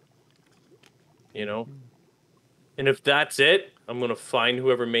 you know. And if that's it, I'm going to find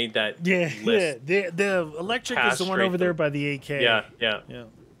whoever made that Yeah, list. yeah. The electric is the one Castrate over there them. by the AK. Yeah, yeah. Yeah.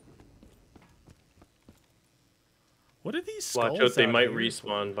 What are these skulls? Watch out, they might here?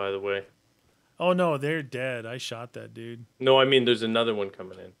 respawn, by the way. Oh, no, they're dead. I shot that dude. No, I mean, there's another one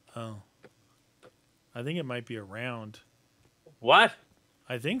coming in. Oh. I think it might be around. What?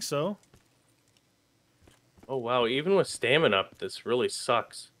 I think so. Oh, wow. Even with stamina up, this really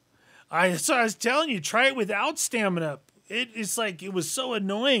sucks. So I was telling you, try it without stamina. It's like, it was so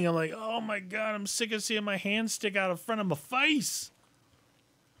annoying. I'm like, oh my God, I'm sick of seeing my hand stick out in front of my face.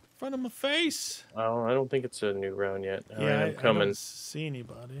 Front of my face. Oh, I don't think it's a new round yet. Yeah, right, I'm coming. I don't see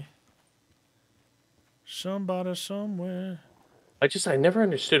anybody. Somebody somewhere. I never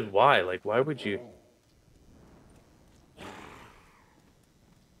understood why. Like, why would you...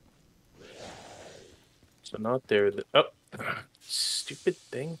 So not there. Oh, stupid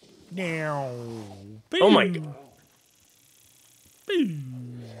thing. Now. Oh my God.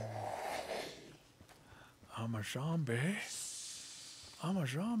 I'm a zombie. I'm a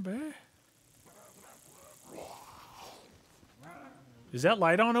zombie. Is that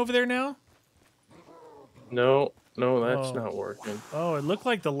light on over there now? No, that's not working. Oh, it looked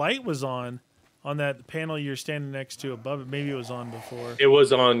like the light was on that panel you're standing next to above it. Maybe it was on before. It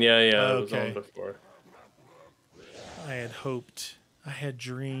was on, yeah, it was on before. I had hoped. I had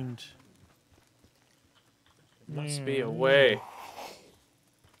dreamed. Must be a way.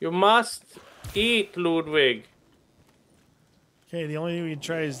 You must eat, Ludwig. Okay, the only thing we can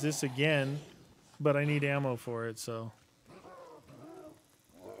try is this again, but I need ammo for it, so.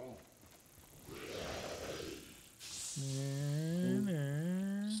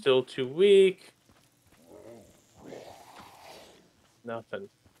 Still too weak. Nothing.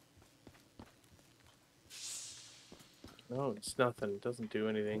 No, it's nothing. It doesn't do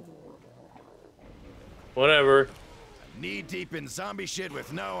anything. Whatever. Knee deep in zombie shit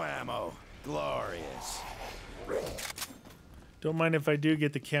with no ammo. Glorious. Don't mind if I do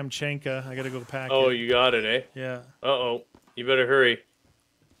get the Kamchenka. I gotta go pack it. Oh, you got it, eh? Yeah. Uh-oh. You better hurry.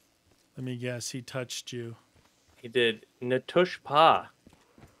 Let me guess. He touched you. He did. Natush Pa.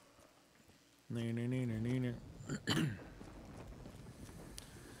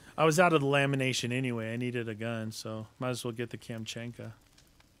 I was out of the lamination anyway. I needed a gun, so might as well get the Kamchenka.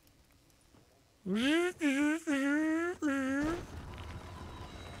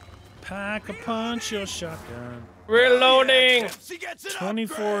 Pack a punch your shotgun. Reloading!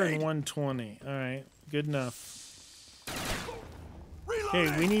 24 and 120. All right, good enough.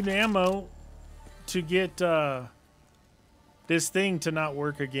 Okay, we need ammo to get this thing to not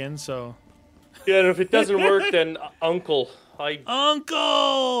work again, so... Yeah, and if it doesn't work, then Uncle,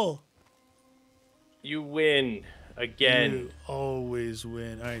 Uncle! You win again. You always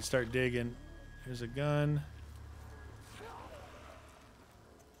win. All right, start digging. Here's a gun.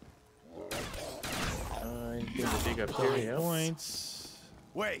 I'm gonna dig up here. Points.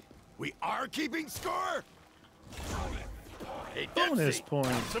 Wait, we are keeping score? Hey, Bonus Dempsey,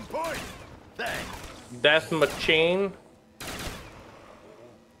 points. some points. Thanks. Death machine.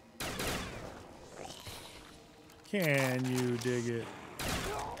 Can you dig it?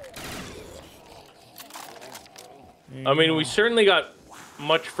 I mean, we certainly got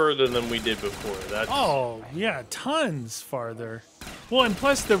much further than we did before. That's... Oh, yeah, tons farther. Well, and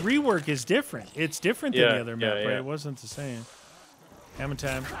plus the rework is different. It's different than the other map, right? It wasn't the same. Hammer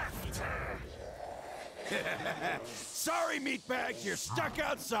time. Sorry, meatbag, you're stuck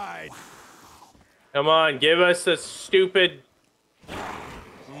outside. Come on, give us the stupid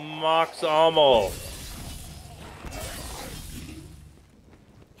Mox ammo.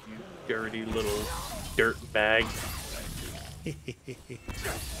 Dirty little dirt bag. Dude,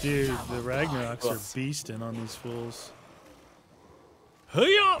 the Ragnaroks are beasting on these fools.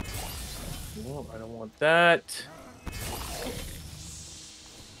 Hey up! No, I don't want that.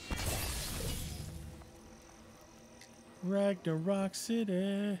 Ragnarok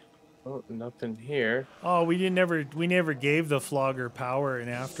City. Oh, nothing here. Oh, we never gave the flogger power in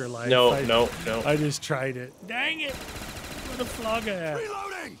Afterlife. No. I just tried it. Dang it! Where the flogger at?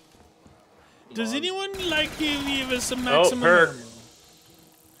 Reloading. Does anyone like give us some maximum? perk. ammo?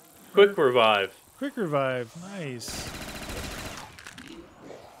 Quick revive. Quick revive. Nice.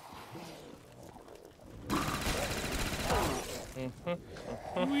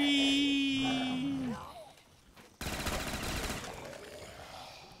 Whee!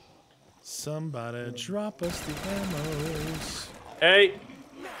 Somebody drop us the ammos. Hey.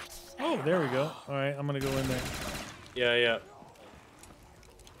 Oh, there we go. All right, I'm gonna go in there. Yeah.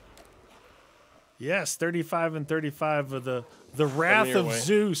 Yes, 35 and 35 of the Wrath of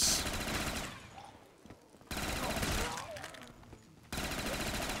Zeus.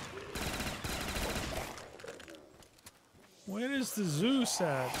 Where is the Zeus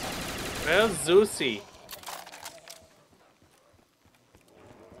at? Where's Zeusy?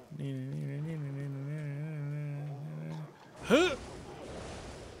 Huh.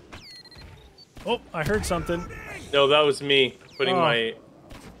 Oh, I heard something. No, that was me putting my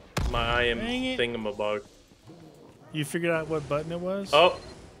I am Dang it. thingamabog. You figured out what button it was? Oh.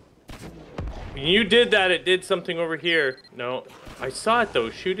 When you did that, it did something over here. No. I saw it, though.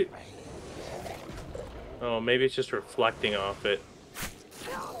 Shoot it. Oh, maybe it's just reflecting off it.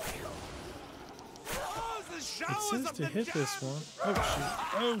 It says to hit this one. Oh, shoot.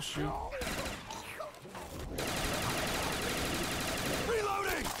 Oh, shoot.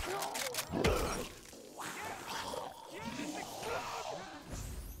 Reloading.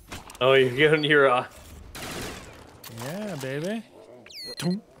 Oh, you're getting your... Yeah, baby.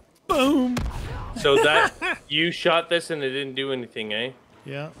 Boom. So that... you shot this and it didn't do anything, eh?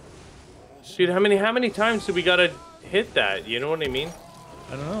 Yeah. Dude, how many times do we gotta hit that? You know what I mean?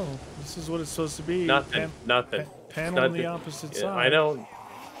 I don't know. This is what it's supposed to be. Nothing. Nothing. Panel on the opposite side. I don't...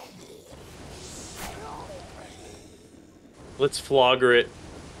 Let's flogger it.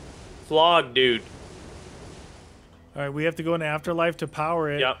 Flog, dude. All right, we have to go into Afterlife to power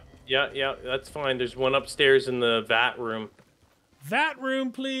it. Yeah, that's fine. There's one upstairs in the vat room. Vat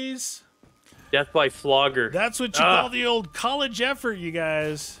room, please. Death by flogger. That's what you call the old college effort, you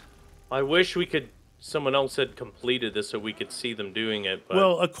guys. I wish we could... Someone else had completed this so we could see them doing it. But...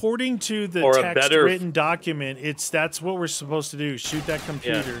 Well, according to the text-written document, that's what we're supposed to do. Shoot that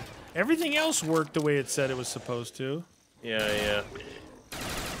computer. Yeah. Everything else worked the way it said it was supposed to. Yeah.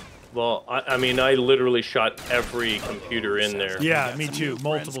 Well, I mean, I literally shot every computer in there. Yeah, me too,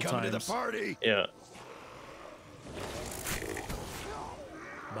 multiple times. To the party. Yeah.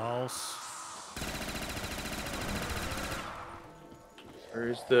 Balls.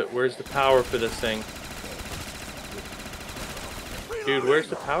 Where's the power for this thing? Dude, where's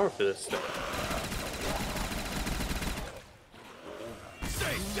the power for this thing?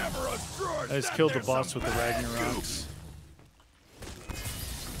 I just killed the boss with the Ragnaroks.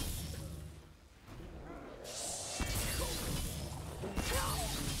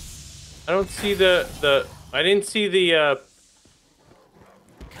 I don't see the I didn't see the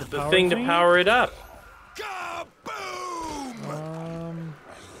thing to power it up.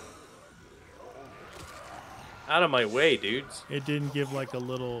 Out of my way, dudes. It didn't give like a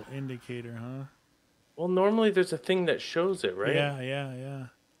little indicator, huh? Well, normally there's a thing that shows it, right? Yeah.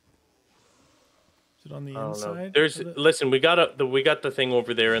 Is it on the inside? Listen, we got the thing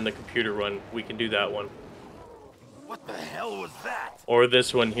over there in the computer run. We can do that one. What the hell was that? Or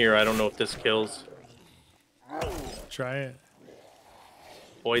this one here. I don't know if this kills. Try it.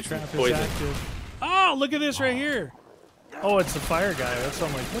 Poison. Active. Oh, look at this right here. Oh, it's the fire guy. That's what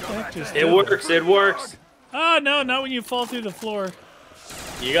I'm like, what the heck just It works. It works. Oh, no, not when you fall through the floor.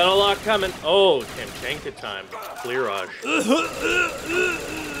 You got a lot coming. Oh, Kamchenka time. Clearage.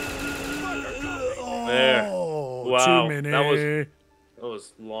 There. Wow. Too many. That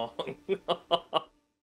was long.